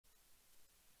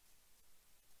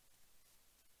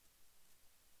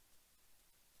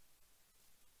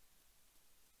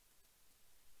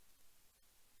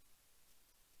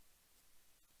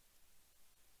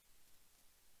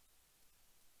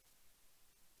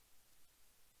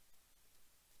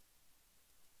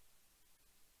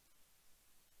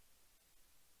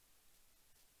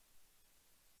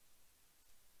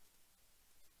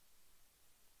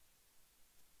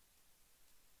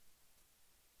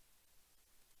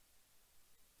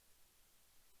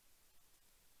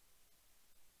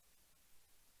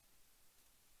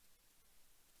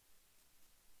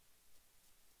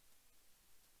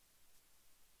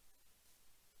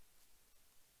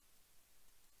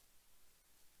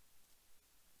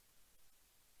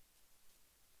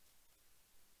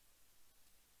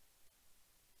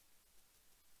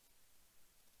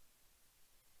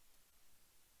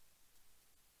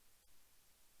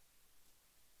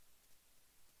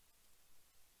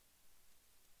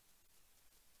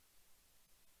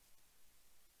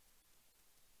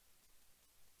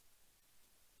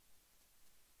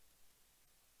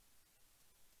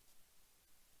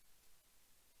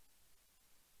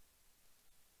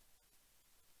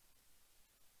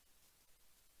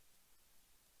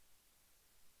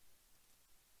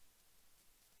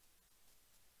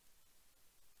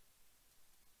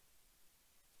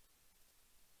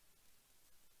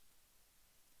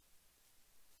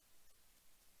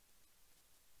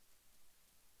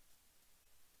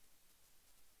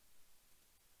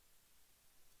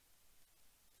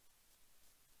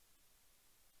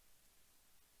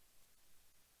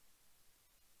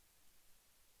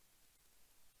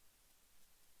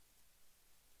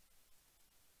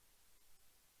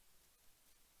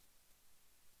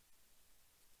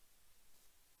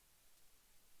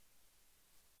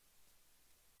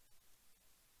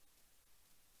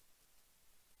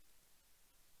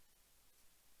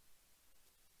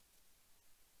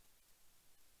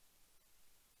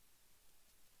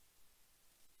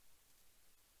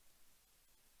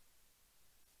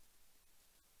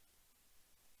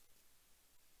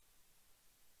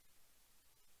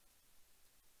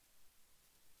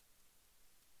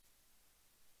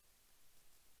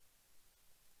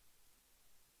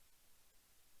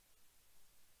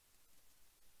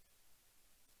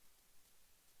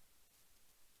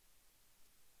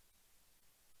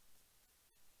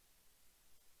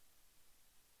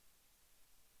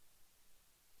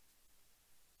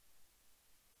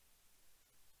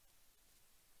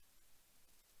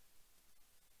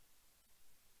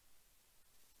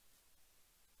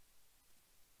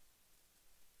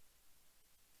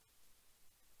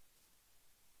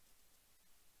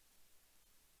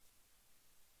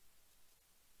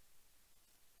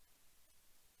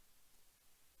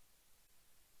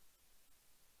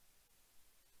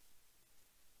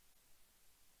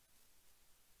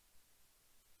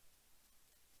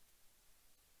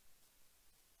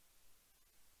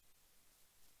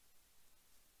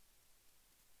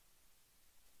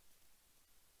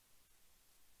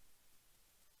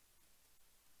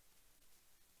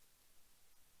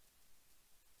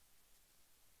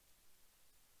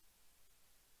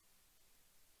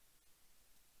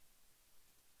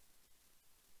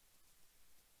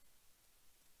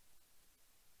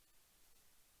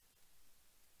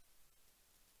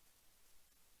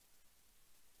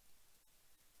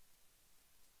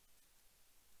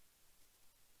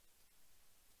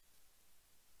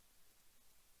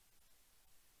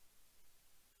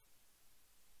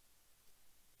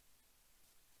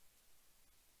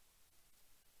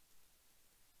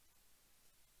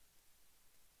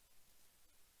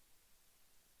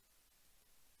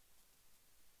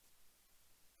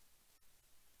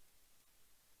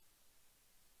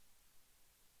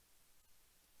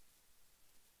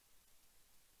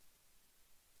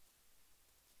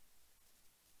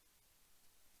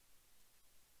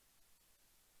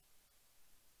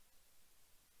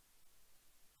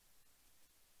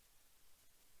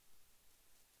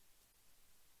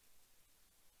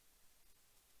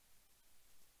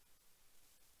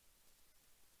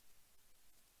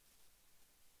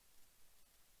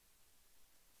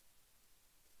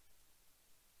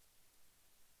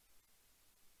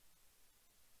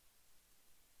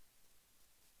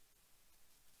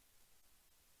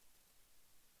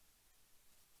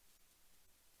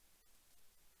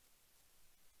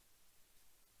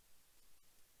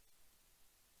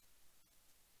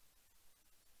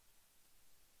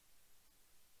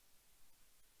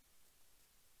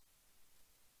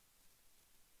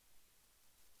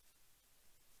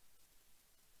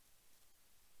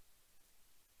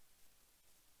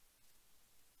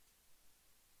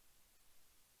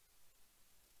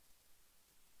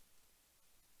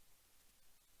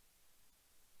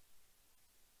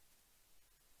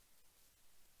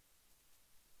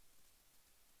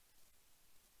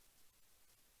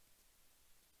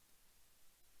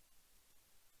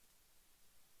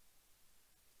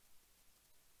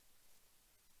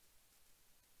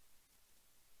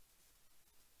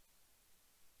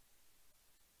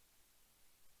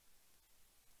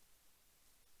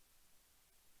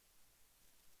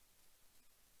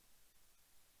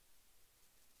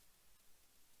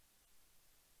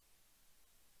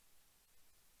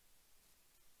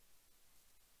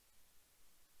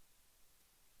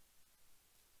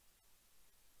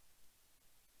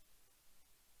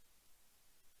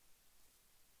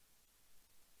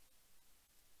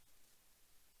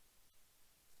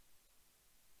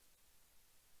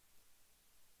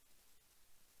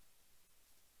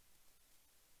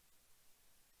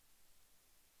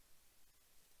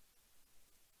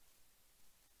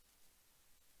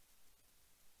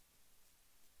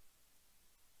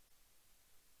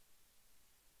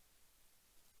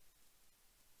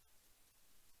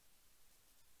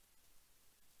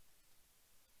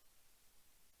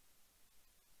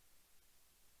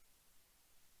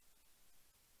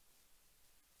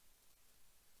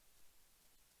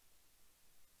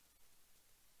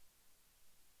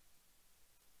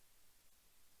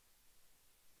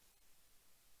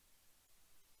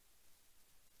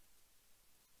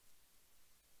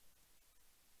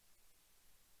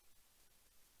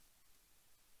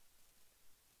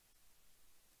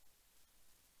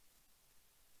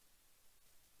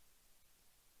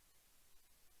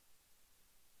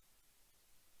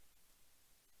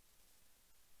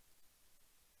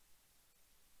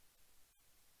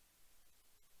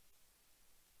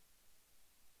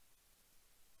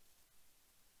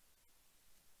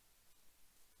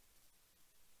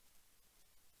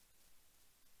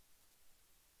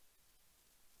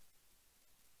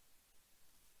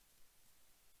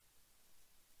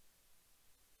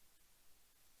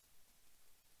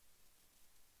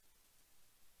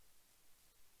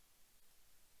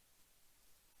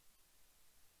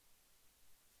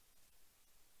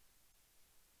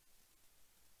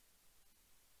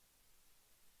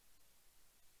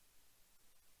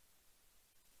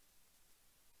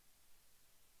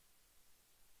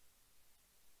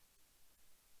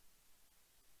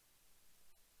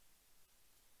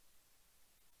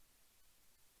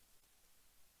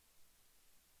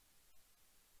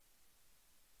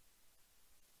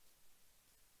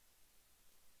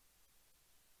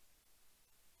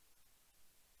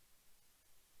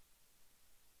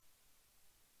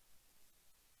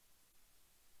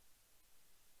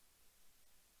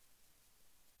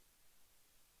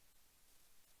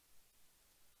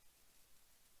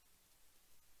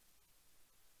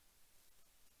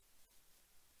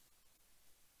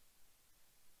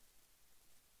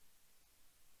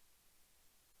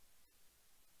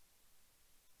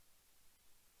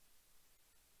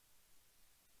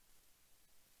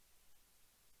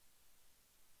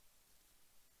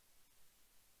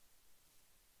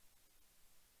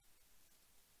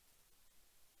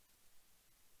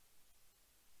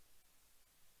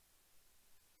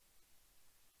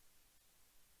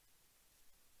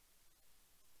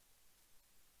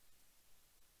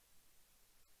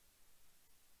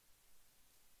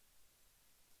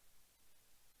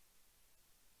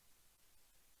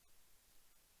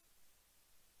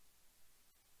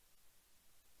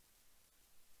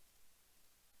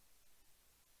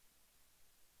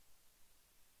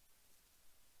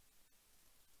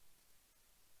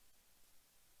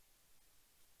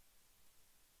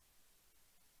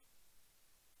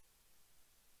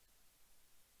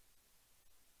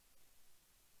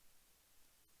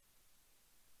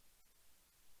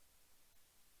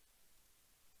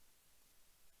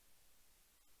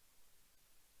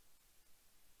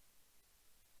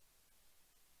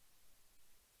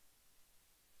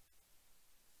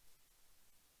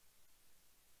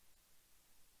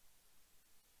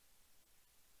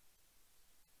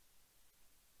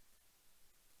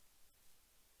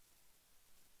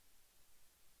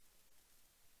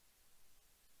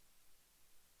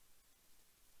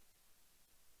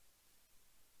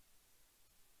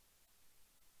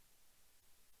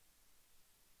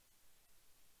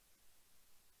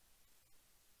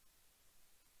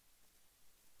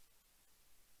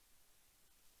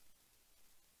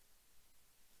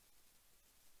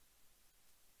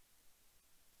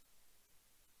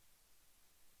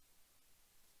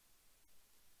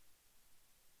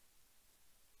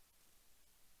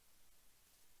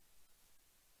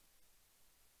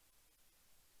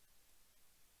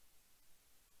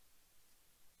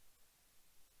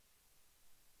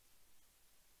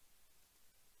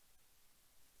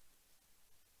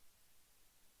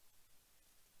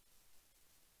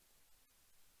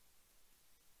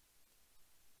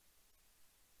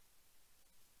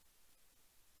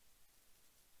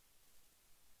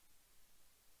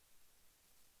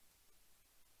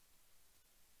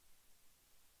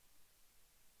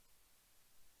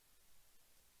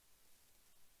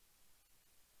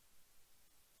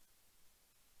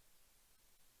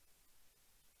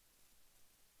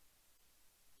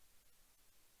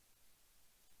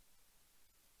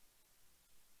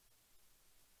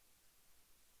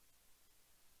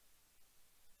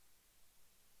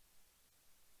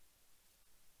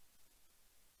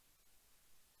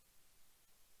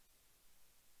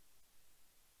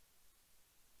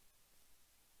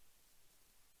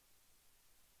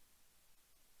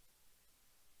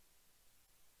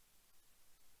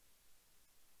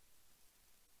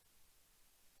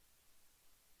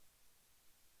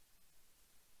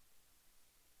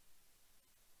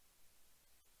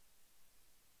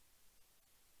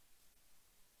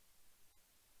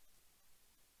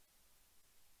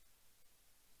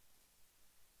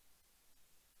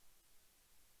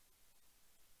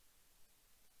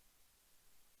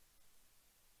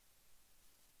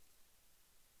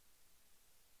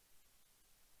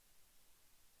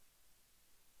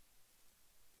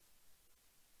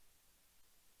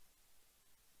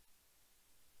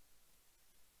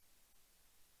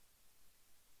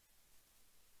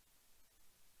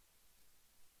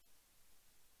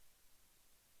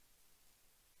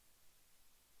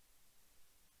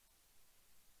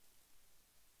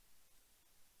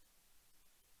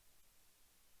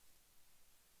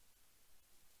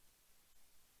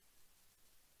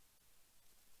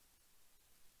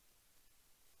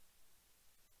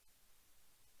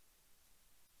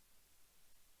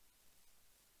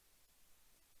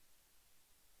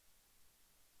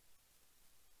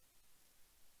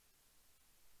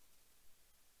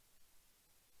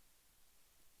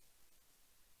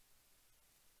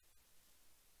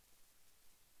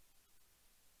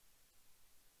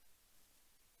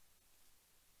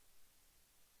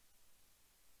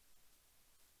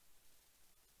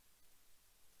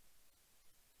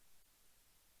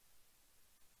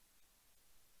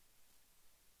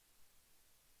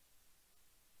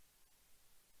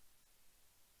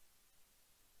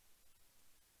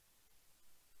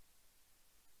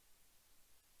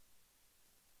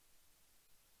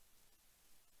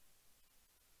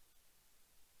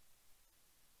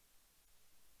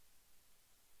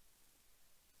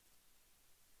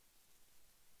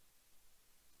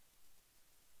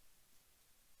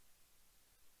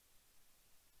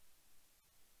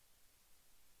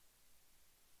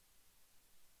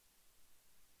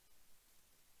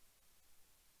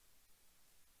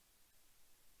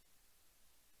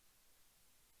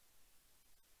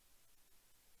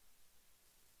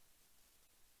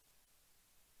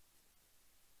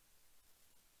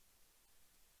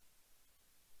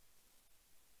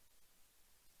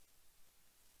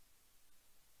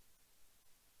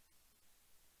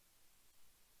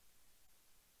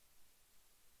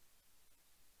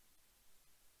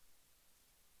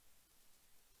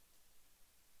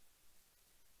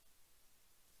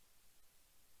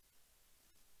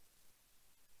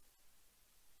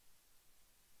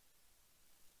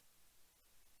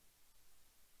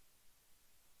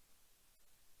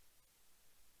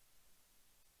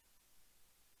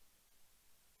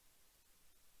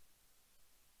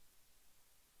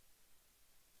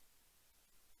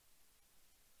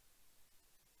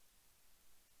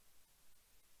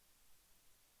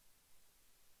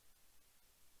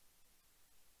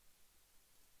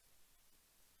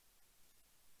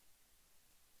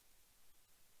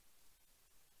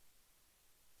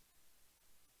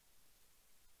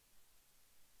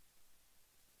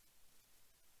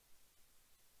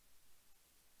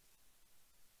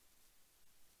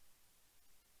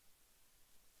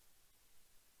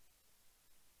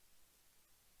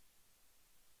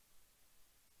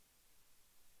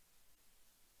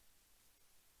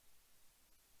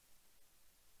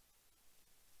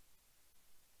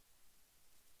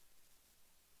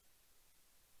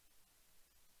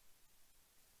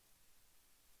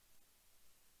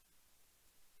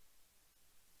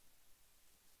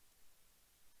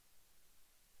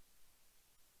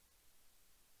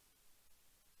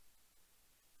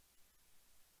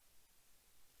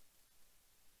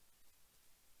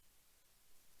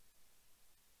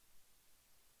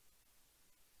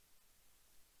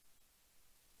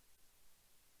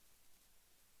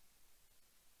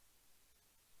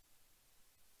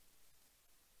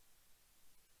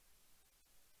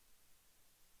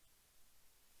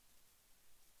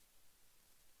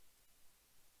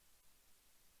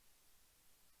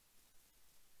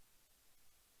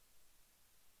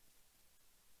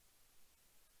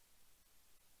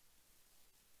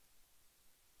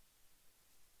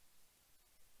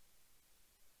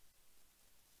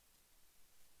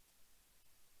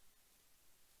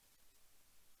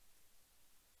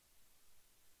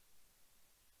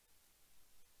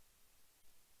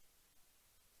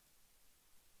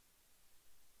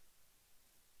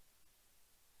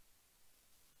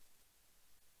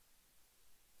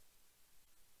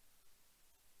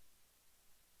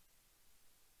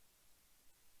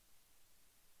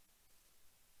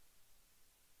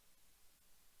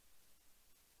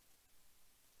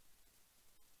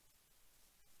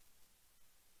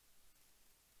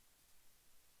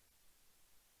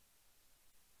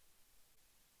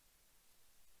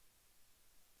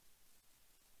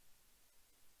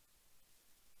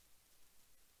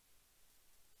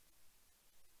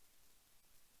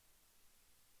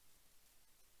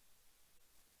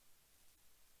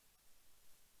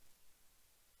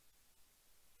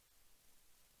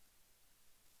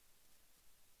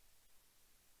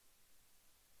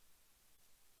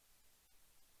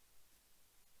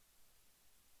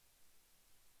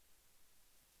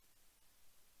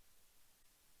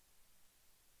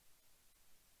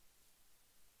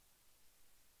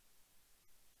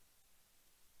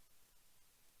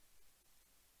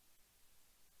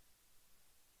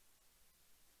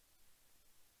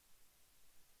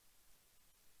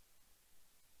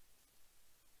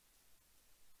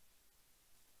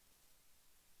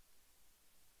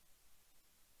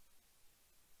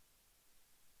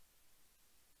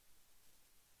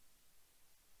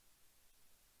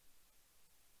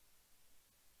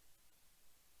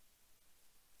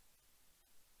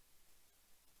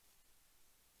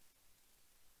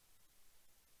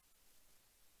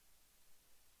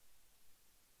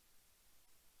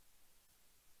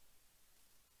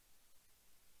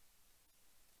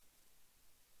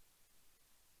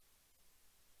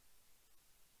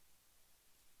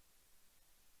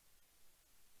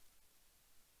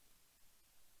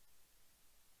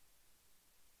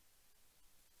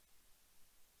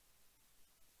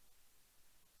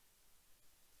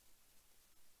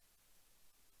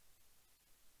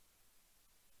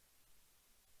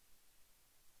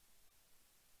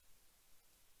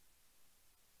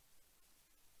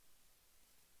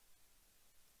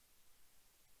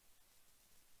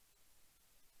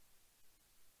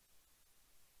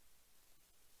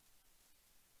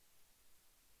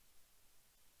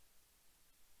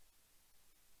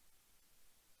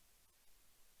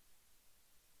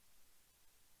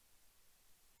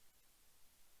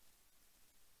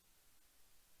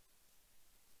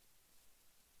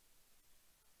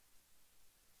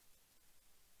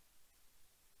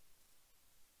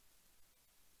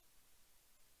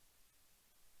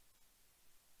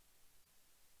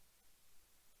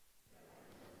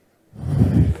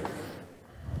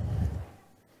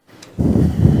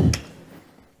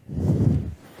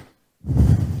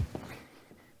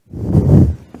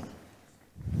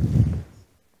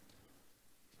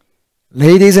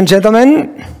Ladies and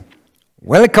gentlemen,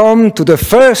 welcome to the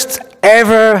first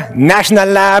ever National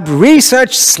Lab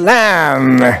Research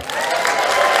Slam.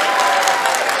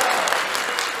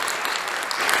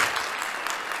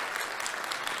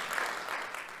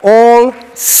 All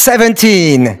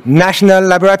 17 national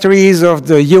laboratories of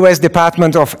the US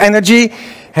Department of Energy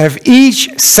have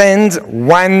each sent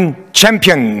one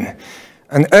champion.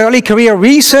 An early career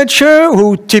researcher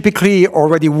who typically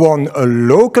already won a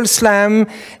local slam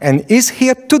and is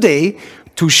here today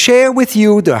to share with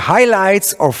you the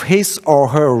highlights of his or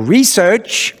her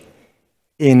research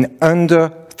in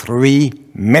under 3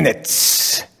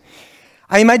 minutes.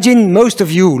 I imagine most of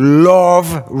you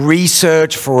love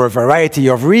research for a variety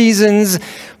of reasons.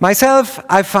 Myself,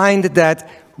 I find that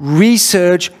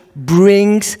research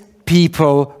brings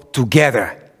people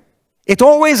together. It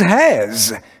always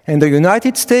has, and the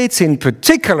United States in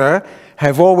particular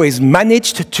have always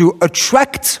managed to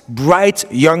attract bright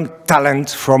young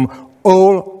talent from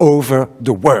all over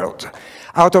the world.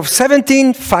 Out of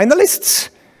 17 finalists,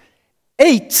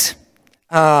 8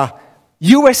 are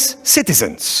US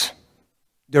citizens.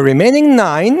 The remaining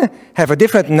 9 have a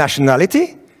different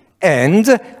nationality and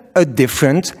a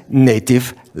different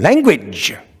native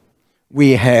language.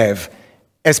 We have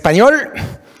Espagnol,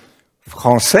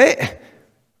 Français,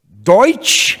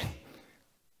 Deutsch,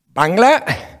 Bangla,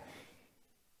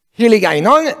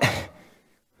 Hiligaynon,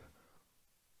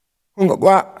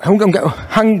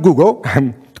 Hangugo,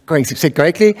 I'm going to say it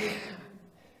correctly,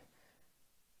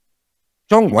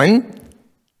 Zhongwen,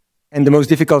 and the most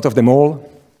difficult of them all,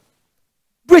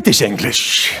 British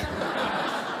English.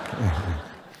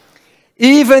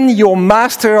 Even your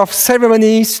master of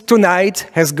ceremonies tonight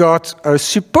has got a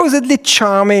supposedly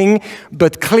charming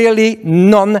but clearly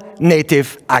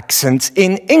non-native accent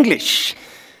in English.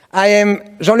 I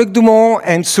am Jean-Luc Dumont,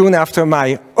 and soon after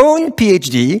my own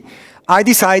PhD, I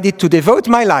decided to devote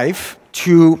my life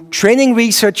to training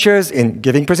researchers in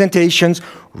giving presentations,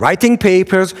 writing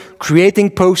papers, creating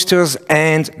posters,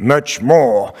 and much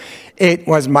more. It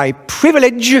was my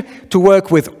privilege to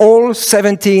work with all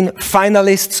 17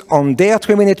 finalists on their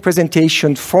 3-minute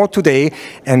presentation for today,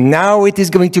 and now it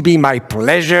is going to be my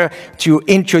pleasure to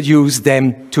introduce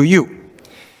them to you.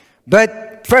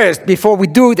 But first, before we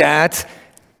do that,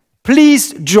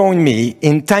 please join me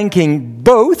in thanking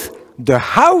both the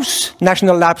House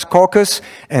National Labs Caucus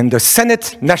and the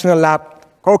Senate National Lab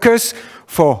Caucus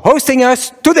for hosting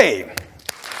us today.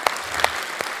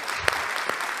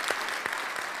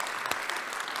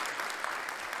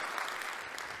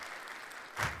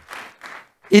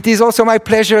 It is also my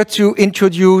pleasure to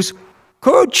introduce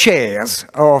co-chairs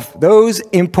of those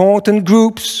important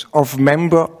groups of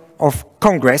members of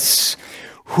Congress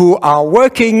who are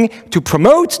working to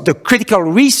promote the critical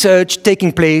research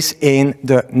taking place in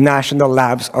the national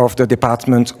labs of the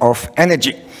Department of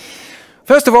Energy.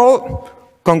 First of all,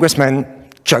 Congressman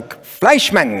Chuck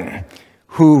Fleischmann,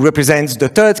 who represents the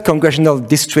 3rd Congressional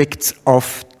District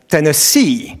of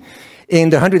Tennessee. In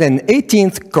the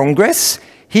 118th Congress,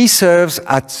 he serves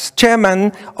as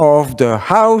chairman of the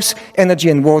House Energy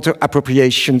and Water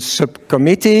Appropriations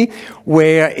Subcommittee,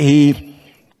 where he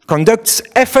conducts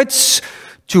efforts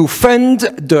to fund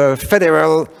the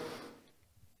federal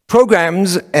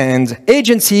programs and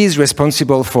agencies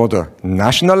responsible for the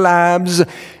national labs,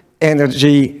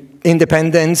 energy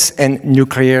independence, and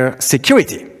nuclear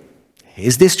security.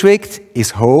 His district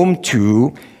is home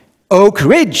to Oak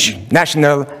Ridge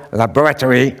National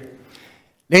Laboratory.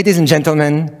 Ladies and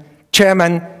gentlemen,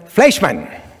 Chairman Fleischmann.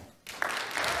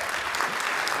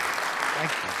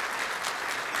 Thank you.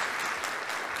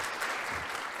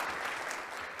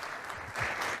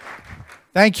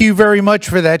 Thank you very much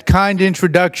for that kind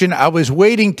introduction. I was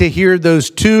waiting to hear those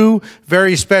 2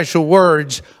 very special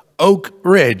words, Oak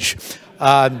Ridge.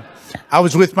 I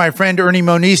was with my friend Ernie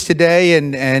Moniz today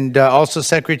and also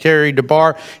Secretary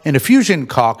DeBar in a Fusion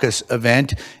Caucus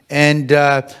event, and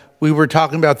we were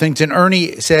talking about things, and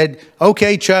Ernie said,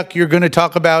 okay, Chuck, you're going to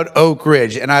talk about Oak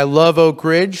Ridge. And I love Oak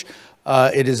Ridge.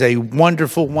 It is a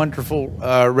wonderful, wonderful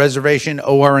reservation.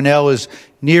 ORNL is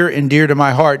near and dear to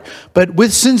my heart. But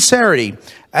with sincerity,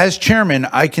 as chairman,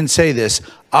 I can say this.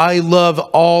 I love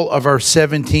all of our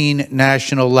 17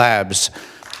 national labs.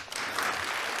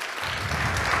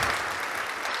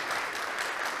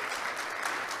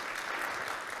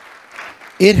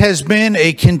 It has been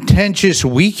a contentious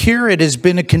week here. It has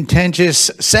been a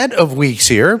contentious set of weeks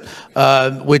here,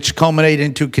 which culminate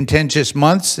into contentious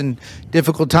months and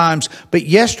difficult times. But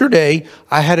yesterday,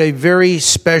 I had a very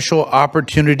special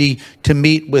opportunity to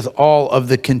meet with all of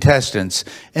the contestants.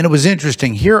 And it was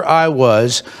interesting. Here I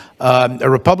was a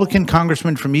Republican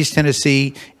congressman from East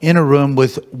Tennessee in a room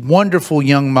with wonderful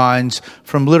young minds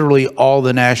from literally all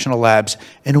the national labs.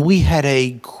 And we had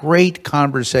a great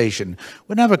conversation.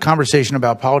 We didn't have a conversation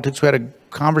about politics. We had a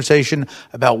conversation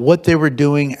about what they were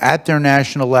doing at their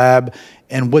national lab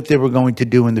and what they were going to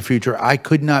do in the future. I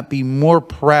could not be more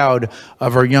proud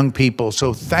of our young people.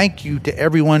 So thank you to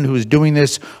everyone who is doing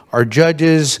this, our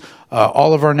judges,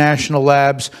 all of our national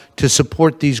labs, to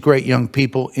support these great young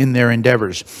people in their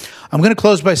endeavors. I'm going to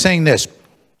close by saying this.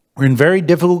 We're in very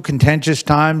difficult, contentious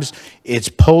times. It's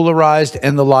polarized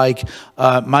and the like.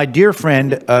 My dear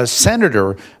friend,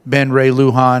 Senator Ben Ray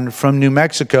Lujan from New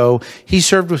Mexico, he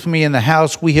served with me in the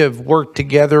House. We have worked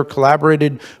together,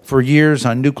 collaborated for years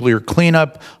on nuclear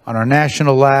cleanup, on our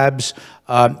national labs.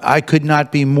 I could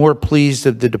not be more pleased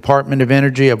of the Department of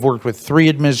Energy. I've worked with 3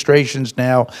 administrations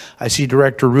now. I see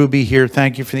Director Ruby here.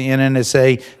 Thank you for the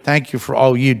NNSA. Thank you for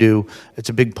all you do. It's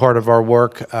a big part of our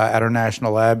work at our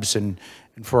national labs and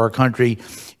for our country.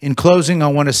 In closing, I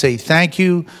want to say thank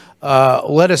you.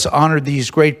 Let us honor these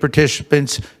great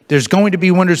participants. There's going to be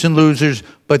winners and losers,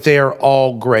 but they are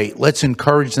all great. Let's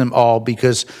encourage them all,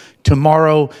 because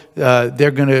tomorrow they're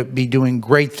going to be doing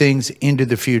great things into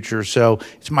the future. So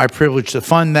it's my privilege to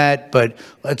fund that, but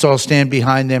let's all stand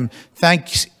behind them.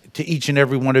 Thanks to each and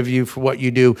every one of you for what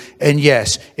you do. And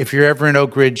yes, if you're ever in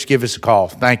Oak Ridge, give us a call.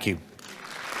 Thank you.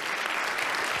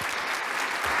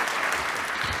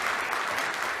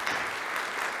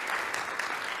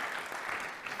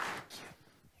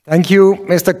 Thank you,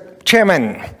 Mr.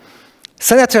 Chairman.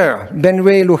 Senator Ben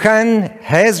Ray Lujan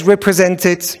has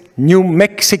represented New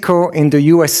Mexico in the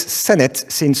U.S. Senate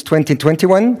since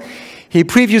 2021. He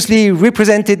previously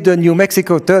represented the New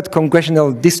Mexico 3rd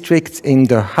Congressional District in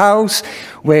the House,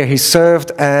 where he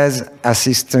served as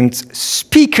Assistant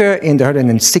Speaker in the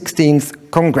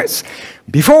 116th Congress.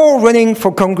 Before running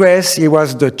for Congress, he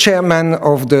was the chairman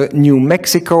of the New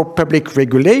Mexico Public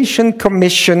Regulation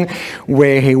Commission,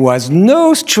 where he was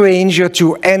no stranger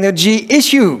to energy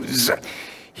issues.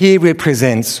 He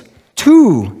represents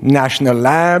 2 national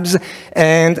labs,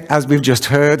 and as we've just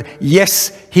heard,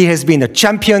 yes, he has been a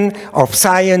champion of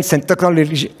science and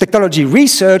technology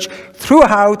research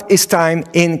throughout his time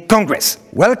in Congress.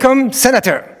 Welcome,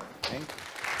 Senator.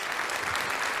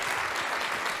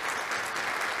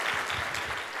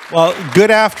 Well,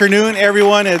 good afternoon,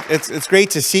 everyone. It's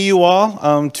great to see you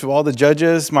all. To all the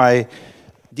judges, my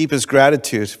deepest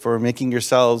gratitude for making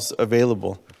yourselves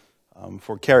available,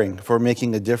 for caring, for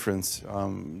making a difference,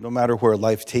 no matter where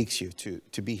life takes you,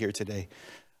 to be here today.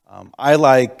 I,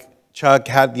 like Chuck,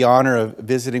 had the honor of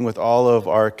visiting with all of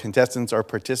our contestants, our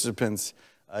participants,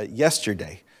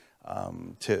 yesterday,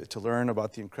 to learn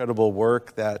about the incredible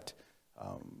work that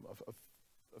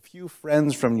a few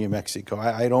friends from New Mexico.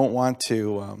 I don't want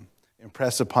to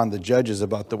impress upon the judges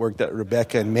about the work that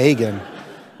Rebecca and Megan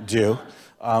do.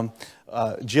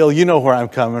 Jill, you know where I'm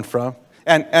coming from.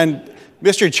 And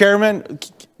Mr. Chairman,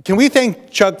 can we thank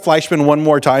Chuck Fleischmann one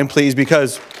more time, please?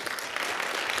 Because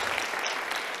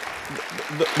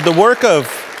the work of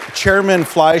Chairman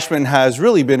Fleischmann has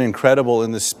really been incredible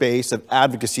in the space of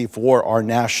advocacy for our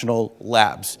national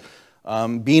labs.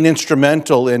 Being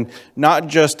instrumental in not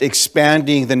just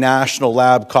expanding the National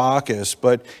Lab Caucus,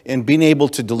 but in being able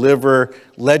to deliver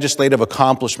legislative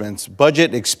accomplishments,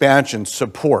 budget expansion,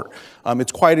 support.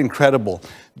 It's quite incredible.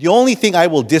 The only thing I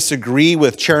will disagree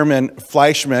with Chairman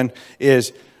Fleischmann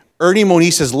is Ernie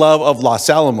Moniz's love of Los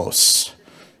Alamos.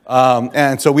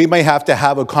 And so we may have to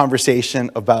have a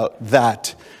conversation about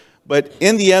that. But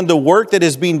in the end, the work that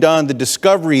is being done, the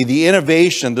discovery, the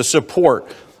innovation, the support,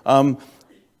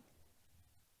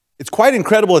 it's quite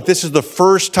incredible that this is the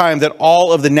first time that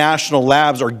all of the national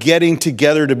labs are getting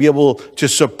together to be able to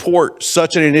support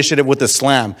such an initiative with the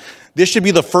SLAM. This should be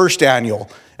the first annual,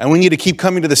 and we need to keep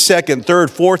coming to the 2nd,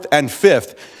 3rd, 4th, and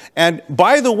 5th. And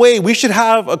by the way, we should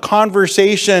have a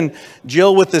conversation,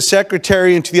 Jill, with the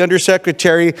secretary and to the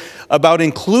undersecretary about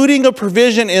including a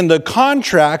provision in the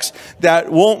contracts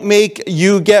that won't make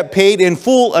you get paid in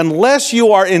full unless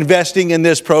you are investing in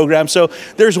this program. So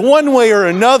there's one way or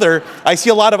another. I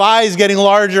see a lot of eyes getting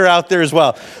larger out there as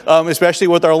well, especially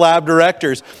with our lab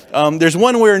directors. There's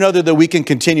one way or another that we can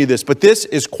continue this, but this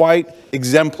is quite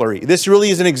exemplary. This really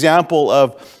is an example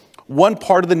of one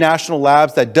part of the national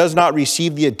labs that does not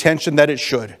receive the attention that it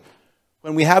should.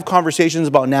 When we have conversations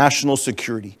about national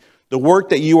security, the work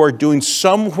that you are doing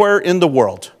somewhere in the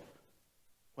world,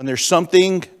 when there's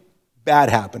something bad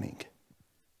happening,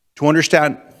 to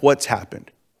understand what's happened,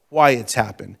 why it's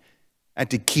happened, and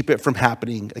to keep it from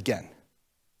happening again.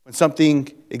 When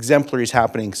something exemplary is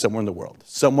happening somewhere in the world,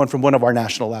 someone from one of our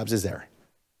national labs is there,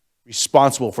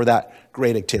 responsible for that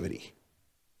great activity.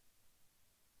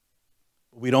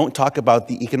 we don't talk about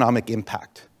the economic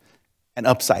impact and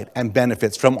upside and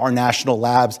benefits from our national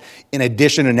labs in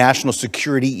addition to national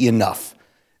security enough.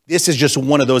 This is just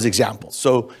one of those examples.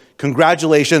 So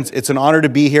congratulations, it's an honor to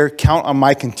be here. Count on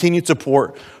my continued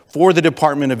support for the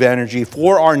Department of Energy,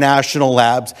 for our national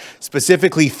labs,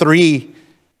 specifically 3,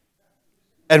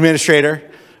 Administrator,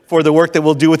 for the work that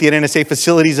we'll do with the NNSA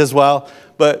facilities as well.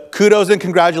 But kudos and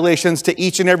congratulations to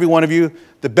each and every one of you.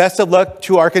 The best of luck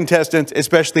to our contestants,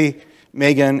 especially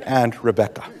Megan and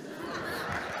Rebecca.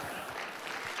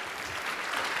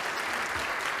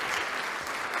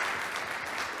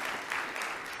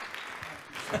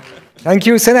 Thank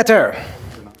you, Senator.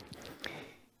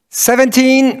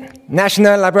 17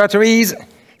 national laboratories,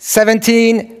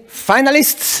 17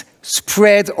 finalists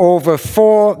spread over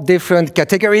 4 different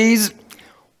categories,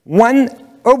 1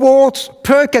 award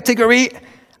per category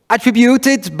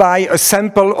attributed by a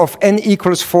sample of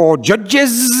n=4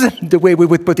 judges, the way we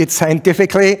would put it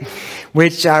scientifically,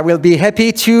 which I will be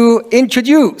happy to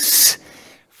introduce.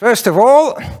 First of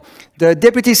all, the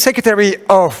Deputy Secretary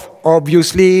of,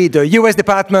 obviously, the US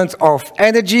Department of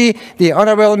Energy, the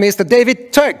Honorable Mr.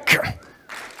 David Turk.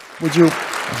 Would you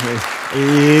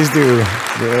please do?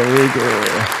 Very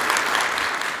good.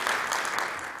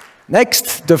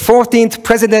 Next, the 14th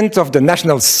President of the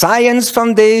National Science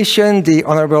Foundation, the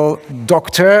Honorable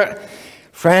Dr.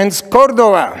 Franz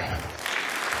Cordova.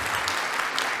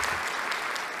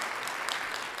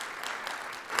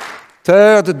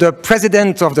 Third, the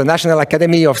President of the National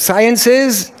Academy of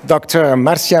Sciences, Dr.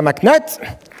 Marcia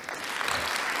McNutt.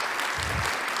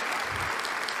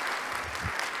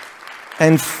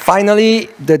 And finally,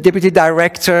 the Deputy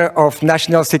Director of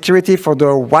National Security for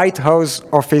the White House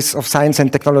Office of Science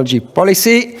and Technology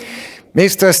Policy,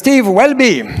 Mr. Steve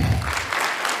Welby.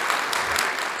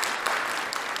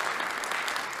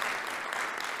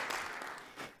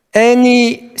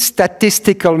 Any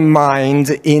statistical mind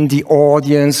in the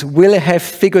audience will have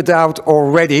figured out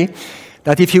already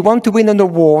that if you want to win an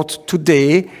award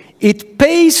today, it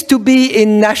pays to be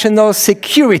in national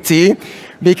security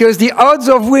because the odds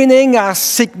of winning are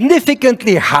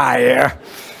significantly higher.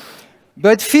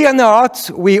 But fear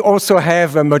not, we also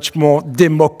have a much more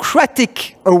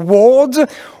democratic award,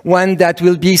 one that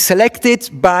will be selected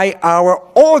by our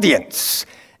audience.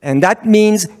 And that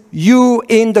means you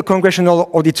in the Congressional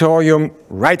Auditorium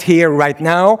right here, right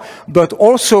now, but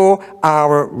also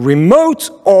our remote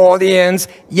audience,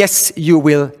 yes, you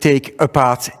will take a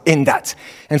part in that.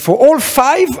 And for all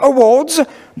 5 awards,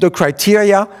 the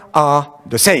criteria are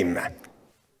the same.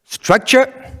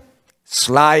 Structure,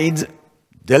 slide,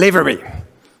 delivery.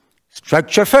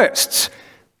 Structure first.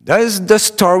 Does the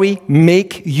story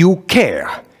make you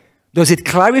care? Does it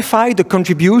clarify the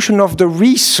contribution of the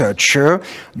researcher?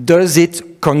 Does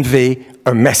it convey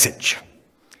a message?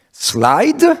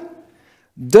 Slide.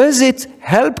 Does it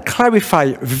help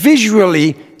clarify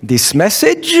visually this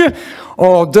message?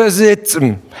 Or does it,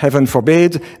 heaven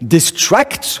forbid,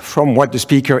 distract from what the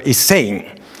speaker is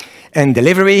saying? And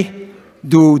delivery.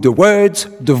 Do the words,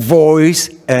 the voice,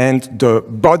 and the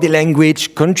body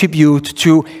language contribute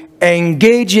to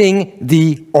engaging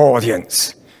the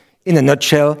audience? In a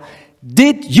nutshell,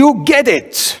 did you get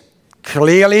it?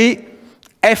 Clearly,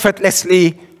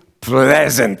 effortlessly,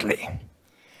 pleasantly.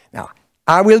 Now,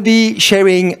 I will be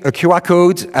sharing a QR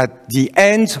code at the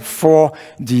end for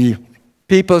the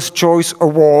People's Choice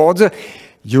Award.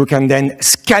 You can then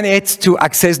scan it to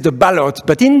access the ballot.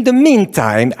 But in the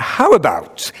meantime, how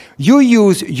about you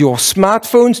use your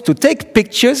smartphones to take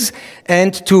pictures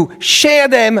and to share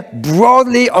them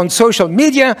broadly on social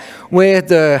media with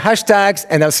the hashtags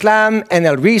NLSlam,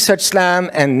 NL Research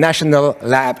Slam, and National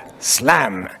Lab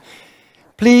Slam.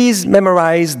 Please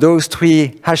memorize those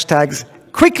 3 hashtags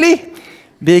quickly,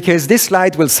 because this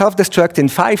slide will self-destruct in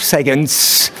 5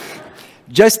 seconds.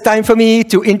 Just time for me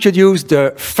to introduce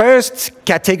the first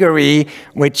category,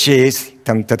 which is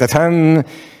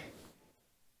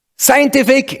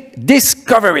scientific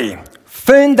discovery.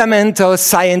 Fundamental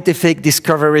scientific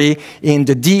discovery in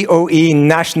the DOE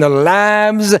national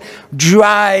labs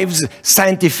drives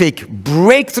scientific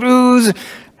breakthroughs,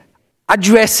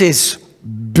 addresses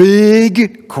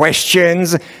big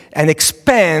questions, and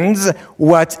expands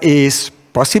what is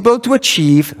possible to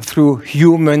achieve through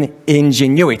human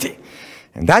ingenuity.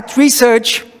 And that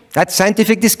research, that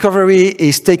scientific discovery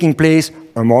is taking place,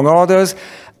 among others,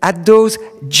 at those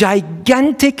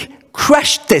gigantic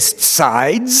crash test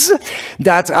sites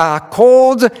that are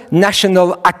called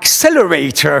National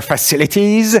Accelerator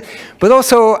Facilities, but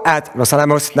also at Los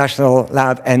Alamos National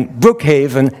Lab and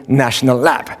Brookhaven National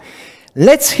Lab.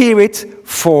 Let's hear it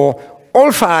for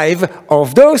all 5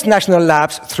 of those national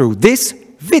labs through this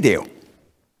video.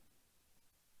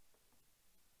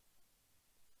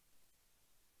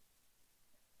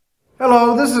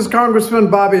 Hello, this is Congressman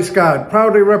Bobby Scott,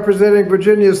 proudly representing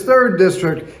Virginia's 3rd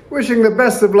District, wishing the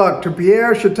best of luck to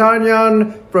Pierre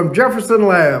Chatanyan from Jefferson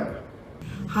Lab.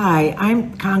 Hi,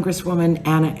 I'm Congresswoman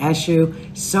Anna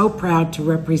Eshoo, so proud to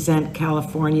represent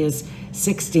California's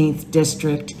 16th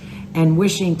District and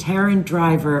wishing Taryn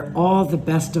Driver all the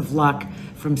best of luck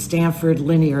from Stanford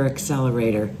Linear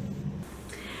Accelerator.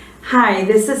 Hi,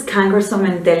 this is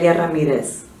Congresswoman Delia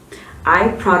Ramirez. I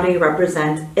proudly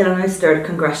represent Illinois' 3rd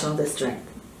Congressional District.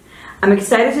 I'm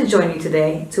excited to join you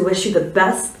today to wish you the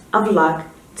best of luck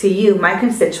to you, my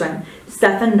constituent,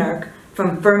 Stefan Nurk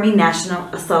from Fermi National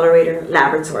Accelerator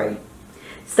Laboratory.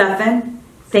 Stefan,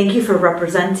 thank you for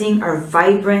representing our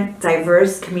vibrant,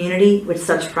 diverse community with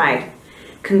such pride.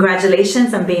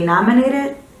 Congratulations on being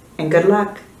nominated, and good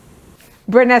luck.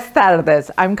 Buenas tardes.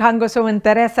 I'm Congresswoman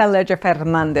Teresa Leger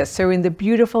Fernandez, serving the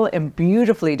beautiful and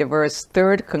beautifully diverse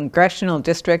 3rd Congressional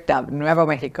District of Nuevo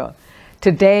Mexico.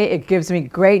 Today, it gives me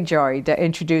great joy to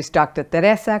introduce Dr.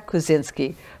 Teresa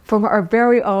Kuczynski from our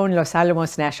very own Los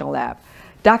Alamos National Lab.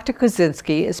 Dr.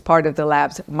 Kuczynski is part of the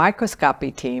lab's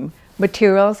microscopy team,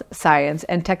 Materials, Science,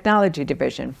 and Technology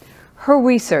Division. Her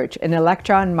research in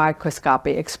electron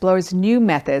microscopy explores new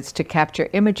methods to capture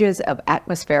images of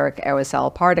atmospheric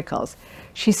aerosol particles.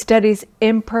 She studies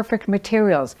imperfect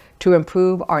materials to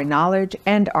improve our knowledge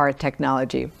and our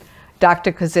technology.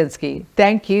 Dr. Kuczynski,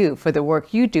 thank you for the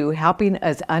work you do helping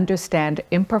us understand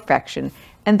imperfection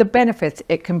and the benefits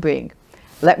it can bring.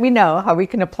 Let me know how we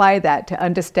can apply that to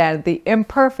understand the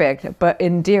imperfect but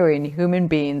endearing human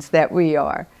beings that we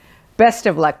are. Best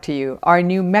of luck to you, our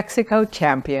New Mexico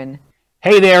champion.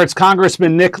 Hey there, it's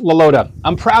Congressman Nick LaLota.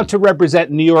 I'm proud to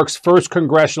represent New York's 1st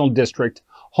Congressional District,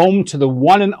 home to the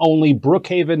one and only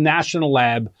Brookhaven National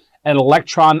Lab and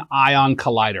Electron Ion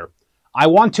Collider. I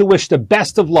want to wish the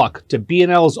best of luck to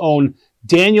BNL's own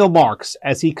Daniel Marks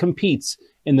as he competes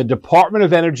in the Department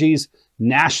of Energy's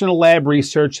National Lab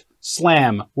Research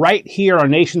SLAM right here, our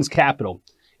nation's capital.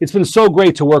 It's been so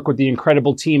great to work with the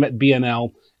incredible team at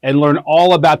BNL and learn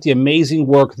all about the amazing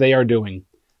work they are doing.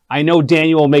 I know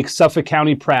Daniel will make Suffolk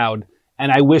County proud, and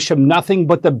I wish him nothing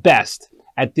but the best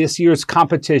at this year's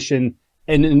competition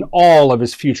and in all of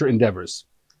his future endeavors.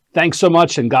 Thanks so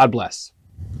much, and God bless.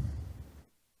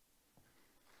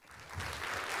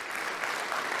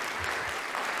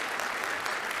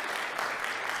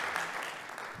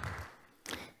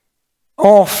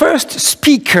 Our first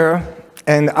speaker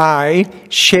and I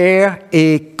share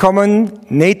a common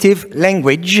native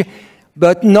language,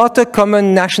 but not a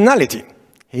common nationality.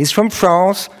 He's from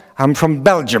France, I'm from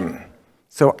Belgium.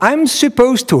 So I'm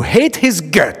supposed to hate his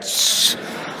guts.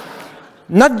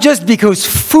 Not just because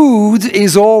food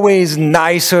is always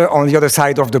nicer on the other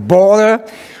side of the border,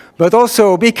 but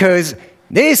also because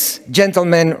this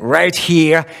gentleman right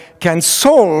here can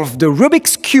solve the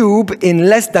Rubik's Cube in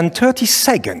less than 30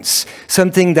 seconds,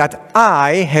 something that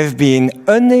I have been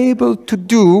unable to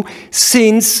do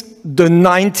since the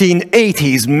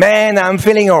 1980s. Man, I'm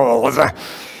feeling old.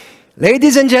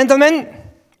 Ladies and gentlemen,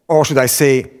 or should I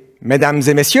say, mesdames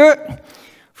et messieurs,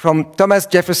 from Thomas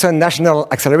Jefferson National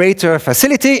Accelerator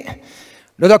Facility,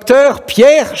 le docteur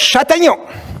Pierre Chatanyan.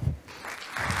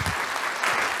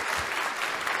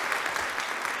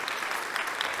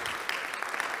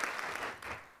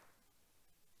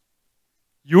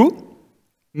 You,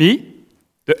 me,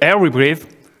 the air we breathe,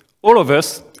 all of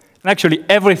us, and actually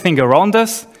everything around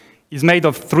us is made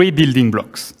of 3 building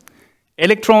blocks: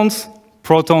 electrons,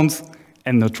 protons,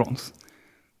 and neutrons.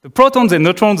 The protons and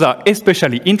neutrons are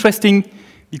especially interesting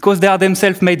because they are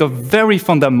themselves made of very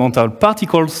fundamental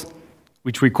particles,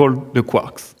 which we call the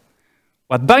quarks.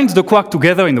 What binds the quark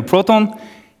together in a proton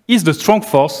is the strong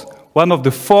force, one of the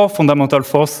 4 fundamental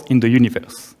forces in the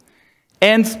universe.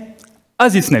 And,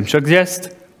 as its name suggests,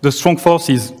 the strong force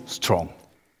is strong.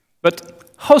 But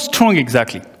how strong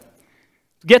exactly?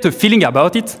 To get a feeling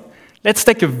about it, let's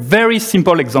take a very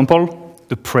simple example,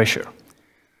 the pressure.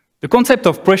 The concept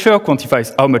of pressure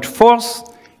quantifies how much force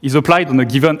is applied on a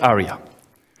given area.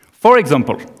 For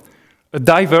example, a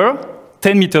diver,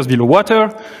 10 meters below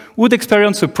water, would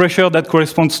experience a pressure that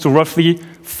corresponds to roughly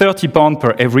 30 pounds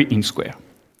per every inch square.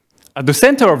 At the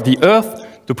center of the Earth,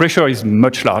 the pressure is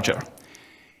much larger.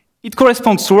 It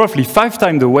corresponds to roughly 5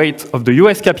 times the weight of the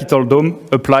US Capitol dome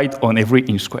applied on every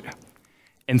inch square.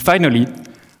 And finally,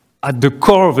 at the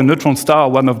core of a neutron star,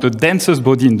 one of the densest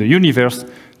bodies in the universe,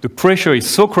 the pressure is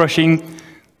so crushing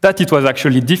that it was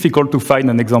actually difficult to find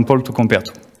an example to compare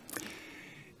to.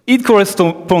 It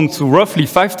corresponds to roughly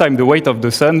 5 times the weight of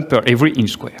the sun per every inch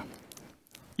square.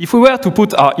 If we were to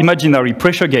put our imaginary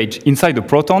pressure gauge inside a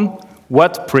proton,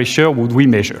 what pressure would we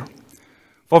measure?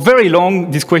 For very long,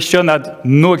 this question had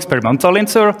no experimental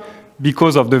answer,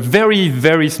 because of the very,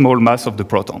 very small mass of the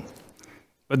proton.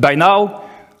 But by now,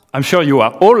 I'm sure you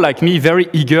are all, like me, very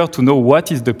eager to know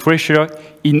what is the pressure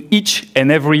in each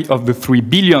and every of the 3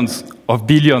 billions of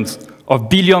billions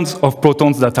of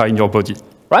protons that are in your body,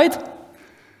 right?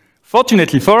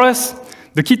 Fortunately for us,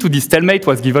 the key to this stalemate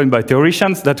was given by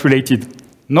theoreticians that related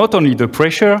not only the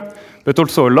pressure, but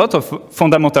also a lot of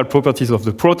fundamental properties of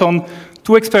the proton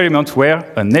to experiments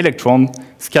where an electron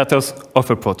scatters off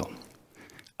a proton.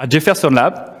 At Jefferson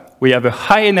Lab, we have a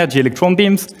high-energy electron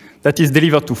beams that is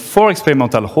delivered to 4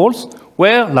 experimental holes,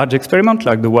 where large experiments,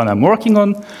 like the one I'm working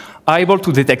on, are able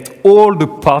to detect all the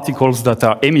particles that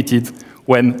are emitted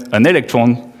when an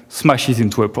electron smashes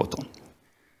into a proton.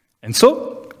 And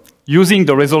so, using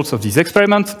the results of these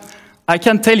experiments, I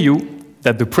can tell you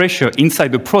that the pressure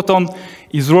inside the proton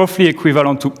is roughly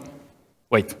equivalent to...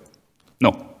 Wait,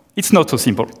 no, it's not so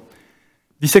simple.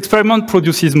 This experiment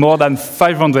produces more than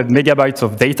 500 megabytes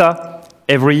of data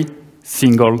every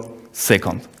single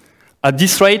second. At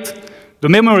this rate, the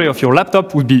memory of your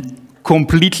laptop would be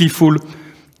completely full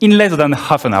in less than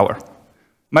half an hour.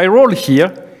 My role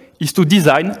here is to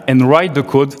design and write the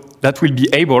code that will be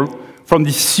able, from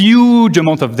this huge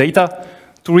amount of data,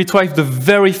 to retrieve the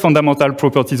very fundamental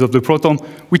properties of the proton,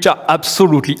 which are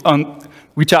absolutely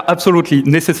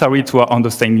necessary to our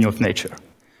understanding of nature.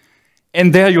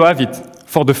 And there you have it.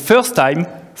 For the first time,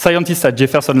 scientists at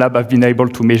Jefferson Lab have been able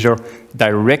to measure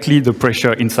directly the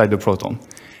pressure inside the proton.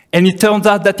 And it turns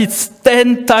out that it's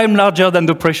 10 times larger than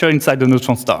the pressure inside the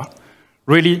neutron star.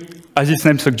 Really, as its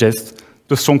name suggests,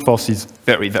 the strong force is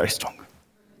very, very strong.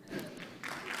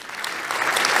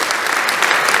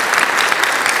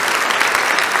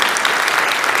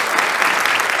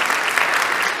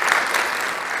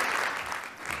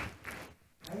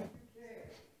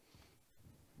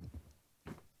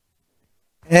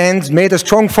 And may the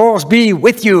strong force be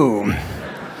with you.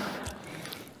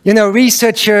 You know,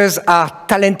 researchers are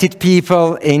talented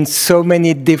people in so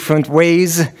many different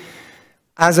ways.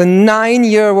 As a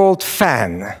 9-year-old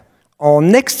fan, our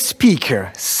next speaker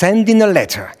sent in a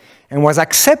letter and was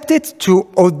accepted to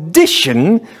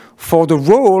audition for the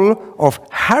role of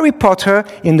Harry Potter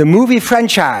in the movie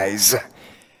franchise.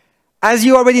 As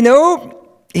you already know,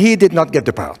 he did not get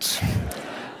the part.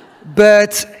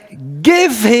 But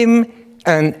give him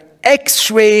an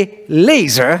X-ray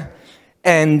laser,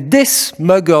 and this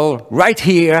muggle right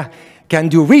here can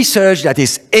do research that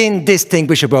is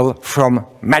indistinguishable from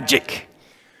magic.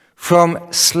 From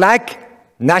SLAC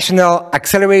National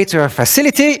Accelerator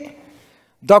Facility,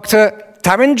 Dr.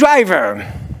 Taran Driver.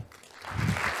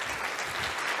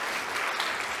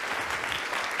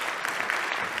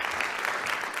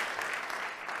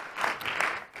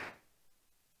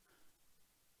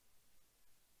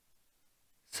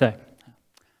 So,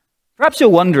 perhaps you're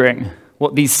wondering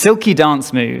what these silky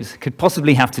dance moves could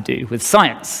possibly have to do with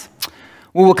science.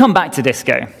 Well, we'll come back to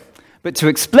disco. But to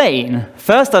explain,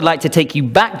 first I'd like to take you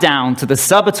back down to the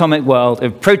subatomic world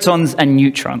of protons and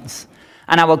neutrons,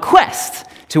 and our quest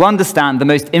to understand the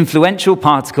most influential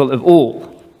particle of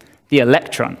all, the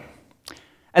electron.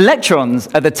 Electrons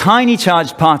are the tiny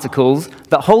charged particles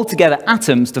that hold together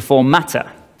atoms to form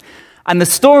matter. And the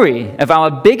story of our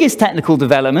biggest technical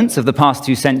developments of the past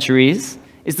 2 centuries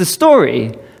is the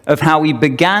story of how we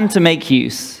began to make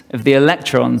use of the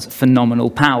electron's phenomenal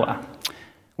power.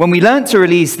 When we learned to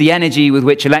release the energy with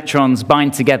which electrons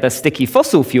bind together sticky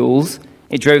fossil fuels,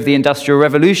 it drove the Industrial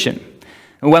Revolution.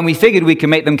 And when we figured we could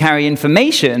make them carry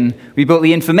information, we built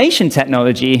the information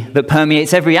technology that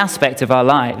permeates every aspect of our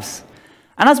lives.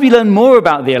 And as we learn more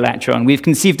about the electron, we've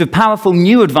conceived of powerful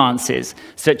new advances,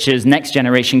 such as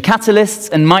next-generation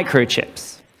catalysts and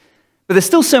microchips. But there's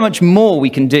still so much more we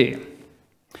can do.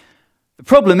 The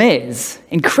problem is,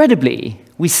 incredibly,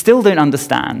 we still don't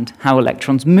understand how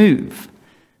electrons move.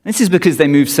 This is because they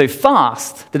move so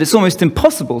fast that it's almost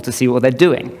impossible to see what they're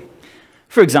doing.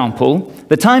 For example,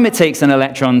 the time it takes an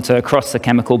electron to cross a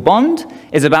chemical bond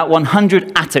is about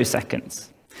 100 attoseconds.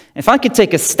 If I could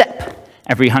take a step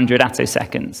every 100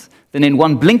 attoseconds, then in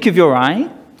one blink of your eye,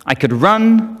 I could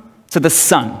run to the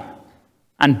sun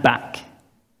and back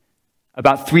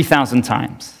about 3,000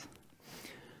 times.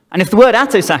 And if the word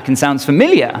attosecond sounds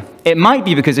familiar, it might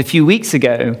be because a few weeks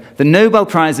ago, the Nobel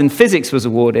Prize in Physics was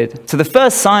awarded to the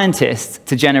first scientist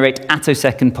to generate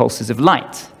attosecond pulses of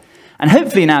light. And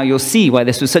hopefully now you'll see why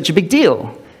this was such a big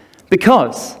deal.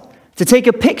 Because to take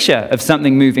a picture of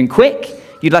something moving quick,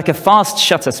 you'd like a fast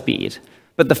shutter speed.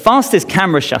 But the fastest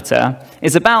camera shutter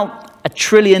is about 1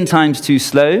 trillion times too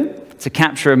slow to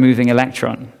capture a moving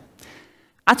electron.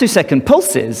 Attosecond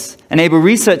pulses enable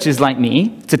researchers like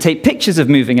me to take pictures of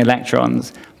moving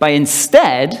electrons by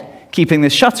instead keeping the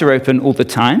shutter open all the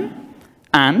time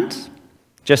and,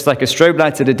 just like a strobe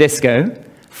light at a disco,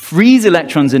 freeze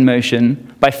electrons in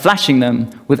motion by flashing them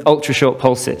with ultra-short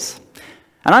pulses.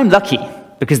 And I'm lucky,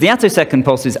 because the attosecond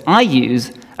pulses I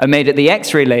use are made at the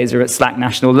X-ray laser at SLAC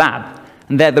National Lab,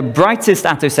 and they're the brightest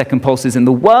attosecond pulses in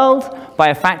the world by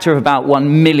a factor of about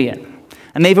 1 million.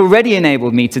 And they've already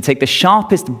enabled me to take the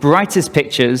sharpest, brightest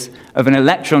pictures of an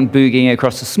electron boogieing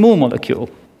across a small molecule.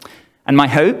 And my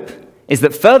hope is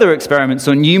that further experiments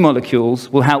on new molecules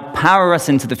will help power us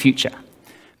into the future.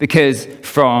 Because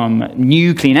from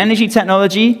new clean energy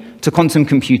technology to quantum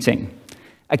computing,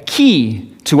 a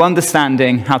key to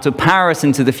understanding how to power us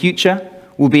into the future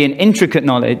will be an intricate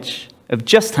knowledge of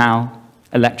just how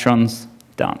electrons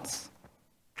dance.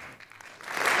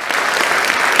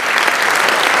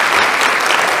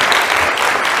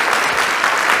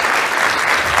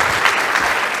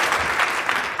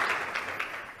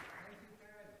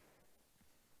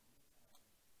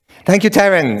 Thank you,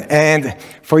 Taryn. And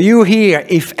for you here,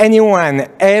 if anyone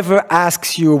ever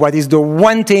asks you what is the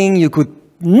one thing you could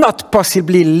not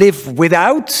possibly live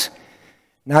without,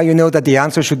 now you know that the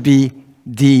answer should be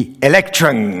the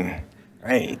electron.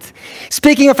 Right.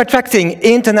 Speaking of attracting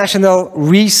international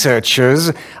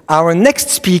researchers, our next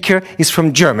speaker is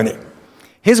from Germany.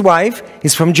 His wife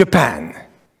is from Japan.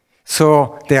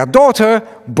 So their daughter,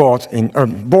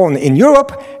 born in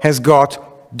Europe, has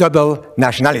got double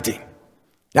nationality.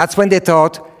 That's when they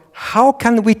thought, how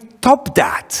can we top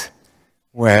that?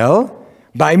 Well,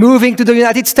 by moving to the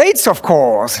United States, of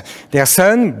course. Their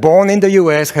son, born in the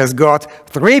US, has got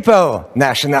triple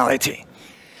nationality.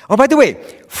 Oh, by the way,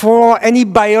 for any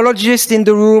biologist in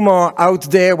the room or out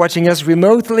there watching us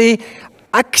remotely,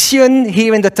 axion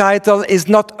here in the title is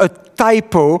not a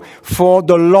typo for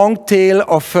the long tail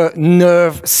of a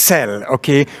nerve cell,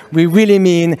 okay? We really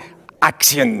mean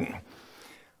axion.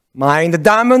 Meine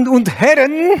Damen und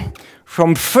Herren,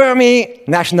 from Fermi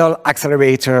National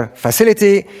Accelerator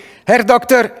Facility, Herr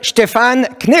Dr. Stefan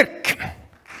Knirk.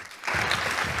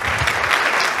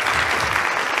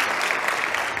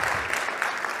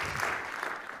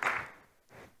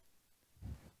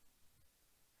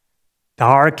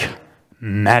 Dark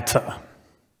matter.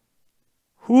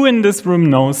 Who in this room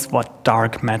knows what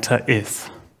dark matter is?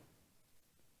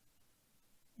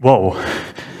 Whoa.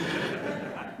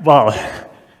 Well,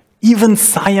 even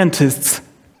scientists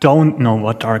don't know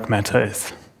what dark matter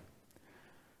is.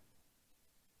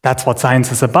 That's what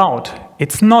science is about.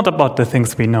 It's not about the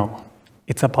things we know.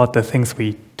 It's about the things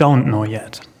we don't know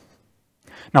yet.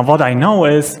 Now, what I know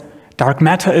is dark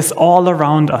matter is all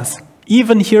around us,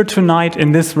 even here tonight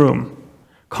in this room,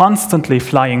 constantly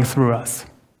flying through us.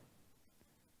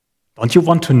 Don't you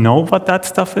want to know what that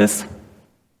stuff is?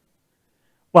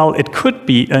 Well, it could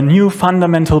be a new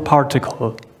fundamental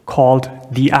particle called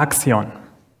the axion.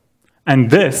 And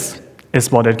this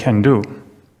is what it can do.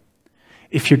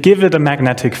 If you give it a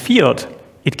magnetic field,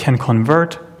 it can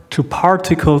convert to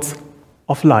particles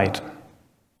of light.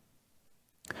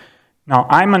 Now,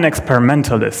 I'm an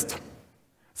experimentalist,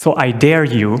 so I dare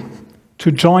you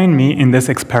to join me in this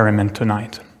experiment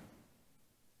tonight.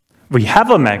 We have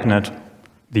a magnet.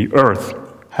 The Earth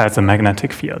has a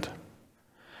magnetic field.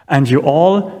 And you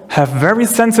all have very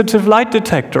sensitive light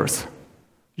detectors.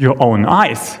 Your own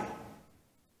eyes.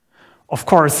 Of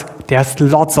course, there's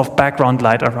lots of background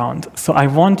light around, so I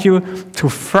want you to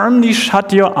firmly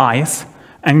shut your eyes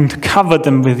and cover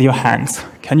them with your hands.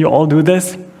 Can you all do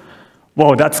this?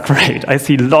 Whoa, that's great. I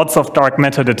see lots of dark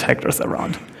matter detectors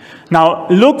around. Now,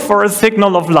 look for a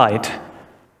signal of light.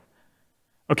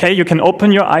 Okay, you can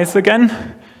open your eyes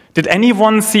again. Did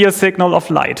anyone see a signal of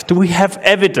light? Do we have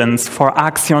evidence for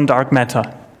axion dark matter?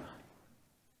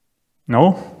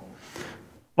 No?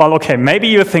 Well, okay, maybe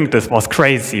you think this was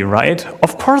crazy, right?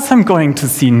 Of course I'm going to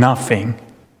see nothing.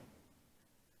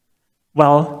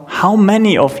 Well, how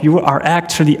many of you are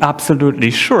actually absolutely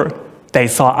sure they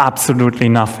saw absolutely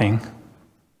nothing?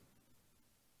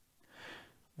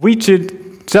 We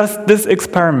did just this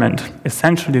experiment,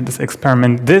 essentially this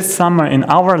experiment, this summer in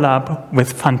our lab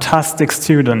with fantastic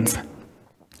students.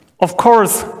 Of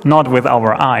course, not with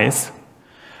our eyes,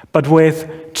 but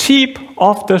with cheap,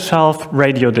 off-the-shelf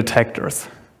radio detectors.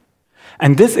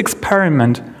 And this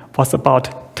experiment was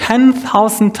about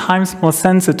 10,000 times more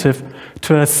sensitive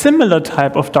to a similar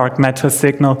type of dark matter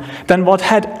signal than what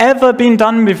had ever been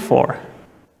done before.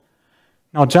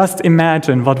 Now just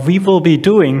imagine what we will be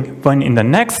doing when in the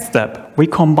next step we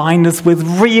combine this with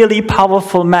really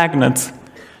powerful magnets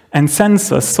and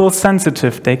sensors so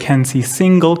sensitive they can see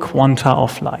single quanta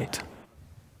of light.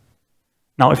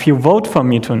 Now if you vote for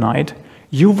me tonight,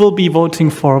 you will be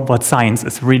voting for what science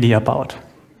is really about.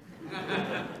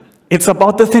 It's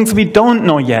about the things we don't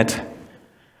know yet.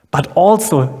 but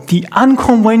also the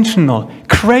unconventional,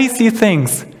 crazy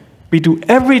things we do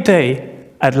every day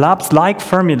at labs like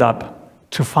Fermilab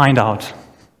to find out.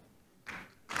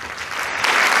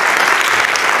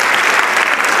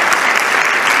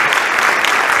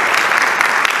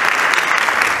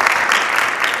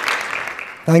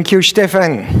 Thank you,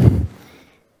 Stefan.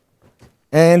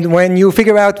 And when you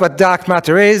figure out what dark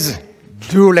matter is,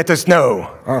 do let us know,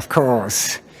 of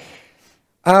course.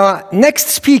 Our next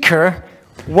speaker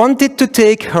wanted to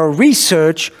take her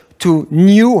research to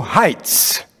new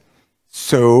heights.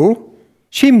 So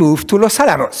she moved to Los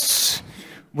Alamos,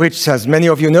 which, as many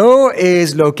of you know,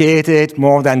 is located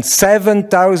more than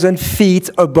 7,000 feet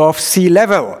above sea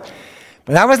level.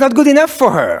 But that was not good enough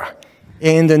for her.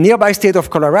 In the nearby state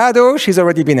of Colorado, she's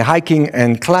already been hiking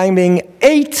and climbing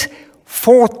 8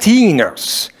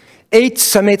 14ers, 8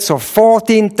 summits of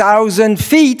 14,000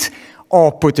 feet,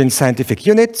 or put in scientific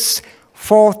units,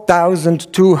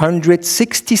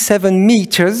 4,267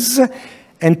 meters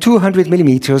and 200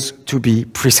 millimeters to be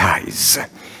precise.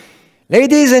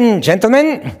 Ladies and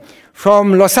gentlemen,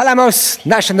 from Los Alamos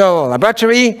National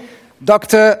Laboratory,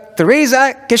 Dr.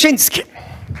 Teresa Kaczynski.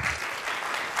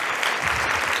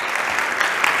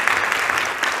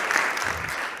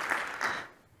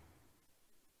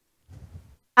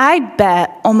 I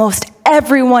bet almost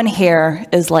everyone here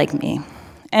is like me.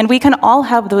 And we can all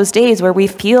have those days where we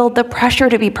feel the pressure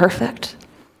to be perfect.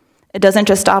 It doesn't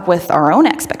just stop with our own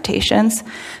expectations.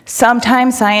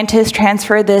 Sometimes scientists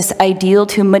transfer this ideal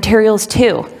to materials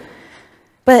too.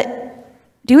 But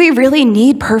do we really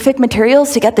need perfect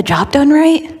materials to get the job done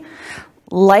right?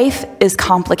 Life is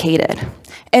complicated.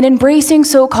 And embracing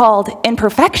so-called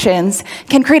imperfections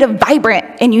can create a vibrant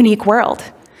and unique world.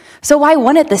 So why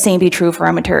wouldn't the same be true for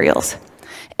our materials?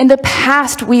 In the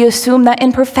past, we assumed that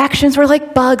imperfections were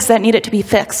like bugs that needed to be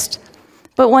fixed.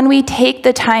 But when we take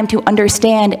the time to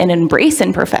understand and embrace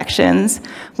imperfections,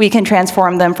 we can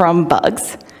transform them from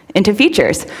bugs into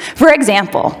features. For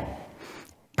example,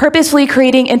 purposefully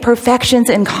creating imperfections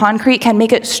in concrete can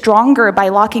make it stronger by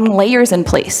locking layers in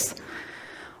place.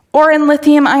 Or in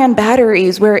lithium-ion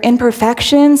batteries, where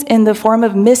imperfections in the form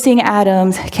of missing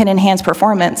atoms can enhance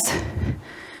performance.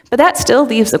 But that still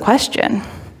leaves the question,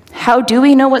 how do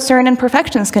we know what certain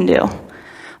imperfections can do?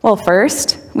 Well,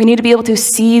 first, we need to be able to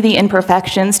see the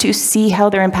imperfections to see how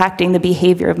they're impacting the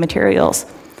behavior of materials.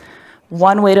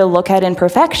 One way to look at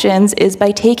imperfections is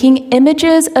by taking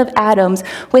images of atoms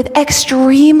with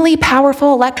extremely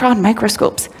powerful electron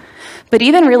microscopes. But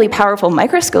even really powerful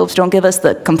microscopes don't give us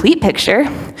the complete picture.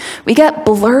 We get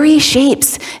blurry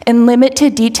shapes and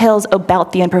limited details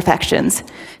about the imperfections,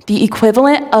 the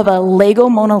equivalent of a Lego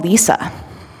Mona Lisa.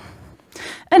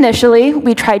 Initially,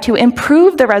 we tried to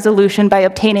improve the resolution by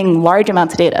obtaining large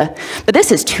amounts of data, but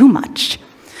this is too much.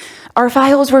 Our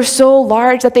files were so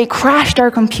large that they crashed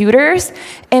our computers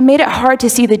and made it hard to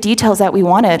see the details that we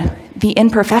wanted, the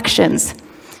imperfections.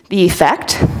 The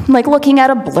effect? Like looking at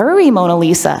a blurry Mona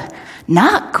Lisa.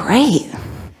 Not great.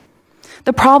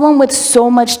 The problem with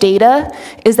so much data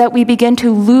is that we begin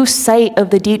to lose sight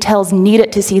of the details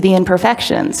needed to see the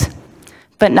imperfections.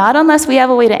 But not unless we have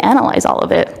a way to analyze all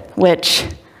of it, which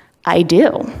I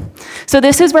do. So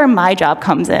this is where my job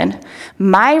comes in.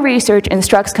 My research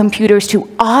instructs computers to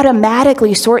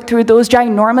automatically sort through those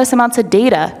ginormous amounts of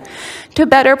data to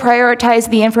better prioritize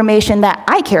the information that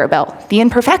I care about, the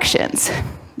imperfections.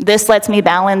 This lets me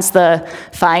balance the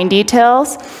fine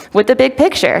details with the big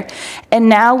picture. And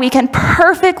now we can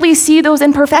perfectly see those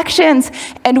imperfections,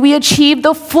 and we achieve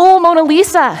the full Mona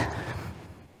Lisa.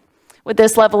 With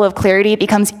this level of clarity, it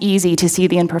becomes easy to see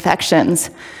the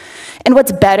imperfections. And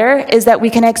what's better is that we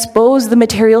can expose the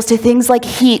materials to things like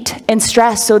heat and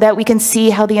stress so that we can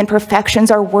see how the imperfections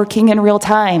are working in real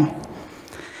time.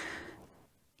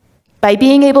 By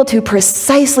being able to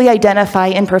precisely identify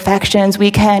imperfections, we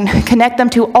can connect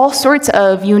them to all sorts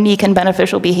of unique and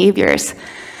beneficial behaviors.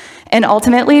 And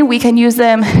ultimately, we can use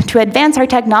them to advance our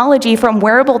technology from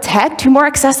wearable tech to more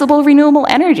accessible renewable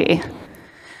energy.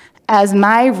 As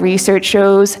my research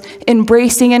shows,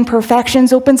 embracing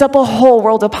imperfections opens up a whole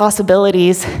world of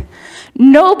possibilities.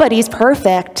 Nobody's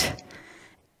perfect.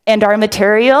 And our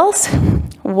materials,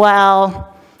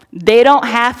 well, they don't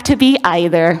have to be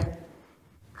either.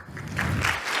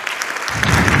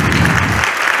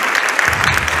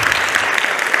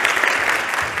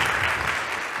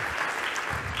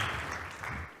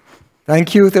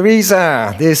 Thank you,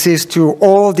 Teresa. This is to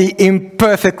all the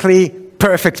imperfectly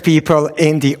perfect people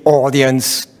in the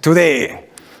audience today.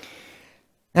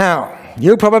 Now,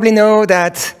 you probably know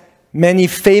that many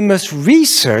famous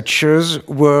researchers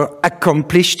were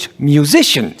accomplished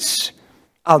musicians.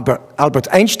 Albert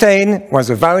Einstein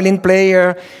was a violin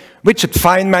player, Richard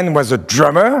Feynman was a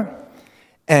drummer,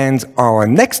 and our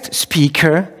next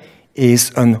speaker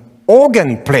is an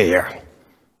organ player.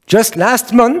 Just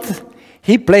last month,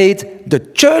 he played the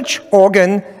church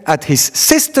organ at his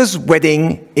sister's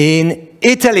wedding in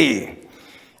Italy.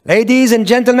 Ladies and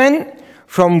gentlemen,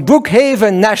 from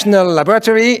Brookhaven National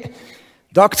Laboratory,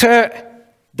 Dr.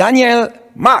 Daniel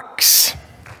Marks.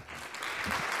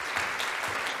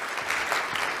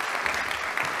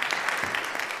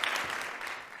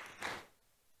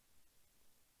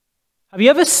 Have you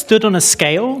ever stood on a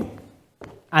scale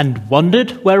and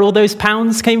wondered where all those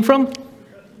pounds came from?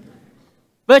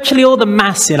 Virtually all the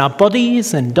mass in our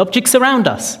bodies and objects around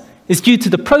us is due to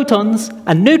the protons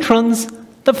and neutrons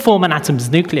that form an atom's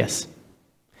nucleus.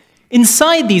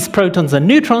 Inside these protons and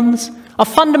neutrons are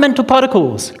fundamental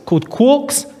particles called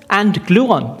quarks and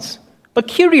gluons. But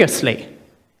curiously,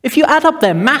 if you add up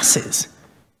their masses,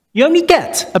 you only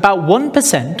get about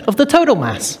 1% of the total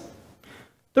mass.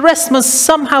 The rest must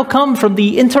somehow come from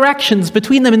the interactions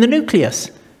between them in the nucleus.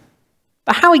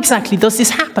 But how exactly does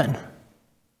this happen?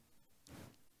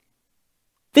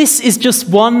 This is just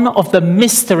one of the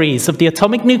mysteries of the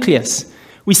atomic nucleus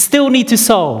we still need to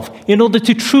solve in order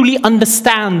to truly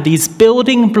understand these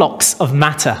building blocks of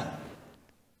matter.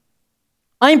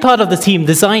 I'm part of the team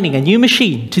designing a new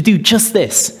machine to do just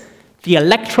this, the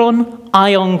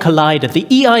Electron-Ion Collider, the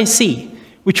EIC,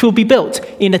 which will be built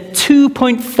in a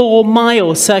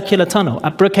 2.4-mile circular tunnel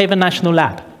at Brookhaven National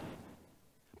Lab.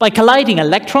 By colliding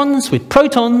electrons with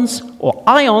protons or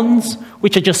ions,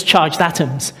 which are just charged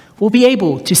atoms, we'll be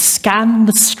able to scan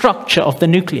the structure of the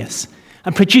nucleus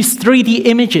and produce 3D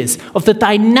images of the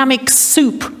dynamic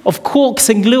soup of quarks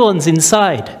and gluons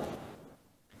inside.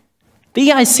 The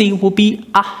EIC will be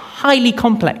a highly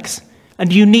complex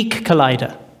and unique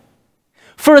collider.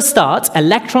 For a start,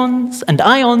 electrons and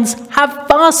ions have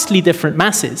vastly different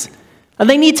masses, and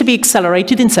they need to be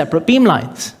accelerated in separate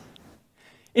beamlines.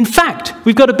 In fact,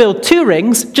 we've got to build 2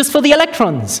 rings just for the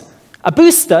electrons, a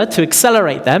booster to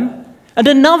accelerate them, and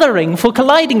another ring for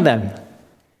colliding them.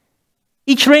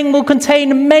 Each ring will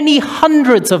contain many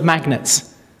hundreds of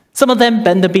magnets. Some of them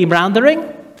bend the beam around the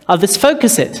ring, others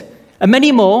focus it, and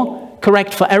many more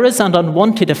correct for errors and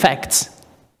unwanted effects.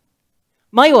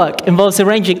 My work involves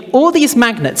arranging all these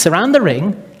magnets around the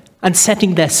ring and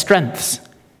setting their strengths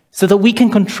so that we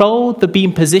can control the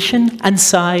beam position and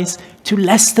size to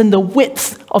less than the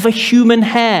width of a human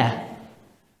hair.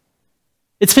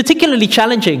 It's particularly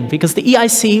challenging because the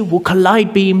EIC will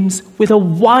collide beams with a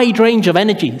wide range of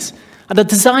energies, and the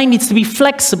design needs to be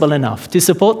flexible enough to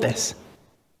support this.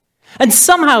 And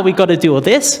somehow we've got to do all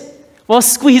this while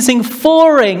squeezing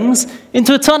 4 rings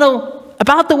into a tunnel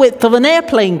about the width of an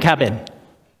airplane cabin.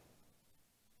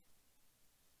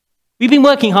 We've been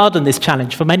working hard on this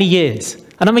challenge for many years,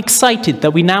 and I'm excited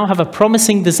that we now have a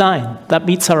promising design that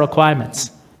meets our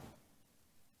requirements.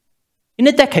 In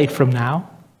a decade from now,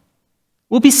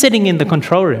 we'll be sitting in the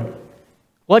control room,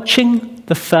 watching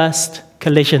the first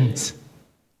collisions.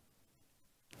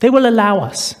 They will allow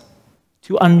us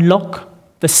to unlock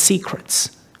the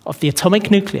secrets of the atomic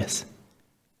nucleus,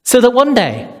 so that one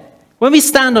day, when we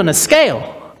stand on a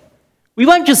scale, we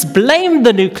won't just blame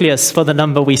the nucleus for the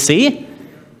number we see,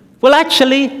 we'll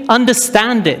actually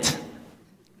understand it.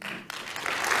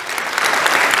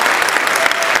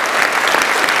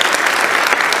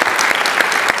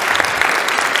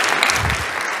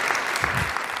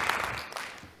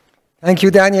 Thank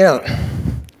you, Daniel.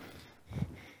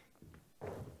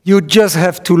 You just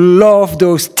have to love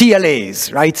those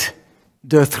TLAs, right?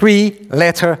 The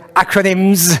 3-letter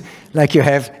acronyms like you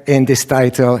have in this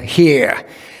title here.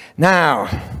 Now,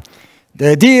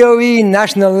 the DOE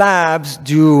National Labs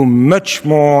do much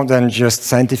more than just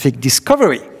scientific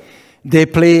discovery. They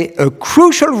play a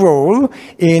crucial role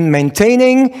in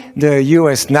maintaining the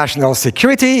US national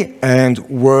security and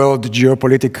world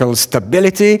geopolitical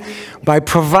stability by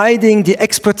providing the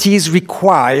expertise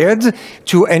required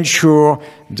to ensure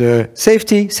the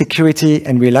safety, security,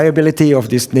 and reliability of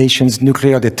this nation's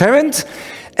nuclear deterrent,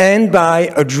 and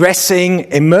by addressing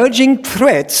emerging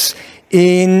threats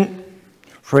in,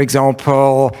 for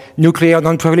example, nuclear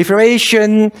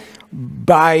non-proliferation,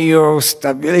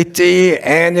 biostability,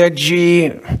 energy,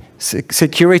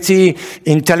 security,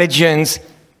 intelligence,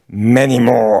 many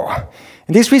more.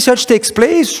 And this research takes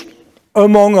place,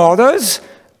 among others,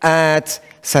 at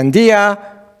Sandia,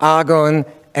 Argonne,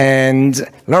 and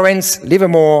Lawrence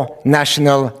Livermore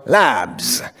National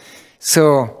Labs.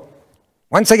 So,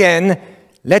 once again,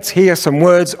 let's hear some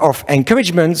words of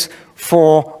encouragement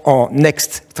for our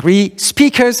next 3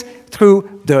 speakers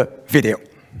through the video.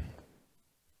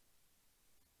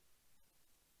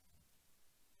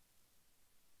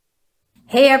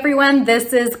 Hey everyone,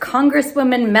 this is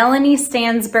Congresswoman Melanie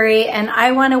Stansbury, and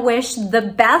I want to wish the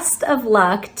best of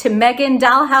luck to Megan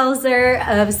Dahlhauser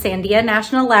of Sandia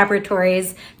National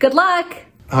Laboratories. Good luck!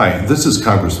 Hi, this is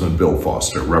Congressman Bill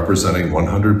Foster, representing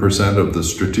 100% of the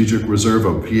strategic reserve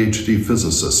of PhD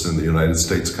physicists in the United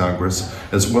States Congress,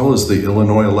 as well as the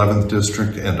Illinois 11th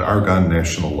District and Argonne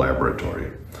National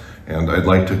Laboratory. And I'd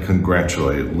like to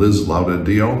congratulate Liz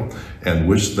Laudadio and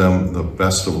wish them the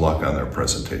best of luck on their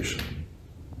presentation.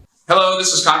 Hello,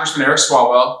 this is Congressman Eric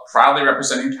Swalwell, proudly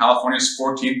representing California's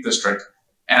 14th District,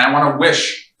 and I want to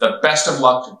wish the best of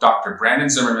luck to Dr. Brandon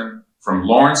Zimmerman from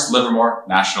Lawrence Livermore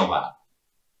National Lab.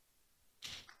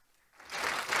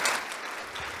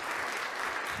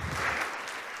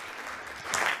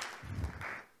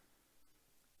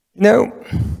 You know,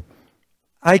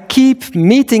 I keep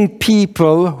meeting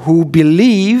people who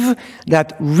believe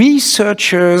that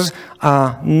researchers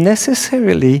are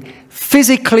necessarily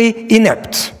physically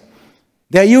inept.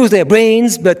 They use their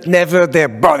brains, but never their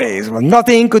bodies. Well,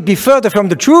 nothing could be further from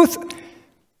the truth,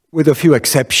 with a few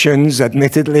exceptions,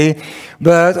 admittedly.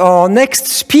 But our next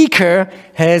speaker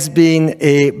has been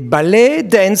a ballet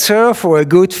dancer for a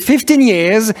good 15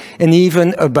 years, and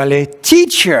even a ballet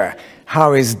teacher.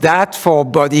 How is that for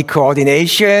body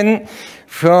coordination?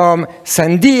 From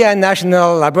Sandia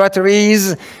National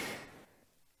Laboratories,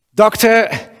 Dr.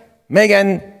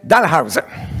 Megan Dahlhauser.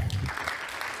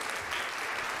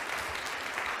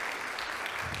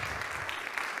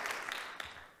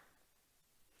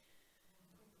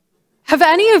 Have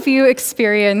any of you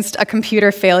experienced a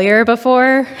computer failure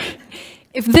before?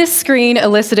 If this screen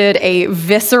elicited a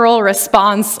visceral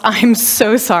response, I'm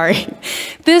so sorry.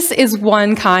 This is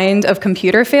one kind of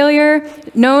computer failure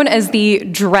known as the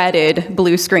dreaded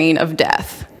blue screen of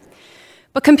death.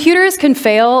 But computers can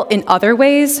fail in other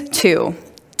ways too.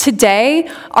 Today,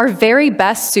 our very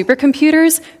best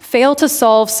supercomputers fail to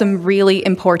solve some really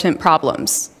important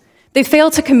problems. They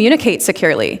fail to communicate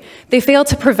securely. They fail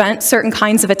to prevent certain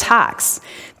kinds of attacks.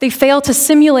 They fail to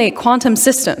simulate quantum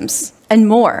systems, and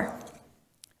more.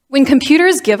 When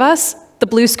computers give us the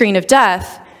blue screen of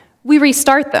death, we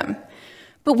restart them.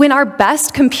 But when our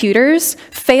best computers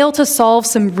fail to solve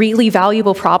some really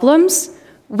valuable problems,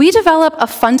 we develop a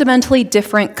fundamentally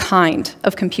different kind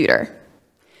of computer.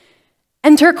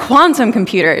 Enter quantum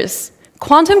computers.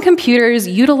 Quantum computers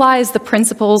utilize the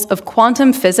principles of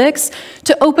quantum physics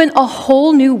to open a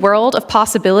whole new world of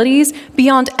possibilities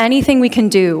beyond anything we can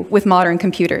do with modern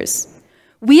computers.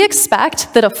 We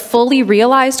expect that a fully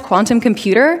realized quantum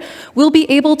computer will be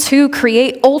able to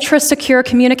create ultra-secure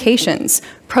communications,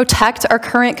 protect our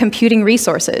current computing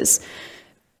resources,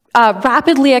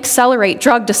 rapidly accelerate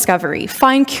drug discovery,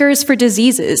 find cures for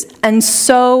diseases, and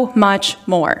so much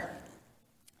more.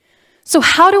 So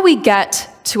how do we get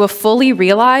to a fully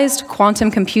realized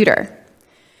quantum computer?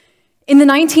 In the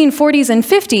 1940s and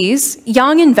 50s,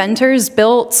 young inventors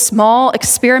built small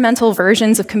experimental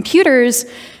versions of computers,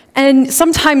 and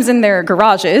sometimes in their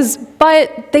garages,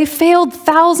 but they failed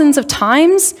thousands of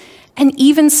times, and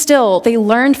even still, they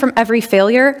learned from every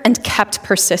failure and kept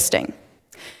persisting.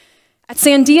 At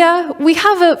Sandia, we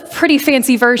have a pretty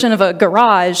fancy version of a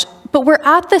garage, but we're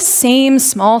at the same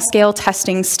small-scale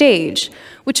testing stage,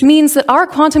 which means that our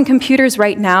quantum computers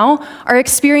right now are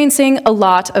experiencing a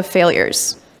lot of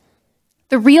failures.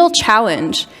 The real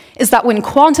challenge is that when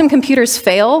quantum computers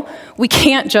fail, we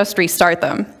can't just restart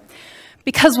them.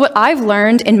 Because what I've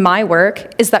learned in my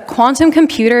work is that quantum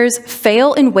computers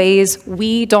fail in ways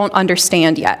we don't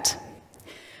understand yet.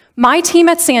 My team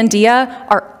at Sandia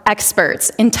are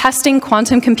experts in testing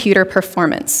quantum computer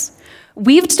performance.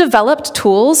 We've developed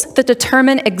tools that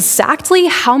determine exactly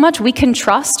how much we can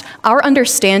trust our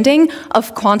understanding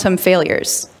of quantum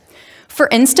failures. For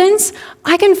instance,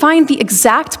 I can find the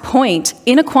exact point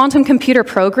in a quantum computer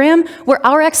program where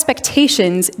our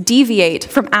expectations deviate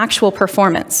from actual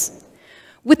performance.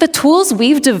 With the tools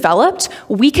we've developed,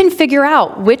 we can figure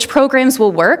out which programs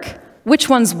will work, which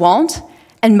ones won't,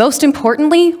 and most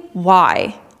importantly,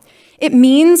 why. It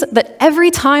means that every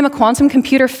time a quantum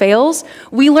computer fails,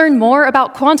 we learn more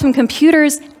about quantum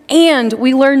computers and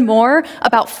we learn more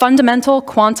about fundamental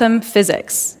quantum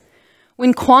physics.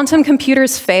 When quantum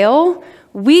computers fail,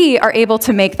 we are able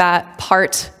to make that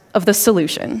part of the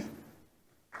solution.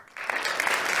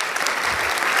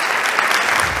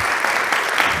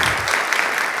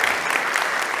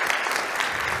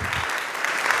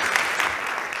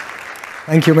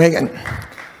 Thank you, Megan.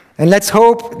 And let's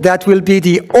hope that will be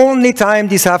the only time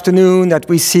this afternoon that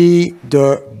we see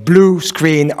the blue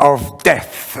screen of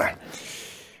death.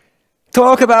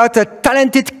 Talk about a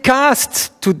talented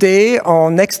cast today.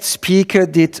 Our next speaker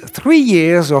did 3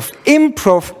 years of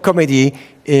improv comedy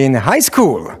in high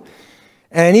school.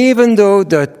 And even though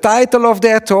the title of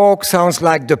their talk sounds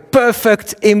like the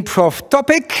perfect improv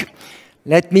topic,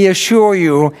 let me assure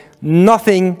you,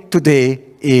 nothing today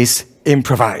is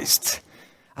improvised.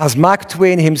 As Mark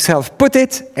Twain himself put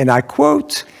it, and I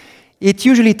quote, "It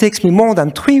usually takes me more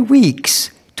than 3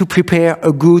 weeks to prepare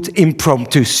a good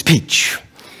impromptu speech."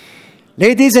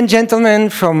 Ladies and gentlemen,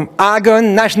 from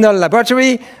Argonne National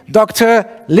Laboratory, Dr.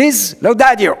 Liz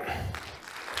Laudadio.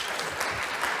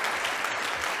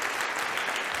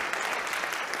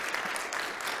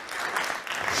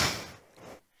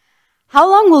 How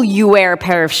long will you wear a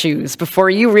pair of shoes before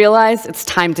you realize it's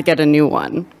time to get a new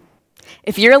one?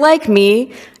 If you're like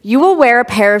me, you will wear a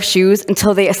pair of shoes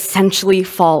until they essentially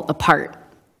fall apart.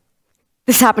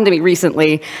 This happened to me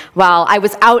recently while I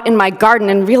was out in my garden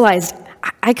and realized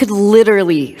I could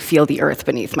literally feel the earth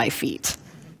beneath my feet.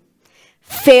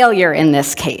 Failure in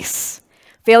this case,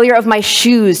 failure of my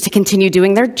shoes to continue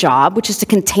doing their job, which is to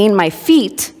contain my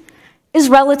feet, is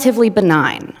relatively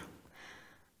benign.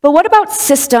 But what about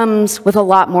systems with a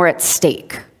lot more at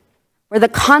stake, where the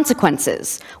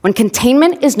consequences, when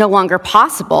containment is no longer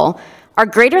possible, are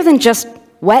greater than just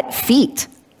wet feet?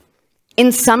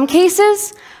 In some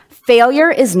cases,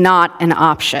 failure is not an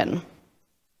option.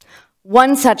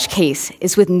 One such case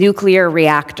is with nuclear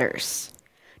reactors.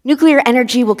 Nuclear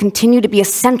energy will continue to be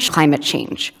essential to climate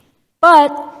change,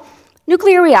 but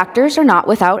nuclear reactors are not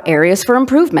without areas for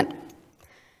improvement.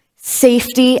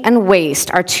 Safety and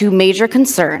waste are two major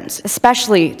concerns,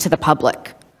 especially to the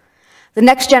public. The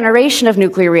next generation of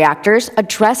nuclear reactors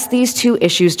address these two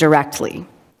issues directly.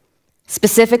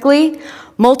 Specifically,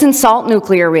 molten salt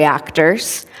nuclear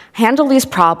reactors handle these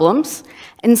problems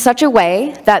in such a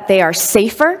way that they are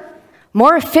safer,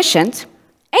 more efficient,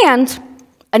 and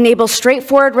enable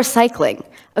straightforward recycling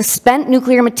of spent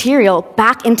nuclear material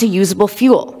back into usable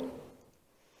fuel.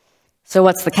 So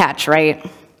what's the catch, right?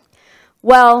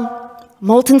 Well,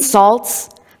 molten salts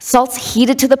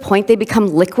heated to the point they become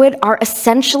liquid, are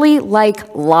essentially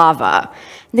like lava.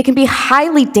 And they can be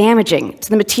highly damaging to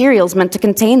the materials meant to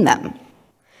contain them.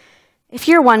 If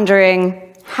you're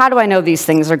wondering, how do I know these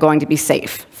things are going to be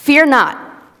safe? Fear not.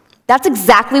 That's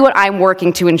exactly what I'm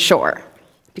working to ensure.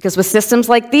 Because with systems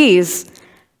like these,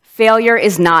 failure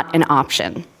is not an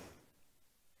option.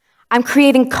 I'm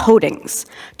creating coatings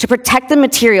to protect the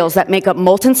materials that make up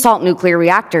molten salt nuclear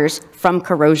reactors from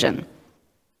corrosion.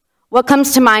 What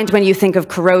comes to mind when you think of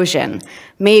corrosion?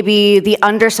 Maybe the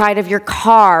underside of your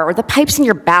car or the pipes in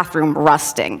your bathroom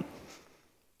rusting.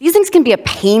 These things can be a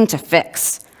pain to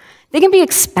fix. They can be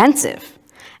expensive.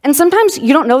 And sometimes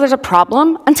you don't know there's a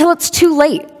problem until it's too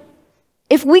late.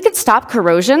 If we could stop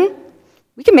corrosion,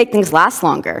 we could make things last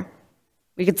longer.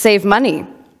 We could save money.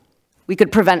 We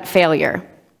could prevent failure.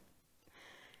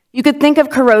 You could think of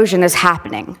corrosion as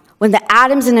happening when the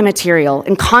atoms in a material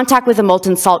in contact with the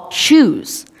molten salt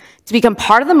choose to become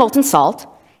part of the molten salt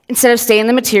instead of stay in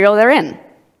the material they're in.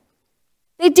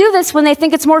 They do this when they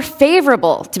think it's more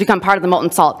favorable to become part of the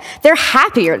molten salt. They're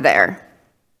happier there.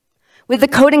 With the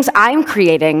coatings I'm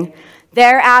creating,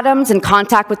 their atoms in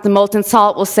contact with the molten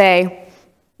salt will say,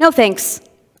 "No thanks,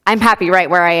 I'm happy right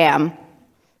where I am."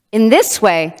 In this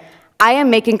way, I am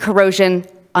making corrosion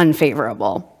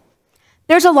unfavorable.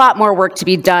 There's a lot more work to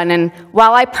be done, and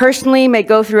while I personally may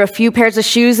go through a few pairs of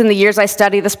shoes in the years I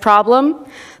study this problem,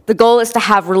 the goal is to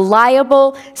have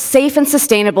reliable, safe, and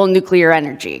sustainable nuclear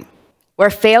energy, where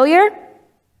failure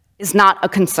is not a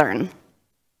concern.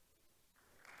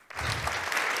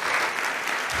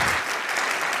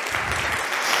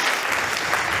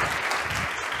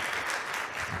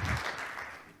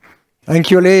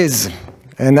 Thank you, Liz.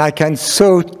 And I can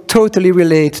so totally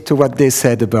relate to what they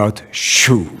said about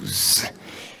shoes.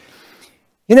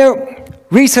 You know,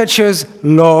 researchers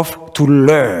love to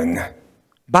learn,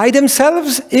 by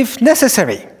themselves if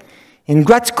necessary. In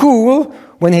grad school,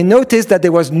 when he noticed that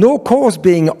there was no course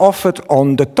being offered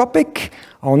on the topic,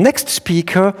 our next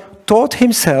speaker taught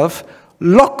himself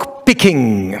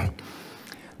lockpicking.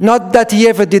 Not that he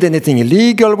ever did anything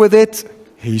illegal with it,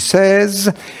 he says,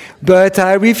 but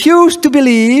I refuse to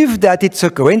believe that it's a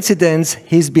coincidence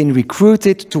he's been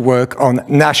recruited to work on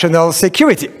national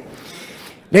security.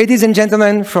 Ladies and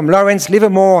gentlemen, from Lawrence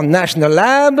Livermore National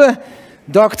Lab,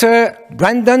 Dr.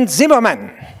 Brandon Zimmerman.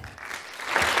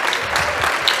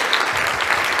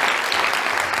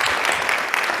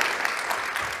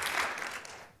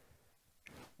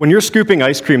 When you're scooping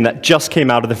ice cream that just came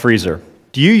out of the freezer,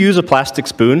 do you use a plastic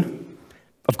spoon?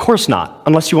 Of course not,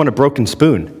 unless you want a broken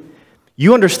spoon.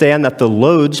 You understand that the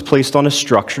loads placed on a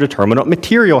structure determine what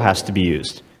material has to be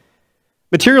used.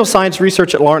 Material science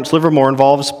research at Lawrence Livermore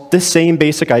involves this same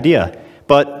basic idea,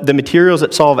 but the materials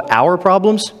that solve our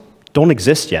problems don't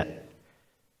exist yet.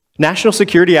 National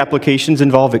security applications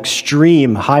involve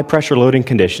extreme high-pressure loading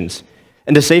conditions,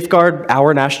 and to safeguard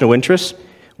our national interests,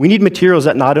 we need materials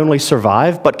that not only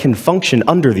survive, but can function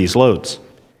under these loads.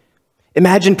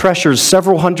 Imagine pressures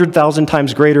several 100,000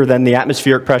 times greater than the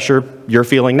atmospheric pressure you're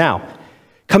feeling now,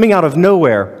 coming out of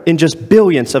nowhere in just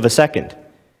billionths of a second.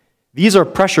 These are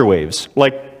pressure waves,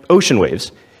 like ocean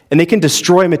waves, and they can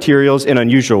destroy materials in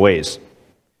unusual ways.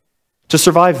 To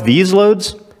survive these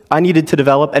loads, I needed to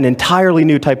develop an entirely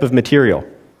new type of material.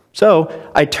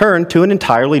 So I turned to an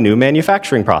entirely new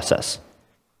manufacturing process.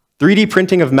 3D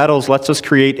printing of metals lets us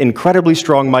create incredibly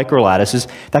strong microlattices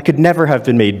that could never have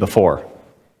been made before.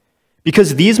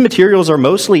 Because these materials are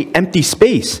mostly empty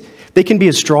space, they can be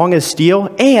as strong as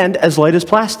steel and as light as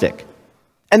plastic.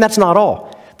 And that's not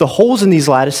all. The holes in these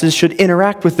lattices should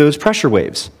interact with those pressure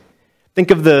waves. Think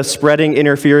of the spreading,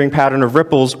 interfering pattern of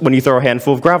ripples when you throw a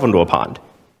handful of gravel into a pond.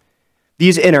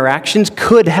 These interactions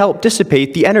could help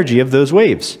dissipate the energy of those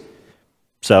waves.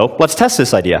 So let's test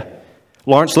this idea.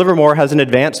 Lawrence Livermore has an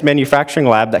advanced manufacturing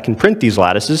lab that can print these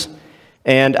lattices,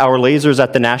 and our lasers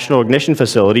at the National Ignition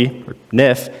Facility, or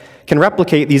NIF, can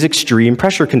replicate these extreme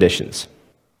pressure conditions.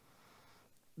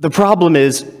 The problem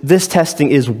is, this testing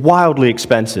is wildly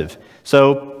expensive,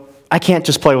 so I can't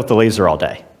just play with the laser all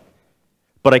day.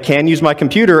 But I can use my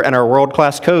computer and our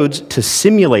world-class codes to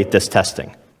simulate this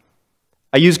testing.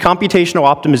 I use computational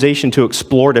optimization to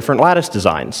explore different lattice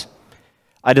designs.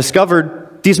 I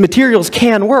discovered these materials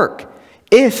can work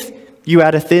if you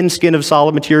add a thin skin of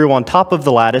solid material on top of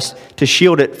the lattice to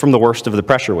shield it from the worst of the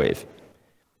pressure wave.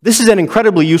 This is an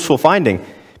incredibly useful finding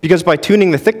because by tuning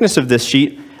the thickness of this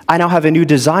sheet, I now have a new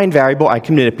design variable I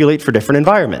can manipulate for different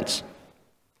environments.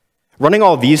 Running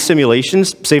all these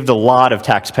simulations saved a lot of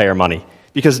taxpayer money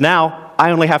because now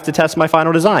I only have to test my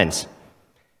final designs.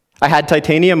 I had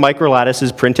titanium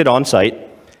microlattices printed on site,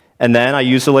 and then I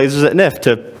used the lasers at NIF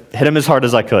to hit them as hard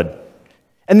as I could.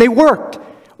 And they worked!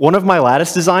 One of my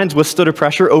lattice designs withstood a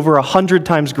pressure over 100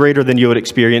 times greater than you would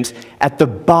experience at the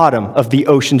bottom of the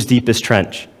ocean's deepest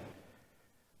trench.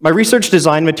 My research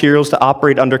designed materials to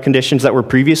operate under conditions that were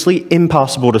previously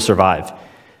impossible to survive.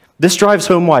 This drives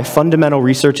home why fundamental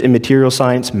research in material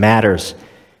science matters,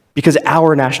 because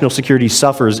our national security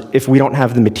suffers if we don't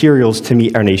have the materials to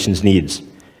meet our nation's needs.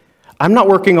 I'm not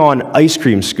working on ice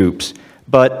cream scoops,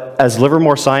 but as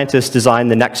Livermore scientists design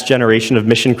the next generation of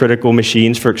mission-critical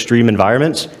machines for extreme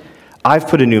environments, I've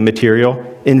put a new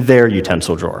material in their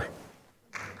utensil drawer.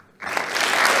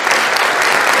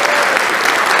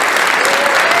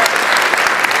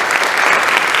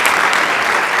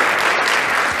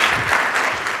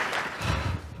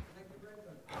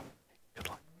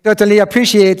 Totally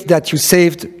appreciate that you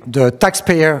saved the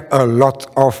taxpayer a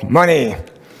lot of money.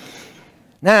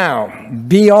 Now,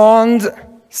 beyond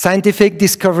scientific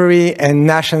discovery and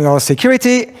national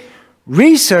security,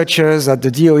 researchers at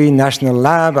the DOE National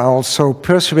Lab are also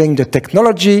pursuing the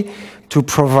technology to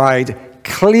provide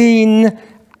clean,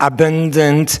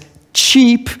 abundant,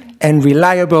 cheap, and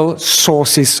reliable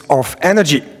sources of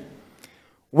energy.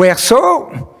 Where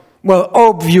so? Well,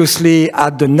 obviously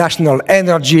at the National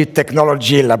Energy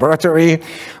Technology Laboratory,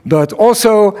 but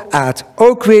also at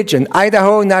Oak Ridge and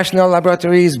Idaho National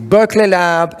Laboratories, Berkeley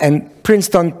Lab, and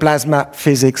Princeton Plasma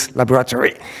Physics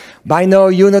Laboratory. By now,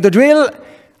 you know the drill.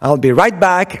 I'll be right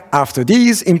back after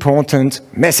these important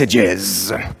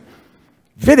messages.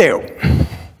 Video.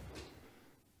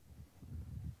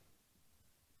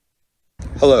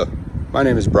 Hello, my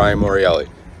name is Brian Morielli,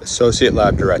 Associate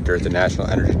Lab Director at the National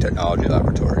Energy Technology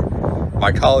Laboratory.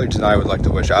 My colleagues and I would like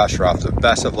to wish Ashraf the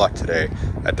best of luck today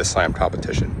at the SLAM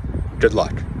competition. Good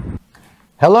luck.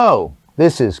 Hello,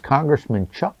 this is Congressman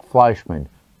Chuck Fleischmann,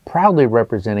 proudly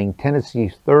representing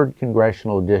Tennessee's 3rd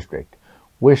Congressional District,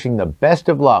 wishing the best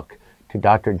of luck to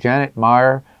Dr. Janet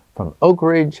Meyer from Oak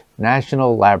Ridge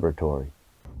National Laboratory.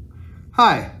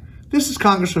 Hi, this is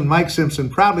Congressman Mike Simpson,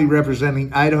 proudly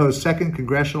representing Idaho's 2nd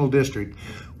Congressional District,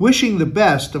 wishing the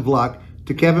best of luck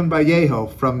to Kevin Vallejo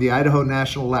from the Idaho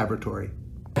National Laboratory.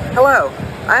 Hello,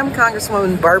 I'm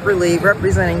Congresswoman Barbara Lee,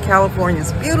 representing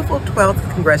California's beautiful 12th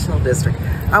Congressional District.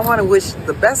 I want to wish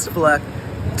the best of luck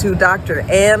to Dr.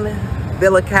 Ann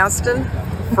Villacaston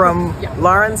from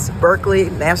Lawrence Berkeley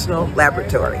National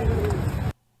Laboratory.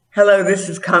 Hello, this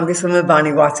is Congresswoman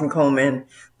Bonnie Watson-Coleman,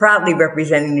 proudly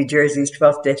representing New Jersey's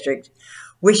 12th District,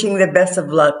 wishing the best of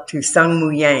luck to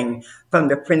Sungmoo Yang from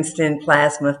the Princeton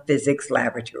Plasma Physics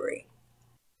Laboratory.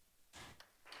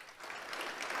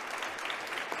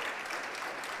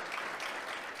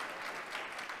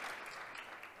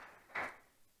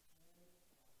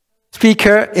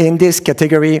 speaker in this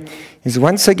category is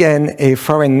once again a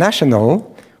foreign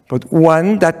national, but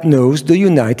one that knows the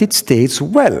United States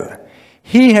well.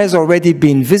 He has already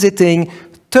been visiting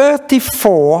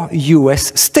 34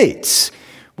 US states,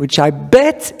 which I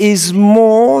bet is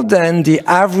more than the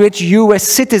average US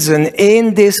citizen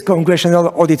in this congressional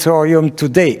auditorium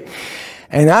today.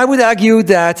 And I would argue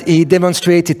that he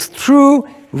demonstrated true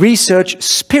research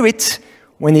spirit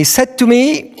when he said to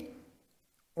me,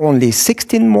 only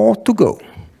 16 more to go.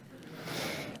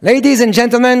 Ladies and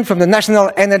gentlemen, from the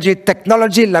National Energy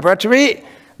Technology Laboratory,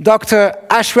 Dr.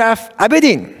 Ashraf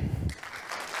Abedin.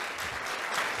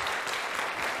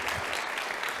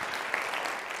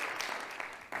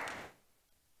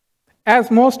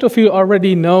 As most of you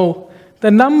already know, the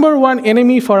 #1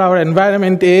 enemy for our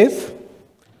environment is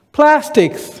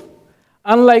plastics.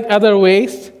 Unlike other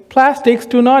wastes, plastics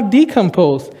do not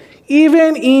decompose,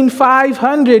 even in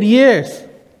 500 years.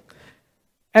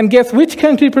 And guess which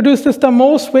country produces the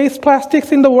most waste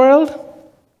plastics in the world?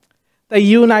 The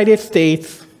United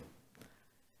States.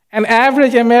 An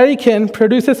average American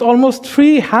produces almost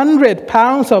 300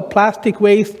 pounds of plastic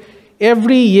waste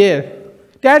every year.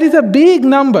 That is a big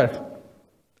number.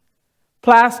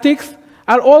 Plastics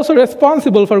are also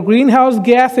responsible for greenhouse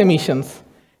gas emissions,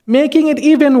 making it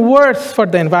even worse for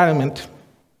the environment.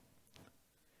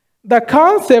 The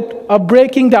concept of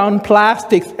breaking down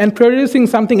plastics and producing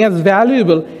something as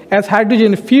valuable as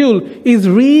hydrogen fuel is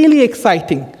really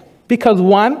exciting because,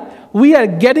 one, we are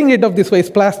getting rid of these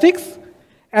waste plastics,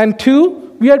 and two,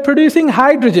 we are producing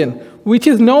hydrogen, which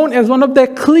is known as one of the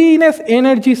cleanest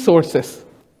energy sources.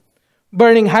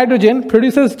 Burning hydrogen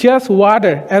produces just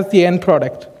water as the end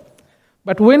product.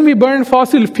 But when we burn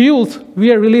fossil fuels,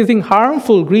 we are releasing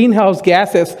harmful greenhouse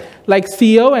gases like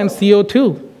CO and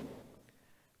CO2.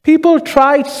 People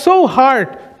tried so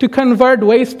hard to convert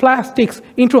waste plastics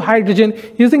into hydrogen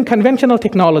using conventional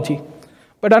technology.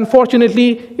 But unfortunately,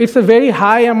 it's a very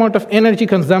high amount of energy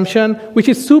consumption, which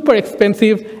is super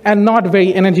expensive and not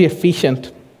very energy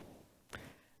efficient.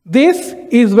 This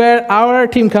is where our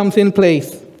team comes in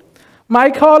place.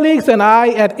 My colleagues and I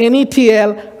at NETL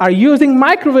are using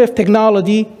microwave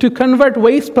technology to convert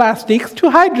waste plastics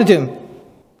to hydrogen.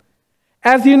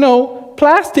 As you know,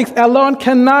 plastics alone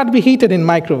cannot be heated in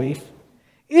microwave.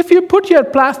 If you put your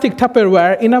plastic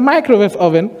Tupperware in a microwave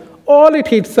oven, all it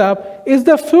heats up is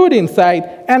the food inside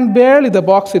and barely the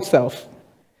box itself.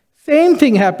 Same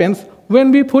thing happens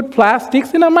when we put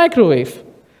plastics in a microwave.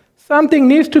 Something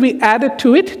needs to be added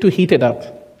to it to heat it up.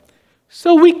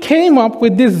 So we came up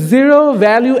with this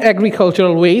zero-value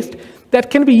agricultural waste that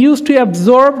can be used to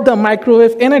absorb the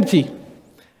microwave energy.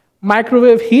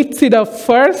 Microwave heats it up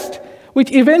first,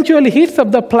 which eventually heats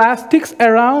up the plastics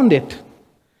around it.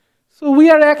 So we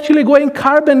are actually going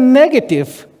carbon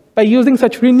negative by using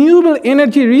such renewable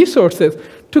energy resources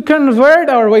to convert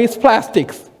our waste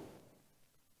plastics.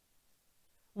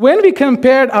 When we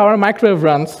compared our microwave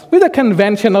runs with a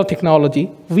conventional technology,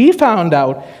 we found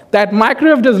out that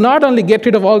microwave does not only get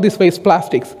rid of all these waste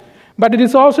plastics, but it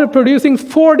is also producing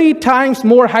 40 times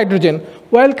more hydrogen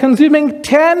while consuming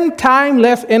 10 times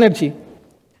less energy.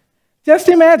 Just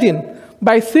imagine,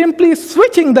 by simply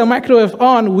switching the microwave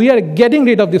on, we are getting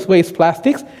rid of these waste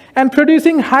plastics and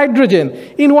producing hydrogen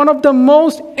in one of the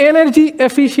most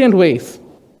energy-efficient ways.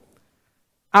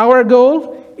 Our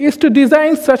goal is to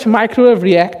design such microwave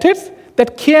reactors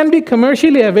that can be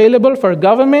commercially available for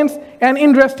governments and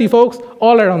industry folks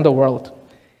all around the world.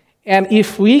 And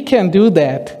if we can do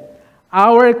that,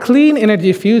 our clean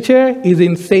energy future is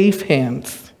in safe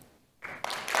hands.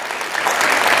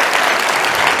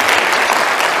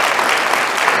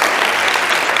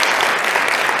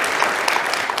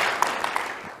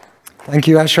 Thank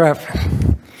you, Ashraf.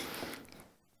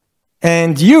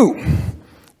 And you,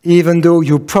 even though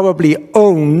you probably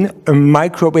own a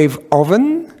microwave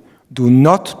oven, do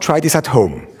not try this at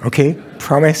home, okay?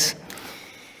 Promise.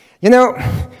 You know,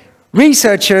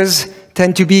 researchers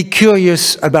tend to be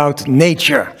curious about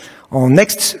nature. Our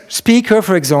next speaker,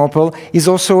 for example, is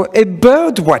also a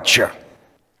bird watcher.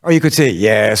 Or you could say,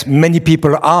 yes, many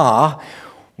people are.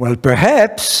 Well,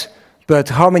 perhaps, but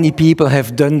how many people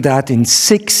have done that in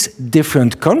 6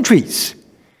 different countries?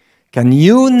 Can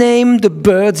you name the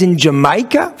birds in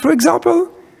Jamaica, for example?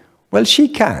 Well, she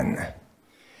can.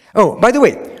 Oh, by the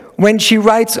way, when she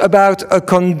writes about a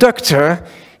conductor,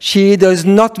 she does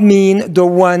not mean the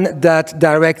one that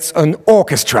directs an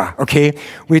orchestra, okay?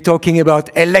 We're talking about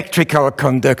electrical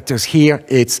conductors. Here,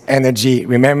 it's energy,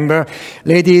 remember?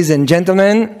 Ladies and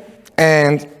gentlemen,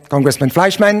 and Congressman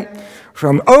Fleischmann,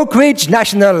 from Oak Ridge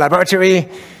National Laboratory,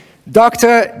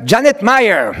 Dr. Janet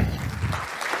Meyer.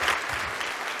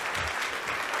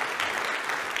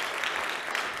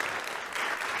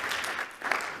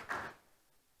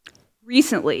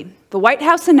 Recently, the White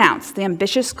House announced the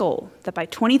ambitious goal that by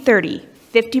 2030,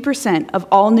 50% of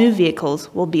all new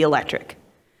vehicles will be electric.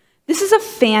 This is a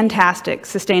fantastic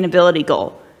sustainability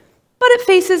goal, but it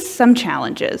faces some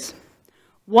challenges.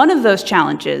 One of those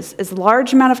challenges is the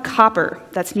large amount of copper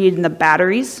that's needed in the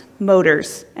batteries,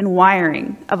 motors, and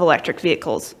wiring of electric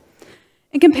vehicles.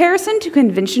 In comparison to a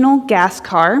conventional gas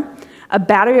car, a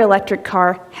battery electric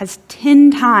car has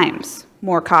 10 times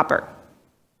more copper.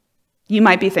 You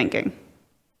might be thinking,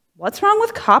 what's wrong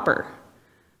with copper?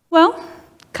 Well,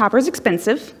 copper is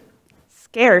expensive,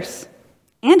 scarce,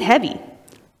 and heavy.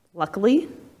 Luckily,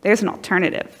 there's an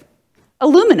alternative.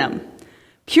 Aluminum.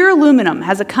 Pure aluminum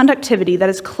has a conductivity that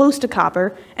is close to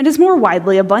copper and is more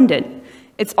widely abundant.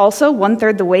 It's also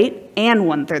 1/3 the weight and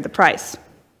 1/3 the price.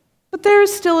 But there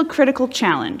is still a critical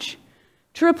challenge.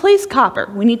 To replace copper,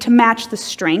 we need to match the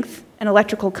strength and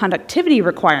electrical conductivity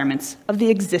requirements of the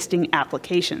existing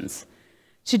applications.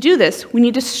 To do this, we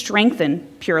need to strengthen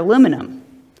pure aluminum.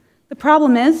 The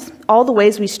problem is, all the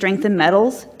ways we strengthen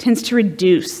metals tends to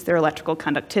reduce their electrical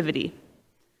conductivity.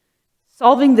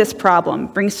 Solving this problem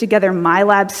brings together my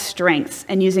lab's strengths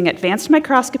and using advanced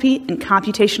microscopy and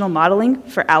computational modeling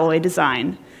for alloy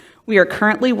design. We are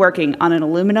currently working on an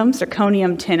aluminum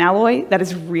zirconium tin alloy that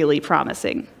is really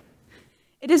promising.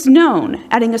 It is known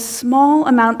adding a small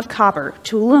amount of copper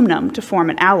to aluminum to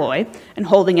form an alloy and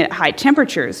holding it at high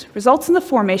temperatures results in the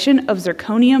formation of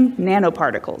zirconium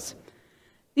nanoparticles.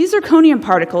 These zirconium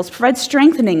particles provide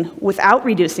strengthening without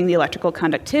reducing the electrical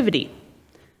conductivity,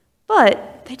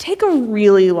 but they take a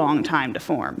really long time to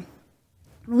form.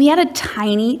 When we add a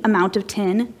tiny amount of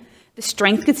tin, the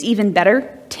strength gets even better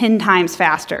 10 times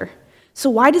faster. So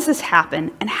why does this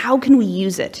happen, and how can we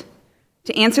use it?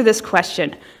 To answer this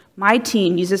question, my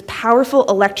team uses powerful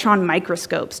electron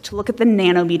microscopes to look at the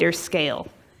nanometer scale.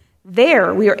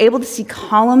 There, we are able to see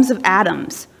columns of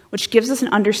atoms, which gives us an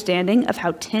understanding of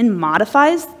how tin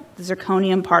modifies the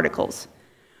zirconium particles.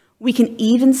 We can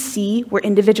even see where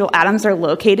individual atoms are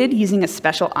located using a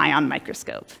special ion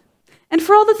microscope. And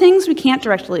for all the things we can't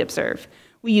directly observe,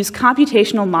 we use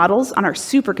computational models on our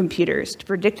supercomputers to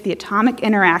predict the atomic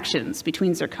interactions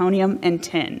between zirconium and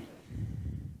tin.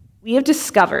 We have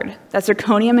discovered that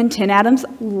zirconium and tin atoms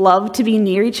love to be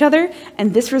near each other,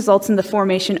 and this results in the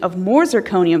formation of more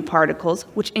zirconium particles,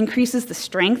 which increases the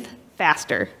strength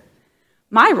faster.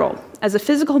 My role as a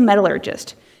physical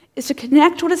metallurgist is to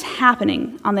connect what is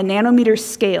happening on the nanometer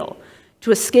scale to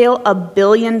a scale 1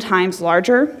 billion times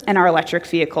larger in our electric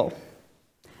vehicle.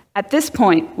 At this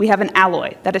point, we have an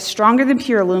alloy that is stronger than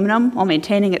pure aluminum while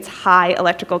maintaining its high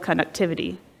electrical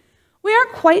conductivity. We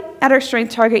aren't quite at our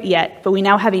strength target yet, but we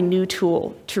now have a new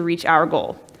tool to reach our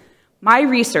goal. My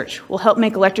research will help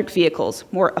make electric vehicles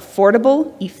more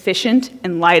affordable, efficient,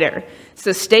 and lighter.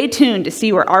 So stay tuned to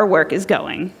see where our work is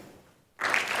going.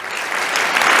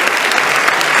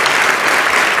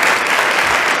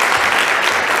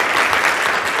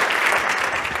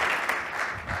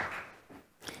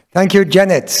 Thank you,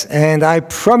 Janet. And I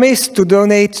promise to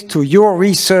donate to your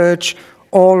research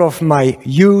all of my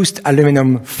used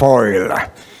aluminum foil.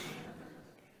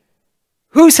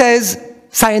 Who says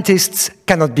scientists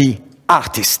cannot be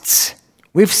artists?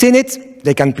 We've seen it.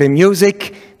 They can play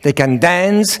music, they can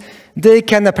dance, they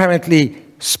can apparently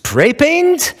spray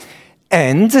paint,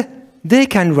 and they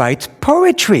can write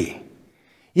poetry.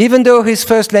 Even though his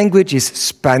first language is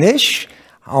Spanish,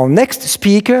 our next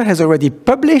speaker has already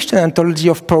published an anthology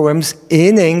of poems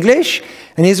in English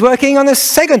and is working on a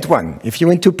second one. If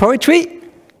you're into poetry,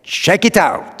 check it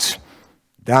out.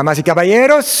 Damas y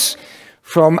caballeros,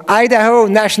 from Idaho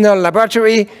National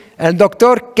Laboratory, el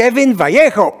Dr. Kevin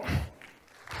Vallejo.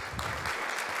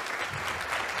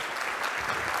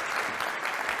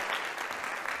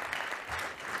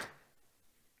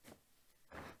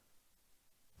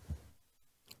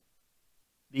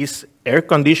 These air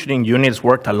conditioning units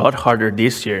worked a lot harder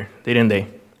this year, didn't they?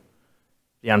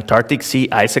 The Antarctic Sea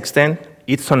ice extent,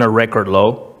 it's on a record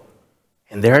low.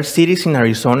 And there are cities in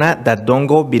Arizona that don't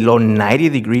go below 90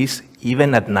 degrees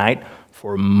even at night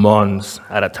for months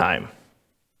at a time.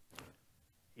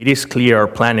 It is clear our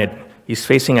planet is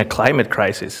facing a climate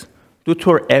crisis due to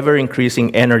our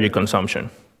ever-increasing energy consumption.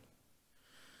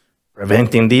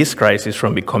 Preventing this crisis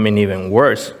from becoming even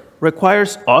worse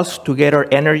requires us to get our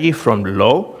energy from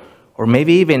low or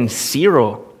maybe even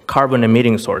zero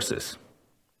carbon-emitting sources.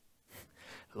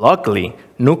 Luckily,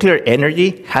 nuclear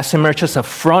energy has emerged as a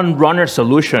front-runner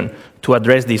solution to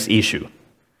address this issue.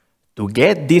 To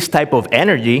get this type of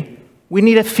energy, we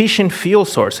need efficient fuel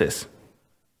sources.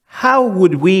 How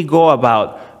would we go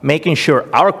about making sure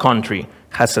our country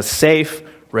has a safe,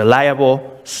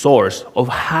 reliable source of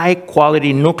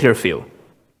high-quality nuclear fuel?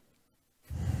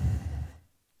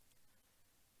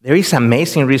 There is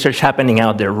amazing research happening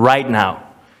out there right now.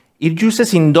 It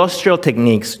uses industrial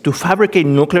techniques to fabricate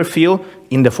nuclear fuel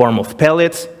in the form of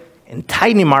pellets and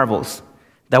tiny marbles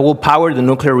that will power the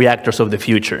nuclear reactors of the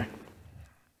future.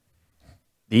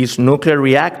 These nuclear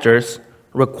reactors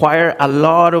require a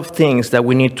lot of things that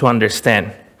we need to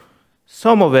understand.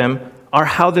 Some of them are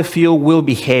how the fuel will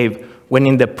behave when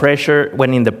in the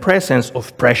presence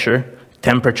of pressure,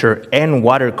 temperature, and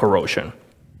water corrosion.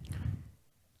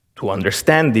 To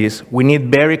understand this, we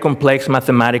need very complex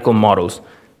mathematical models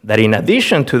that, in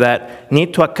addition to that,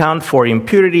 need to account for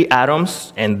impurity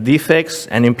atoms and defects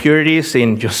and impurities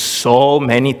in just so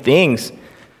many things.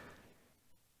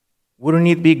 Wouldn't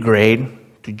it be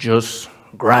great to just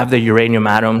grab the uranium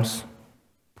atoms,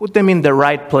 put them in the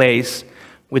right place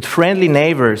with friendly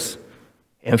neighbors,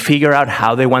 and figure out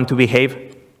how they want to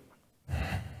behave?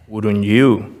 Wouldn't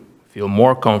you feel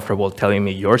more comfortable telling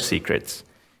me your secrets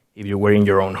if you were in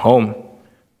your own home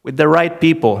with the right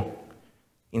people,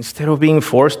 instead of being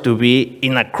forced to be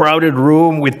in a crowded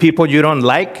room with people you don't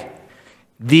like?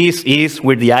 This is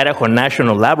where the Idaho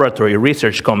National Laboratory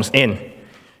research comes in.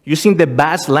 Using the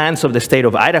vast lands of the state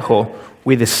of Idaho,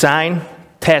 we design,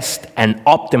 test, and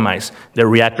optimize the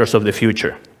reactors of the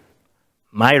future.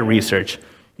 My research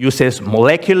uses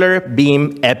molecular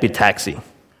beam epitaxy,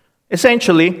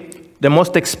 essentially the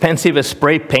most expensive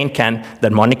spray paint can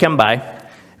that money can buy,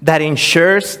 that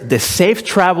ensures the safe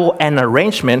travel and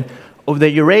arrangement of the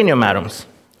uranium atoms.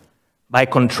 By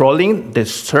controlling the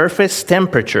surface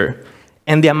temperature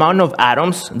and the amount of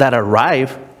atoms that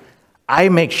arrive, I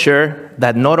make sure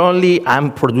that not only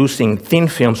I'm producing thin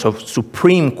films of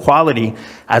supreme quality,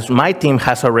 as my team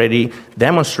has already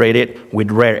demonstrated with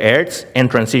rare earths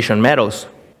and transition metals,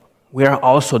 we are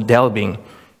also delving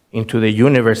into the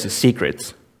universe's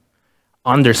secrets.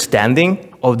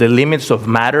 Understanding of the limits of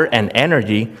matter and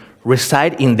energy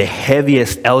reside in the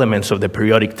heaviest elements of the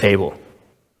periodic table,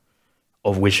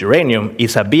 of which uranium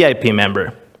is a VIP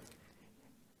member.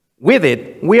 With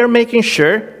it, we are making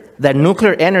sure that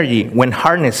nuclear energy, when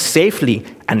harnessed safely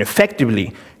and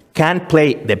effectively, can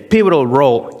play the pivotal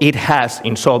role it has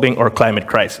in solving our climate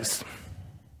crisis.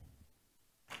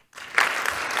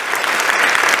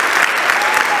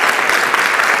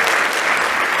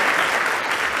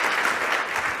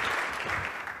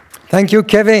 Thank you,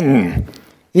 Kevin.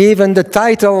 Even the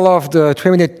title of the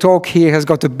 3-minute talk here has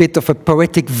got a bit of a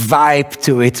poetic vibe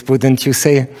to it, wouldn't you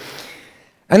say?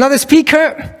 Another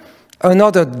speaker,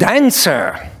 another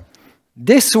dancer.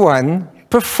 This one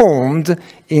performed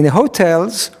in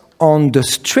hotels on the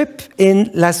Strip in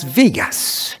Las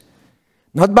Vegas.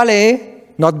 Not ballet,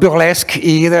 not burlesque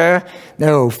either.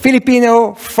 No,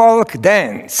 Filipino folk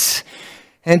dance.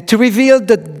 And to reveal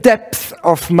the depth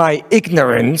of my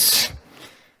ignorance,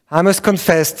 I must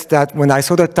confess that when I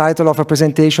saw the title of a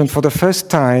presentation for the first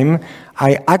time,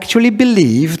 I actually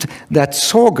believed that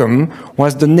sorghum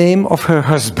was the name of her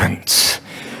husband.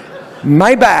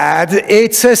 My bad,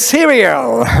 it's a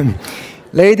cereal.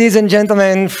 Ladies and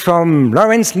gentlemen, from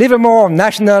Lawrence Livermore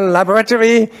National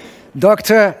Laboratory,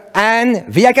 Dr.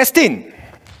 Anne Villacastin.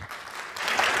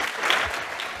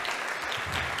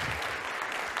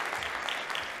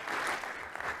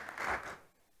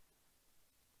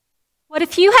 What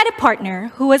if you had a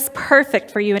partner who was perfect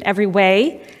for you in every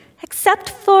way, except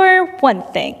for one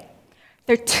thing?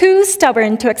 They're too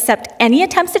stubborn to accept any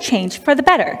attempts to change for the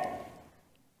better.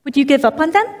 Would you give up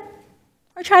on them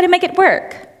or try to make it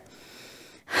work?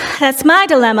 That's my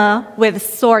dilemma with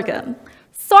sorghum.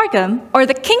 Sorghum, or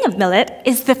the king of millet,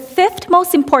 is the 5th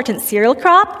most important cereal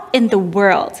crop in the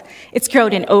world. It's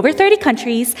grown in over 30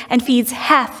 countries and feeds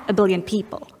 500 million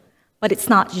people. But it's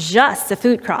not just a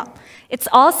food crop. It's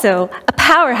also a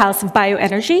powerhouse of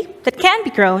bioenergy that can be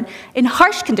grown in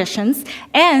harsh conditions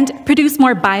and produce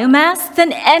more biomass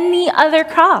than any other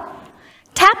crop.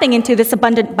 Tapping into this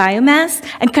abundant biomass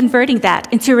and converting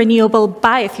that into renewable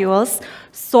biofuels,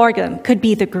 sorghum could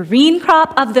be the green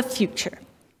crop of the future.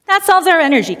 That solves our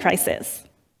energy crisis.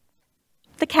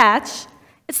 The catch,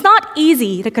 it's not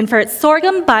easy to convert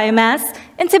sorghum biomass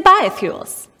into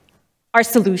biofuels. Our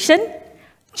solution?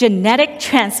 Genetic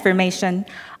transformation,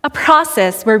 a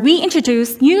process where we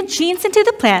introduce new genes into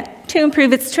the plant to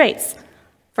improve its traits.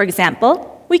 For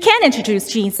example, we can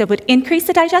introduce genes that would increase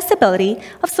the digestibility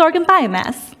of sorghum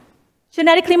biomass.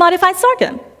 Genetically modified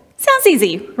sorghum. Sounds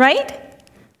easy, right?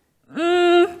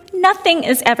 Nothing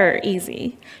is ever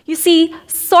easy. You see,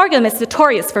 sorghum is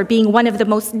notorious for being one of the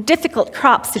most difficult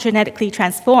crops to genetically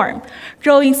transform.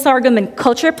 Growing sorghum in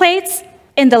culture plates,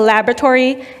 in the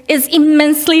laboratory is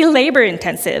immensely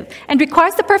labor-intensive and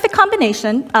requires the perfect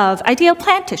combination of ideal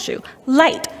plant tissue,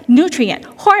 light, nutrient,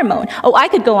 hormone. Oh, I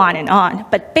could go on,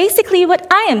 but basically what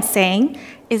I am saying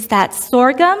is that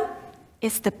sorghum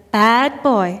is the bad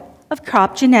boy of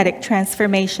crop genetic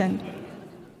transformation.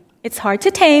 It's hard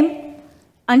to tame,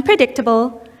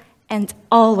 unpredictable, and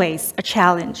always a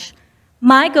challenge.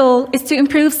 My goal is to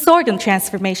improve sorghum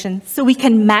transformation so we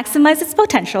can maximize its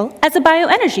potential as a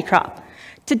bioenergy crop.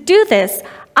 To do this,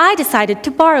 I decided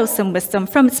to borrow some wisdom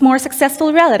from its more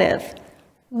successful relative,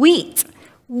 wheat.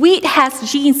 Wheat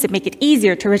has genes that make it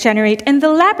easier to regenerate in the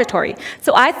laboratory,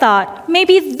 so I thought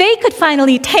maybe they could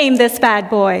finally tame this bad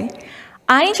boy.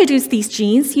 I introduced these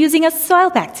genes using a soil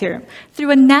bacterium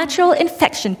through a natural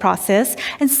infection process,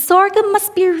 and sorghum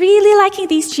must be really liking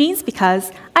these genes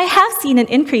because I have seen an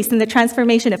increase in the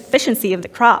transformation efficiency of the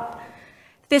crop.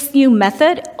 This new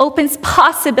method opens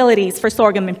possibilities for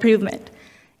sorghum improvement.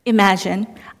 Imagine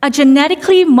a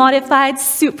genetically modified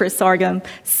super sorghum,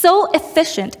 so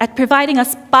efficient at providing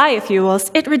us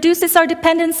biofuels, it reduces our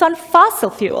dependence on fossil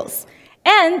fuels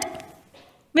and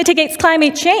mitigates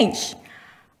climate change.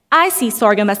 I see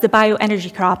sorghum as the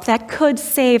bioenergy crop that could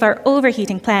save our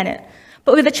overheating planet.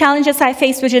 But with the challenges I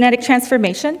face with genetic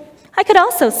transformation, I could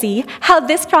also see how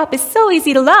this crop is so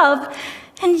easy to love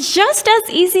and just as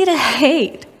easy to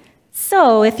hate.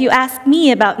 So if you ask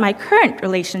me about my current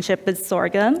relationship with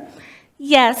sorghum,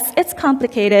 yes, it's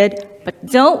complicated, but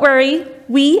don't worry,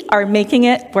 we are making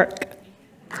it work.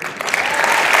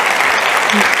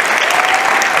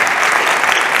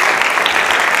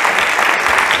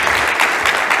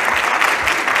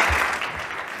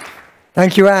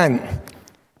 Thank you, Anne.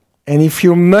 And if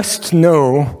you must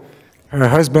know, her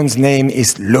husband's name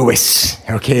is Louis,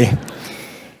 okay?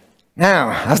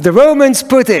 Now, as the Romans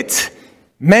put it,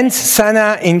 mens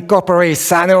sana in corpore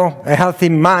sano, a healthy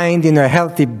mind in a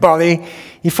healthy body.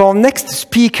 If our next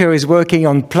speaker is working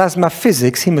on plasma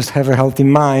physics, he must have a healthy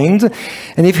mind.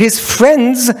 And if his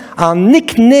friends are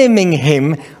nicknaming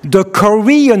him the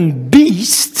Korean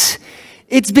Beast,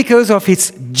 it's because of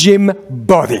his gym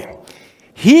body.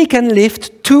 He can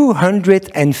lift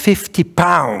 250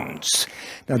 pounds.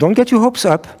 Now, don't get your hopes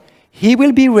up. He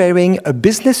will be wearing a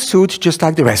business suit just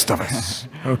like the rest of us,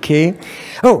 okay?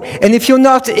 Oh, and if you're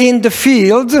not in the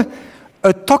field,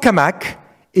 a tokamak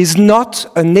is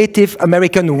not a Native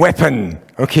American weapon,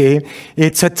 okay?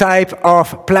 It's a type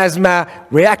of plasma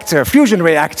reactor, fusion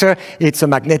reactor. It's a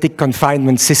magnetic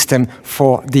confinement system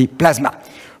for the plasma.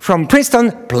 From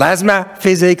Princeton Plasma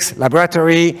Physics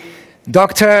Laboratory,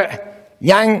 Dr.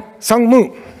 Yang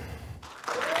Sung-moo.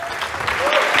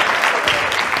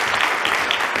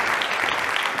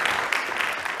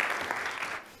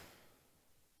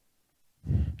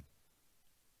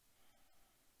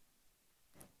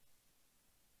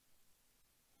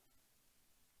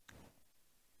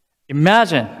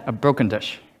 Imagine a broken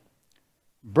dish.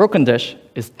 Broken dish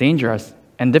is dangerous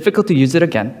and difficult to use it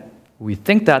again. We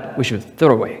think that we should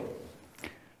throw away.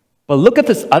 But look at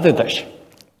this other dish.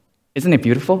 Isn't it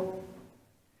beautiful?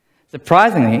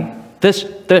 Surprisingly, this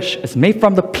dish is made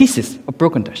from the pieces of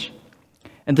broken dish.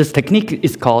 And this technique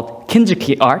is called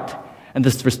Kinjiki art, and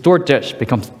this restored dish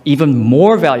becomes even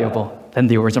more valuable than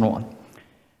the original one.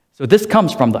 So this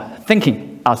comes from the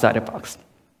thinking outside the box.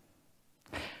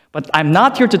 But I'm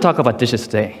not here to talk about dishes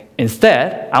today.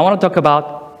 Instead, I want to talk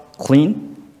about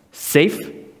clean, safe,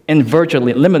 and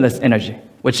virtually limitless energy,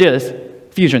 which is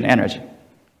fusion energy.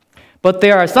 But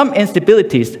there are some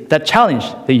instabilities that challenge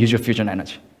the usual fusion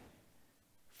energy.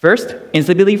 First,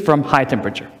 instability from high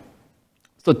temperature.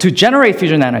 So to generate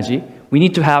fusion energy, we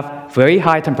need to have very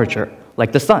high temperature,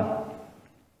 like the sun.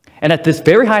 And at this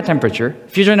very high temperature,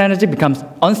 fusion energy becomes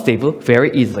unstable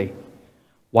very easily.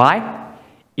 Why?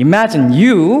 Imagine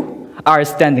you are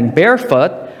standing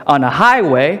barefoot on a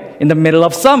highway in the middle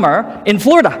of summer in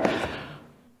Florida.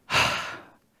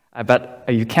 I bet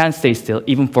you can't stay still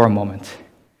even for a moment.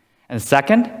 And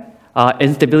second,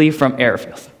 instability from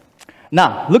airfields.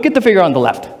 Now, look at the figure on the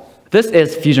left. This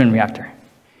is fusion reactor.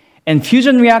 And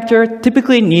fusion reactor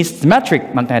typically needs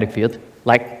symmetric magnetic field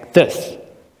like this.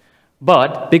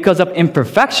 But because of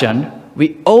imperfection,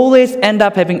 we always end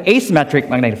up having asymmetric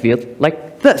magnetic field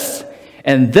like this.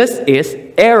 And this is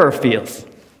error fields.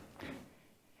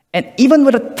 And even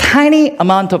with a tiny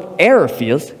amount of error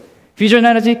fields, fusion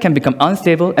energy can become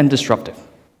unstable and disruptive.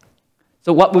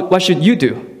 So what should you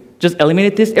do? Just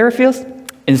eliminate these error fields?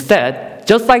 Instead,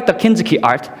 just like the Kinjiki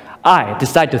art, I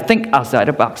decide to think outside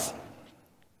the box.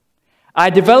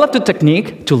 I developed a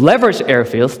technique to leverage error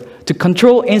fields to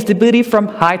control instability from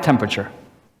high temperature.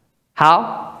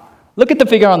 How? Look at the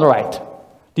figure on the right.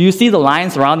 Do you see the line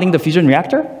surrounding the fusion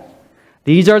reactor?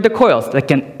 These are the coils that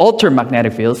can alter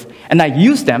magnetic fields, and I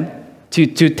use them to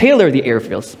tailor the air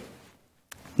fields.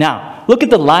 Now, look at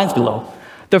the lines below.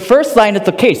 The first line is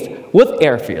the case with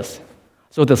air fields.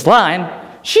 So this line,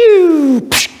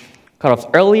 cut off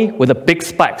early with the big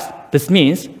spikes. This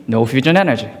means no fusion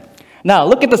energy. Now,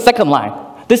 look at the second line.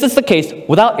 This is the case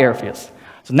without air fields.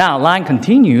 So now line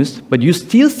continues, but you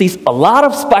still see a lot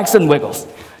of spikes and wiggles.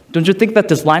 Don't you think that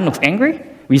this line looks angry?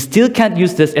 We still can't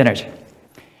use this energy.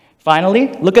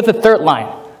 Finally, look at the third line.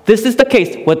 This is the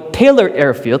case with tailored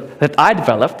air field that I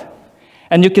developed.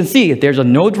 And you can see there's a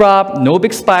no drop, no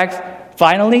big spikes.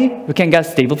 Finally, we can get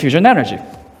stable fusion energy.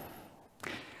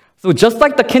 So just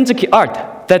like the Kinzuki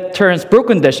art that turns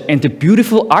broken dish into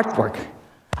beautiful artwork,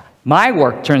 my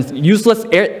work turns useless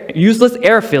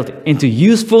air field into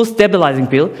useful stabilizing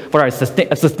field for our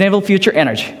sustainable future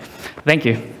energy. Thank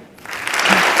you.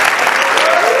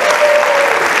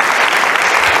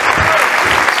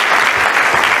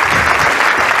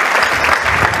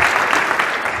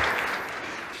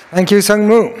 Thank you,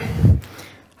 Sungmu.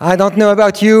 I don't know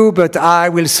about you, but I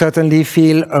will certainly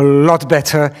feel a lot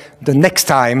better the next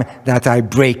time that I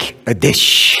break a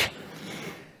dish.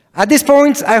 At this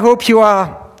point, I hope you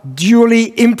are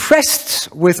duly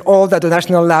impressed with all that the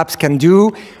national labs can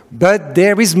do, but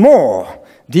there is more.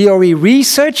 DOE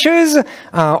researchers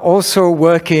are also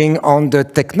working on the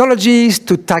technologies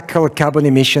to tackle carbon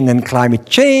emission and climate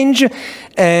change,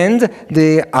 and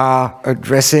they are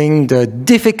addressing the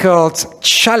difficult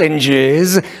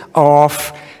challenges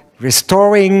of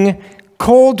restoring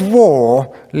Cold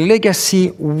War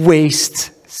legacy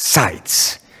waste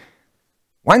sites.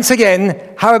 Once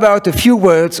again, how about a few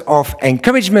words of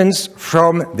encouragement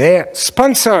from their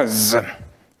sponsors?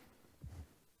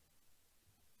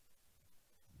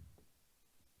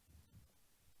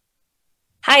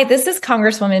 Hi, this is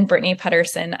Congresswoman Brittany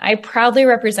Pedersen. I proudly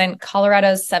represent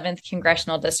Colorado's 7th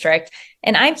Congressional District,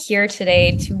 and I'm here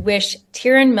today to wish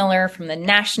Tyron Miller from the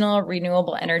National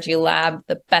Renewable Energy Lab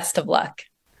the best of luck.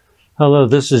 Hello,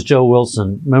 this is Joe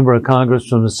Wilson, Member of Congress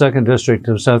from the 2nd District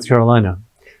of South Carolina.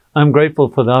 I'm grateful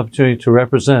for the opportunity to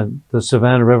represent the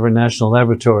Savannah River National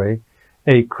Laboratory,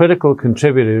 a critical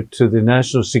contributor to the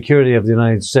national security of the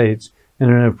United States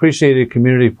and an appreciated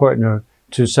community partner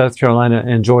to South Carolina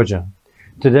and Georgia.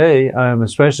 Today, I am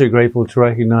especially grateful to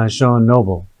recognize Sean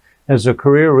Noble. As a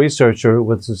career researcher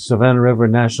with the Savannah River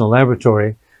National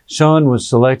Laboratory, Sean was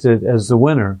selected as the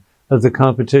winner of the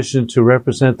competition to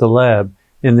represent the lab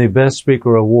in the Best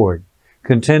Speaker Award,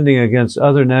 contending against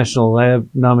other national lab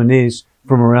nominees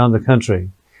from around the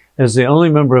country. As the only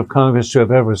member of Congress to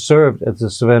have ever served at the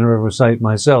Savannah River site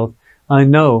myself, I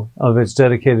know of its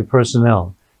dedicated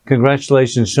personnel.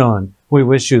 Congratulations, Sean. We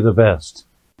wish you the best.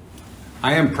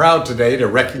 I am proud today to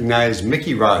recognize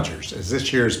Mickey Rogers as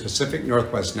this year's Pacific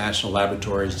Northwest National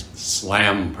Laboratories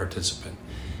SLAM participant.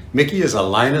 Mickey is a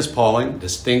Linus Pauling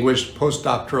Distinguished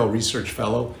Postdoctoral Research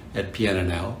Fellow at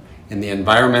PNNL in the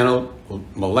Environmental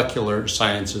Molecular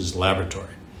Sciences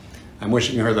Laboratory. I'm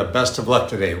wishing her the best of luck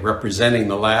today representing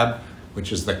the lab,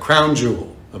 which is the crown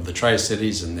jewel of the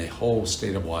Tri-Cities and the whole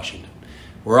state of Washington.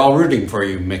 We're all rooting for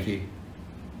you, Mickey.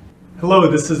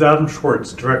 Hello, this is Adam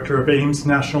Schwartz, Director of Ames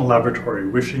National Laboratory,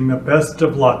 wishing the best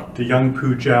of luck to young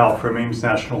Pooh Zhao from Ames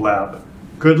National Lab.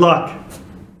 Good luck!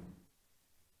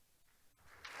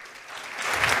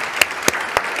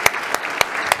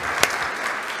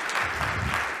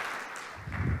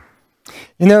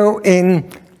 You know,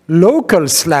 in local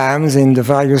slams in the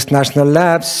various national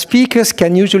labs, speakers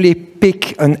can usually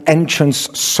pick an entrance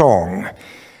song.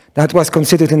 That was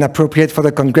considered inappropriate for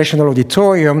the Congressional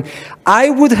Auditorium. I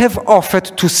would have offered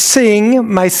to sing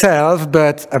myself,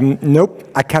 but nope,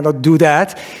 I cannot do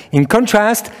that. In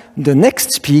contrast, the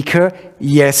next speaker,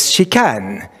 yes, she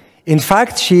can. In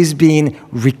fact, she's been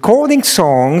recording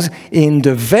songs in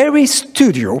the very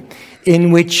studio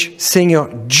in which singer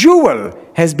Jewel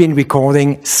has been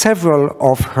recording several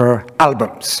of her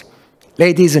albums.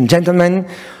 Ladies and gentlemen,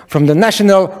 from the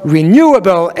National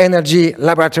Renewable Energy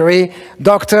Laboratory,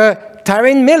 Dr.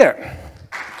 Tyron Miller.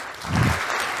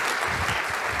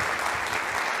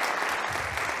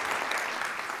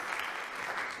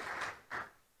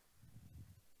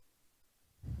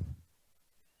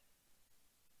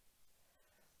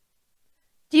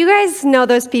 Do you guys know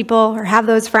those people or have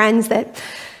those friends that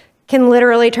can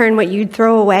literally turn what you'd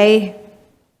throw away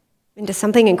into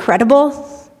something incredible?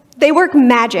 They work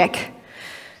magic,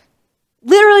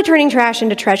 literally turning trash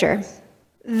into treasure.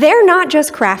 They're not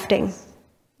just crafting,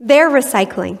 they're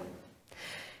recycling.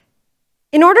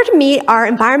 In order to meet our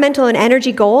environmental and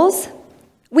energy goals,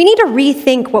 we need to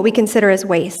rethink what we consider as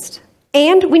waste,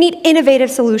 and we need innovative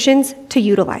solutions to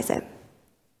utilize it.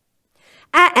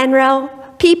 At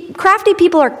NREL, crafty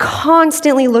people are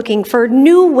constantly looking for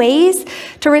new ways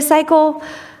to recycle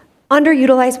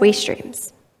underutilized waste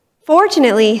streams.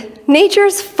 Fortunately,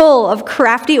 nature's full of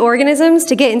crafty organisms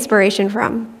to get inspiration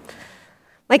from,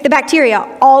 like the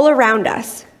bacteria all around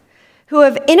us, who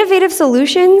have innovative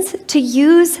solutions to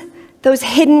use those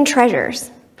hidden treasures,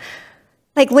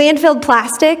 like landfilled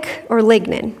plastic or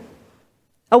lignin,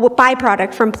 a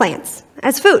byproduct from plants,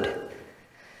 as food.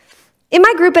 In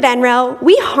my group at NREL,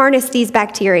 we harness these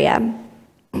bacteria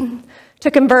to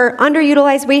convert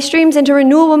underutilized waste streams into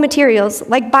renewable materials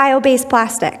like bio-based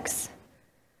plastics.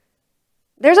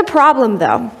 There's a problem,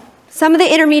 though. Some of the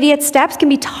intermediate steps can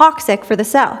be toxic for the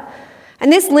cell,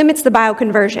 and this limits the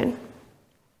bioconversion.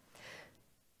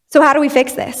 So how do we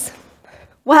fix this?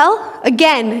 Well,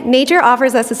 again, nature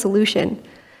offers us a solution.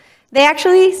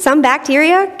 Some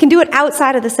bacteria can do it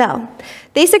outside of the cell.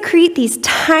 They secrete these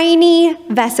tiny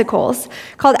vesicles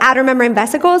called outer membrane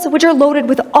vesicles, which are loaded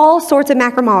with all sorts of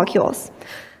macromolecules,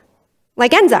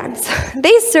 like enzymes.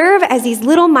 They serve as these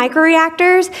little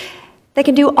microreactors that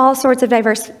can do all sorts of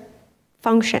diverse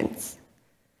functions.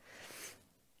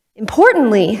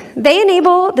 Importantly, they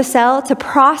enable the cell to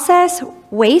process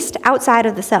waste outside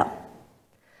of the cell.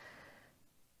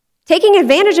 Taking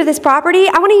advantage of this property,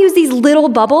 I want to use these little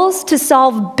bubbles to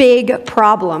solve big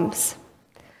problems.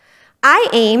 I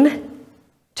aim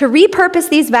to repurpose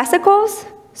these vesicles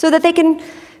so that they can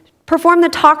perform the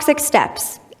toxic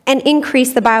steps and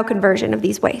increase the bioconversion of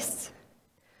these wastes.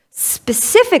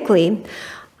 Specifically,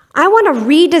 I want to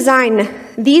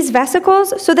redesign these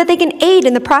vesicles so that they can aid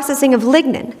in the processing of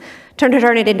lignin, to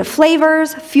turn it into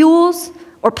flavors, fuels,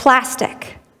 or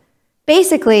plastic.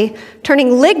 Basically, turning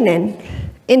lignin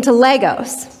into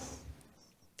Legos.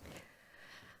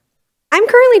 I'm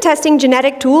currently testing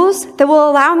genetic tools that will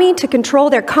allow me to control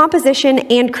their composition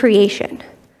and creation.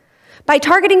 By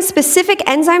targeting specific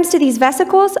enzymes to these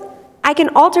vesicles, I can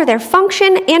alter their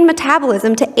function and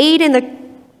metabolism to aid in the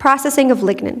processing of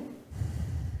lignin.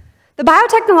 The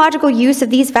biotechnological use of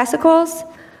these vesicles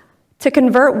to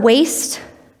convert waste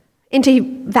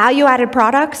into value-added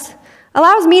products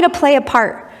allows me to play a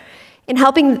part in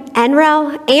helping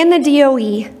NREL and the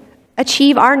DOE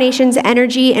achieve our nation's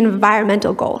energy and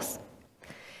environmental goals.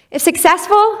 If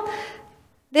successful,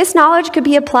 this knowledge could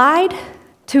be applied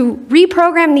to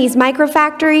reprogram these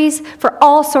microfactories for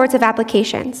all sorts of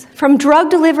applications, from drug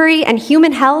delivery and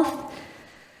human health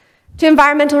to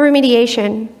environmental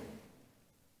remediation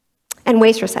and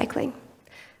waste recycling.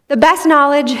 The best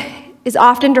knowledge is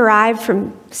often derived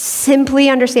from simply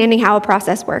understanding how a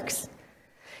process works.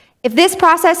 If this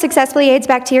process successfully aids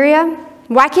bacteria,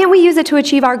 why can't we use it to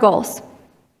achieve our goals?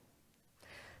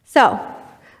 So,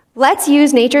 let's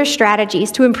use nature's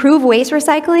strategies to improve waste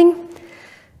recycling,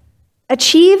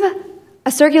 achieve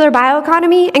a circular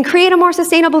bioeconomy, and create a more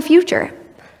sustainable future.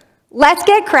 Let's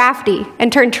get crafty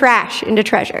and turn trash into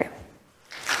treasure.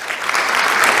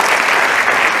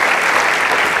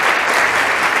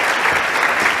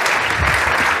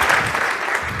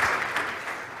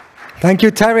 Thank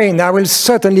you, Taryn. I will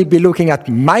certainly be looking at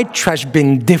my trash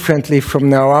bin differently from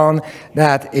now on,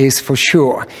 that is for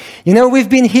sure. You know, we've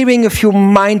been hearing a few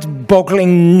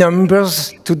mind-boggling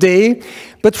numbers today,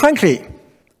 but frankly,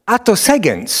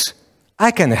 attoseconds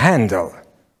I can handle.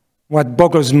 What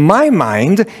boggles my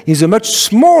mind is a much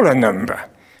smaller number.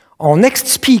 Our next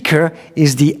speaker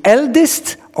is the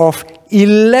eldest of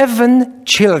 11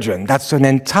 children. That's an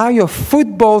entire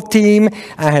football team.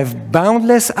 I have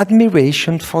boundless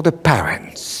admiration for the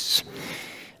parents.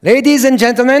 Ladies and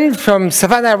gentlemen, from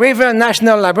Savannah River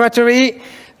National Laboratory,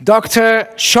 Dr.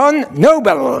 Sean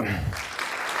Noble.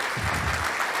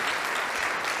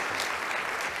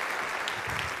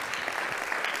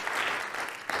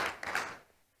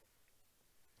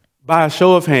 By a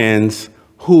show of hands,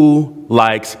 who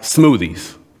likes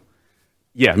smoothies?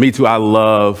 Yeah, me too. I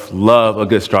love a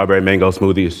good strawberry mango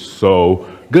smoothie. It's so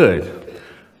good.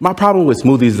 My problem with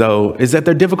smoothies, though, is that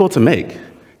they're difficult to make.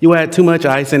 You add too much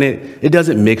ice in it, it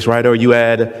doesn't mix right, or you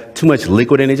add too much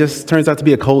liquid in it, it just turns out to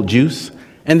be a cold juice.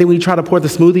 And then when you try to pour the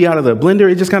smoothie out of the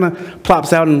blender, it just kind of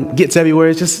plops out and gets everywhere.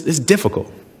 It's difficult.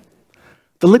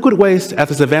 The liquid waste at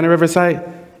the Savannah River site,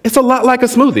 it's a lot like a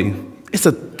smoothie. It's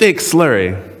a thick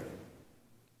slurry.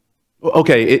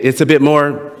 Okay, it's a bit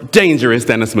more dangerous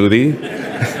than a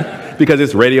smoothie because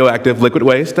it's radioactive liquid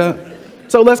waste.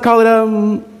 So let's call it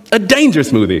a danger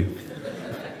smoothie.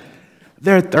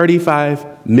 There are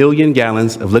 35 million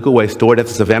gallons of liquid waste stored at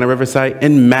the Savannah River site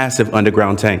in massive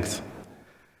underground tanks.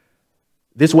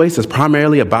 This waste is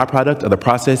primarily a byproduct of the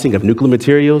processing of nuclear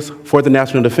materials for the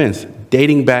national defense,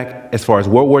 dating back as far as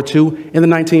World War II in the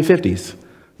 1950s.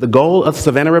 The goal of the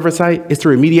Savannah River site is to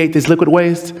remediate this liquid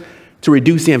waste to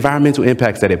reduce the environmental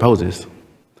impacts that it poses.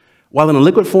 While in a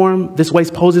liquid form, this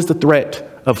waste poses the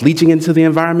threat of leaching into the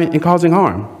environment and causing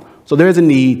harm. So there is a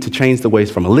need to change the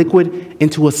waste from a liquid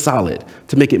into a solid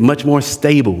to make it much more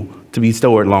stable to be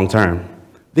stored long term.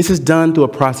 This is done through a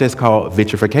process called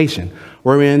vitrification,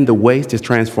 wherein the waste is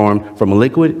transformed from a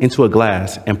liquid into a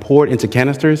glass and poured into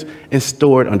canisters and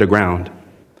stored underground.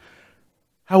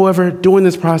 However, during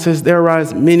this process, there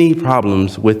arise many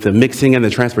problems with the mixing and the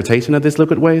transportation of this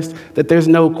liquid waste that there's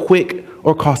no quick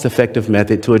or cost-effective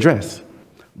method to address.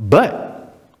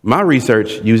 But my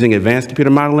research using advanced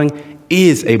computer modeling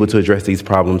is able to address these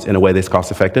problems in a way that's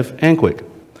cost-effective and quick.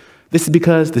 This is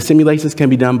because the simulations can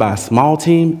be done by a small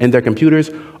team and their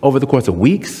computers over the course of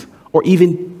weeks or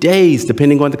even days,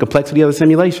 depending on the complexity of the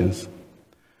simulations.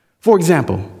 For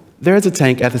example, there is a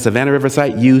tank at the Savannah River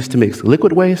site used to mix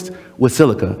liquid waste with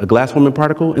silica, a glass-forming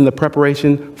particle, in the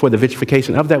preparation for the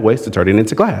vitrification of that waste to turn it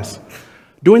into glass.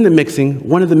 During the mixing,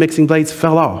 one of the mixing blades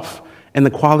fell off, and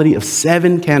the quality of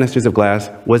 7 canisters of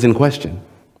glass was in question.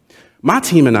 My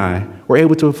team and I were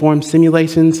able to perform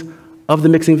simulations of the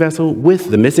mixing vessel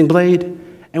with the missing blade,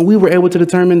 and we were able to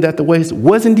determine that the waste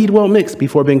was indeed well mixed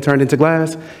before being turned into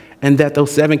glass, and that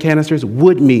those 7 canisters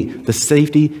would meet the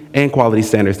safety and quality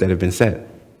standards that have been set.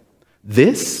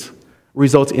 This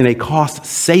results in a cost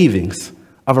savings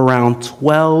of around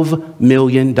 $12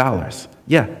 million.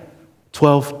 Yeah,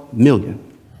 $12 million.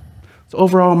 So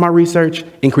overall, my research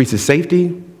increases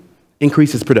safety,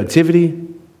 increases productivity,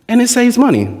 and it saves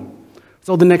money.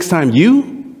 So the next time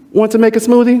you want to make a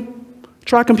smoothie,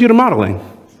 try computer modeling.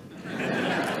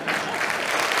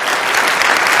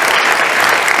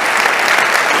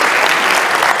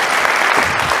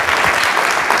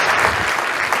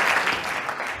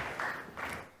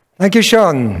 Thank you,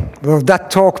 Sean. Well,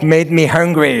 that talk made me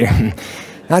hungry.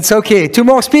 That's okay. 2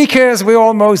 more speakers, we're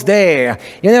almost there.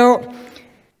 You know,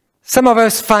 some of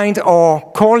us find our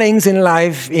callings in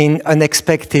life in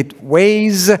unexpected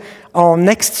ways. Our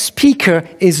next speaker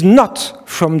is not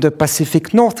from the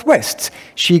Pacific Northwest.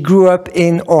 She grew up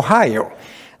in Ohio.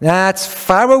 That's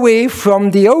far away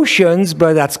from the oceans,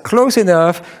 but that's close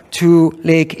enough to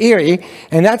Lake Erie.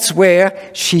 And that's where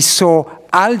she saw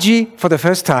algae for the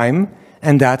first time,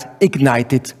 and that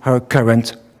ignited her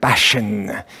current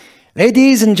passion.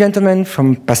 Ladies and gentlemen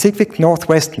from Pacific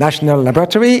Northwest National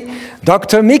Laboratory,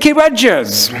 Dr. Mickey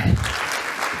Rogers.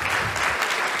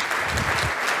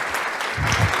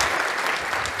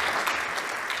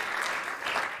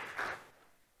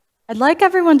 I'd like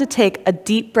everyone to take a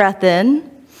deep breath in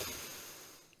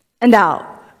and out.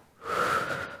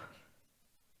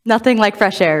 Nothing like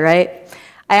fresh air, right?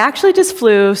 I actually just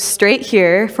flew straight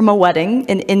here from a wedding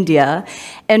in India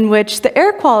in which the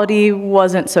air quality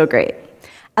wasn't so great.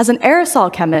 As an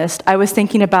aerosol chemist, I was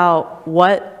thinking about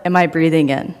what am I breathing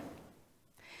in?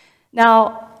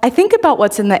 Now, I think about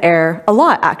what's in the air a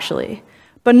lot, actually.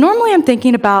 But normally I'm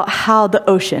thinking about how the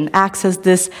ocean acts as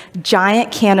this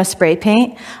giant can of spray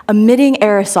paint, emitting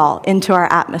aerosol into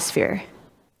our atmosphere.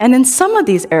 And in some of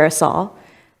these aerosol,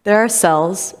 there are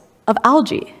cells of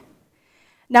algae.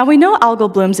 Now we know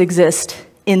algal blooms exist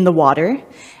in the water,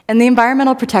 and the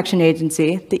Environmental Protection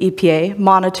Agency, the EPA,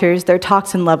 monitors their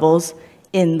toxin levels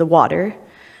in the water.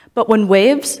 But when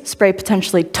waves spray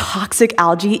potentially toxic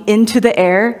algae into the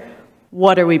air,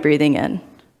 what are we breathing in?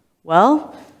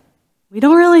 Well, we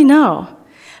don't really know.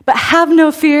 But have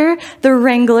no fear, the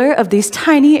wrangler of these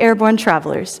tiny airborne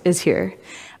travelers is here.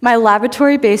 My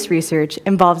laboratory-based research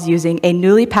involves using a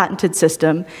newly patented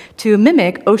system to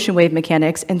mimic ocean wave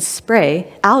mechanics and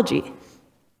spray algae.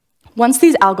 Once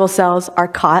these algal cells are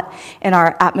caught in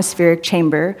our atmospheric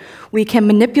chamber, we can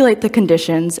manipulate the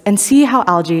conditions and see how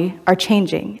algae are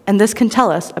changing, and this can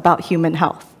tell us about human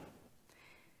health.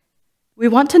 We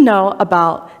want to know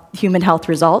about human health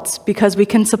results because we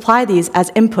can supply these as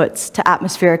inputs to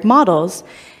atmospheric models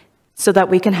so that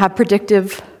we can have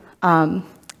predictive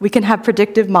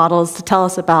models to tell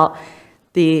us about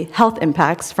the health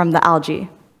impacts from the algae.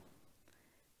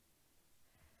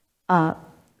 But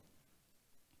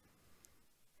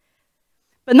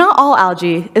not all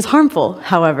algae is harmful,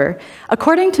 however.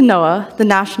 According to NOAA, the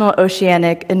National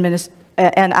Oceanic and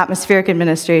Atmospheric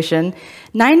Administration,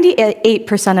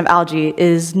 98% of algae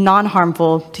is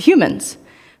non-harmful to humans.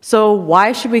 So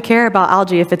why should we care about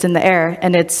algae if it's in the air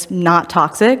and it's not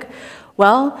toxic?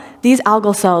 Well, these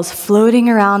algal cells floating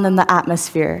around in the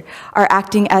atmosphere are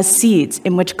acting as seeds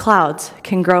in which clouds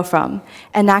can grow from,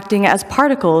 and acting as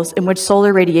particles in which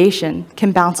solar radiation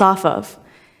can bounce off of.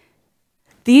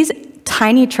 These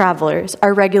tiny travelers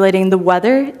are regulating the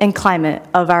weather and climate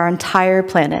of our entire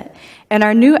planet, And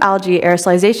our new algae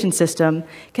aerosolization system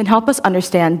can help us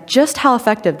understand just how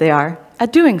effective they are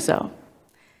at doing so.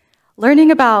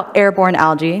 Learning about airborne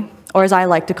algae, or as I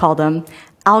like to call them,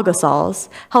 algasols,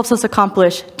 helps us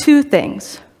accomplish two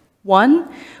things. One,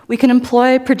 we can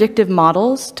employ predictive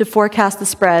models to forecast the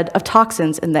spread of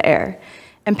toxins in the air,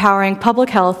 empowering public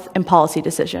health and policy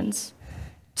decisions.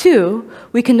 Two,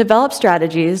 we can develop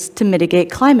strategies to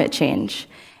mitigate climate change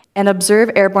and observe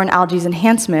airborne algae's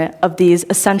enhancement of these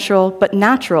essential but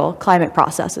natural climate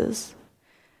processes.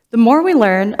 The more we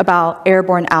learn about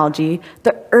airborne algae,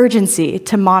 the urgency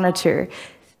to monitor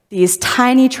these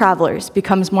tiny travelers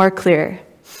becomes more clear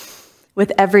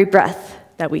with every breath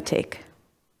that we take.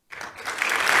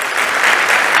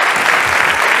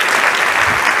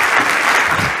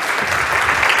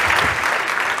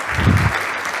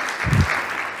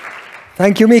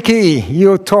 Thank you, Mickey.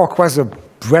 Your talk was a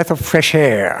breath of fresh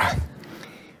air.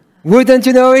 Wouldn't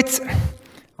you know it?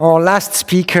 Our last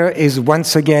speaker is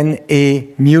once again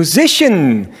a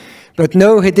musician. But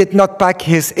no, he did not pack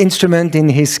his instrument in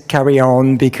his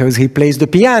carry-on because he plays the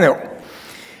piano.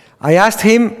 I asked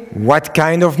him what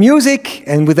kind of music,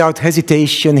 and without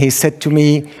hesitation, he said to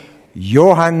me,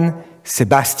 Johann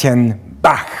Sebastian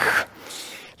Bach.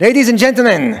 Ladies and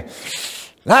gentlemen,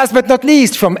 last but not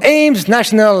least, from Ames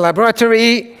National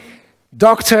Laboratory,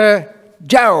 Dr.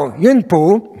 Zhao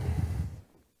Yunpo.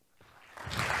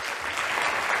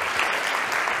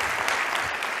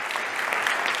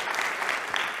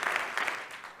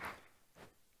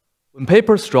 When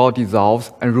paper straw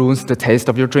dissolves and ruins the taste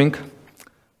of your drink,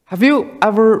 have you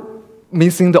ever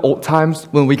missing the old times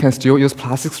when we can still use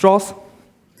plastic straws?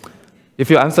 If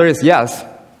your answer is yes,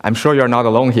 I'm sure you're not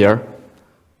alone here.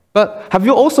 But have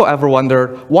you also ever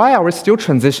wondered why are we still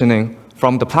transitioning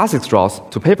from the plastic straws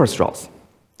to paper straws?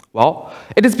 Well,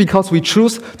 it is because we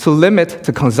choose to limit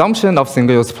the consumption of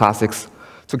single-use plastics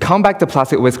to combat the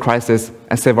plastic waste crisis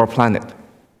and save our planet.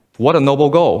 What a noble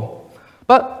goal.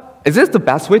 But is this the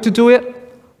best way to do it?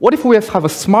 What if we have a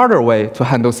smarter way to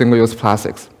handle single-use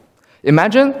plastics?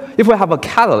 Imagine if we have a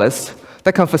catalyst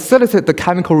that can facilitate the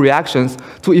chemical reactions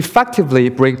to effectively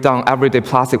break down everyday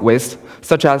plastic waste,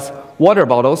 such as water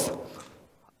bottles,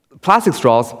 plastic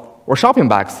straws, or shopping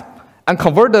bags, and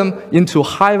convert them into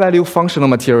high-value functional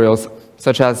materials,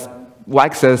 such as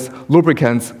waxes,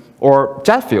 lubricants, or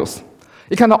jet fuels.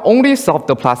 It can not only solve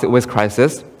the plastic waste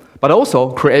crisis, but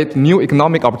also create new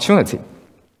economic opportunity.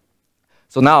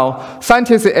 So now,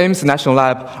 scientists at Ames National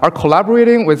Lab are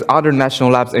collaborating with other national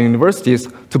labs and universities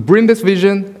to bring this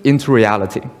vision into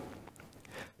reality.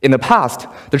 In the past,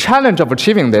 the challenge of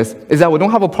achieving this is that we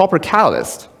don't have a proper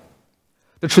catalyst.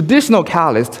 The traditional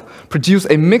catalyst produces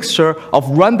a mixture of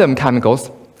random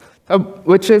chemicals,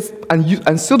 which is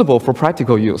unsuitable for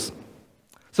practical use.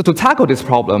 So to tackle this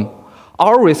problem,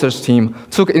 our research team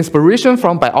took inspiration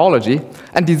from biology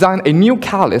and designed a new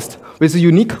catalyst with a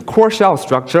unique core shell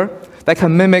structure that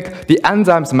can mimic the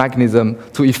enzyme's mechanism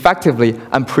to effectively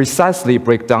and precisely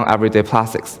break down everyday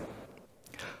plastics.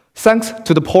 Thanks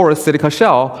to the porous silica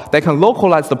shell that can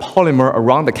localize the polymer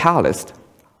around the catalyst,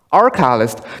 our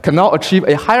catalyst can now achieve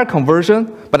a higher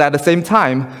conversion, but at the same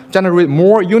time, generate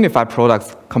more unified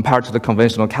products compared to the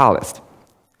conventional catalyst.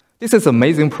 This is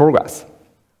amazing progress.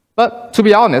 But to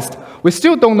be honest, we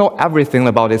still don't know everything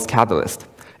about this catalyst,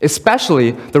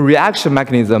 especially the reaction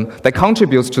mechanism that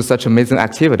contributes to such amazing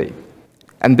activity.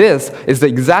 And this is the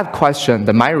exact question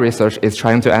that my research is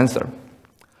trying to answer.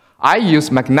 I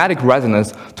use magnetic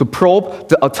resonance to probe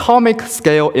the atomic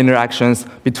scale interactions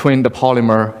between the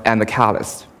polymer and the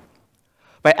catalyst.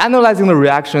 By analyzing the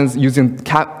reactions using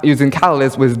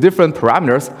catalysts with different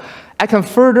parameters, I can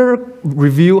further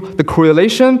review the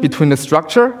correlation between the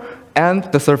structure and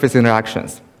the surface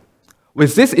interactions.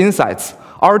 With these insights,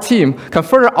 our team can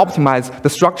further optimize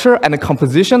the structure and the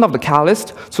composition of the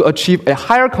catalyst to achieve a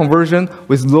higher conversion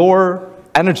with lower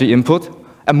energy input,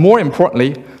 and more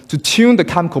importantly, to tune the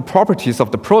chemical properties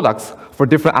of the products for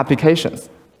different applications.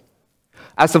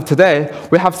 As of today,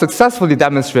 we have successfully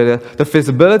demonstrated the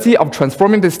feasibility of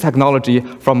transforming this technology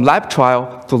from lab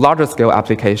trial to larger scale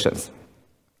applications.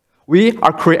 We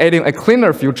are creating a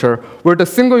cleaner future where the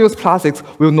single-use plastics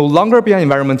will no longer be an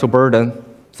environmental burden.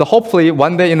 So hopefully,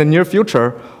 one day in the near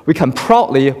future, we can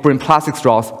proudly bring plastic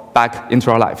straws back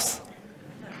into our lives.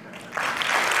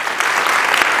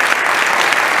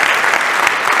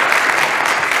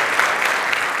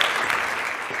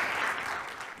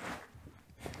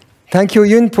 Thank you,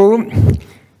 Yunpo.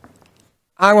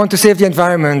 I want to save the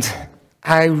environment.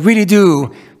 I really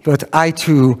do, but I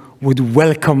too would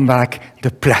welcome back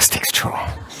the plastic straw.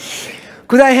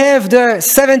 Could I have the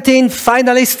 17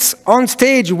 finalists on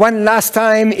stage one last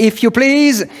time, if you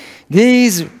please?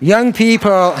 These young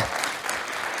people,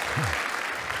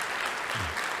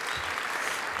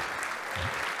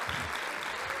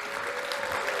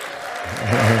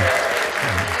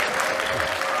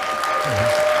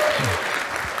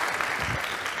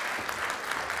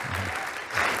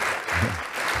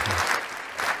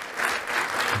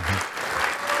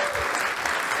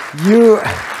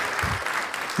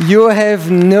 you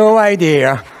have no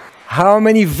idea how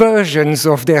many versions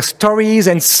of their stories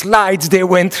and slides they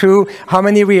went through, how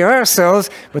many rehearsals,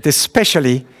 but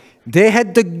especially they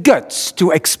had the guts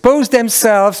to expose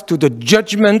themselves to the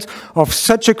judgment of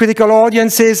such a critical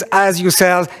audiences as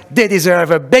yourselves. They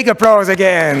deserve a big applause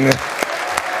again.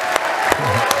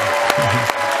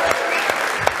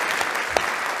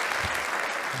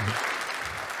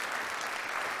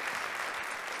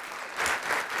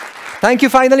 Thank you,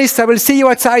 finalists. I will see you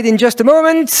outside in just a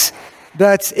moment.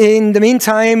 But in the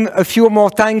meantime, a few more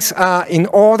thanks are in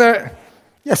order.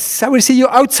 Yes, I will see you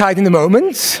outside in a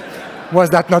moment. Was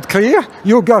that not clear?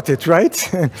 You got it, right?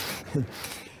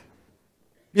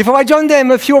 Before I join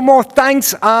them, a few more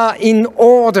thanks are in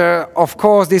order. Of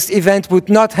course, this event would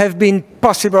not have been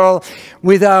possible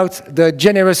without the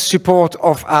generous support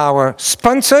of our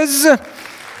sponsors.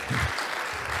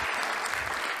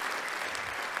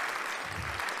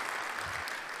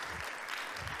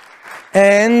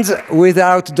 And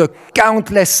without the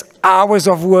countless hours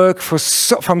of work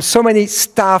from so many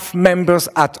staff members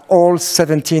at all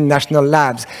 17 national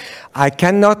labs. I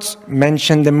cannot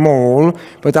mention them all,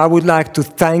 but I would like to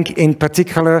thank in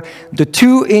particular the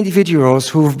two individuals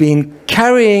who've been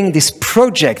carrying this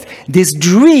project, this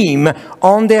dream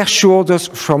on their shoulders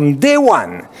from day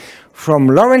one. From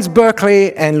Lawrence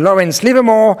Berkeley and Lawrence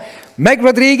Livermore, Meg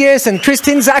Rodriguez and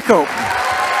Christine Zacco.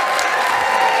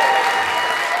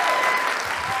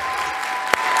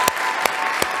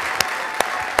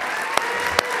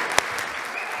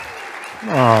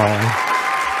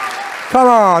 Oh. Come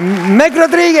on, Meg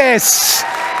Rodriguez,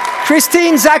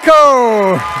 Christine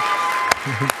Zacco.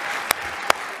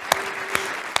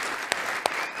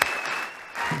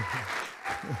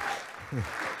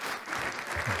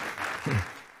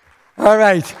 All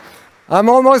right, I'm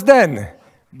almost done,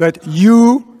 but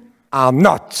you are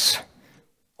not.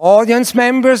 Audience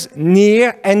members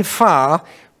near and far,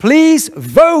 please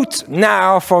vote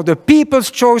now for the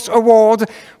People's Choice Award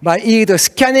by either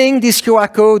scanning this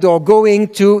QR code or going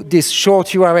to this short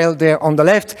URL there on the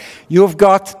left. You've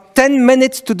got 10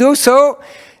 minutes to do so.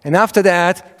 And after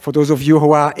that, for those of you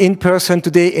who are in person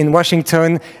today in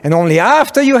Washington, and only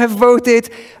after you have voted,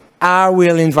 I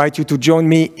will invite you to join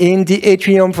me in the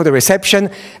atrium for the reception,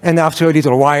 and after a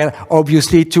little while,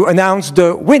 obviously, to announce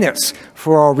the winners.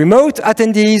 For our remote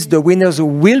attendees, the winners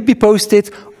will be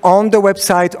posted on the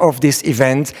website of this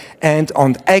event and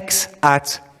on X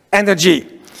 @Energy.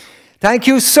 Thank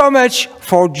you so much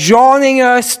for joining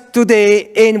us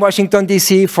today in Washington,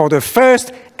 D.C. for the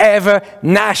first ever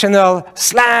National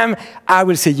Slam. I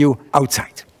will see you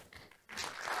outside.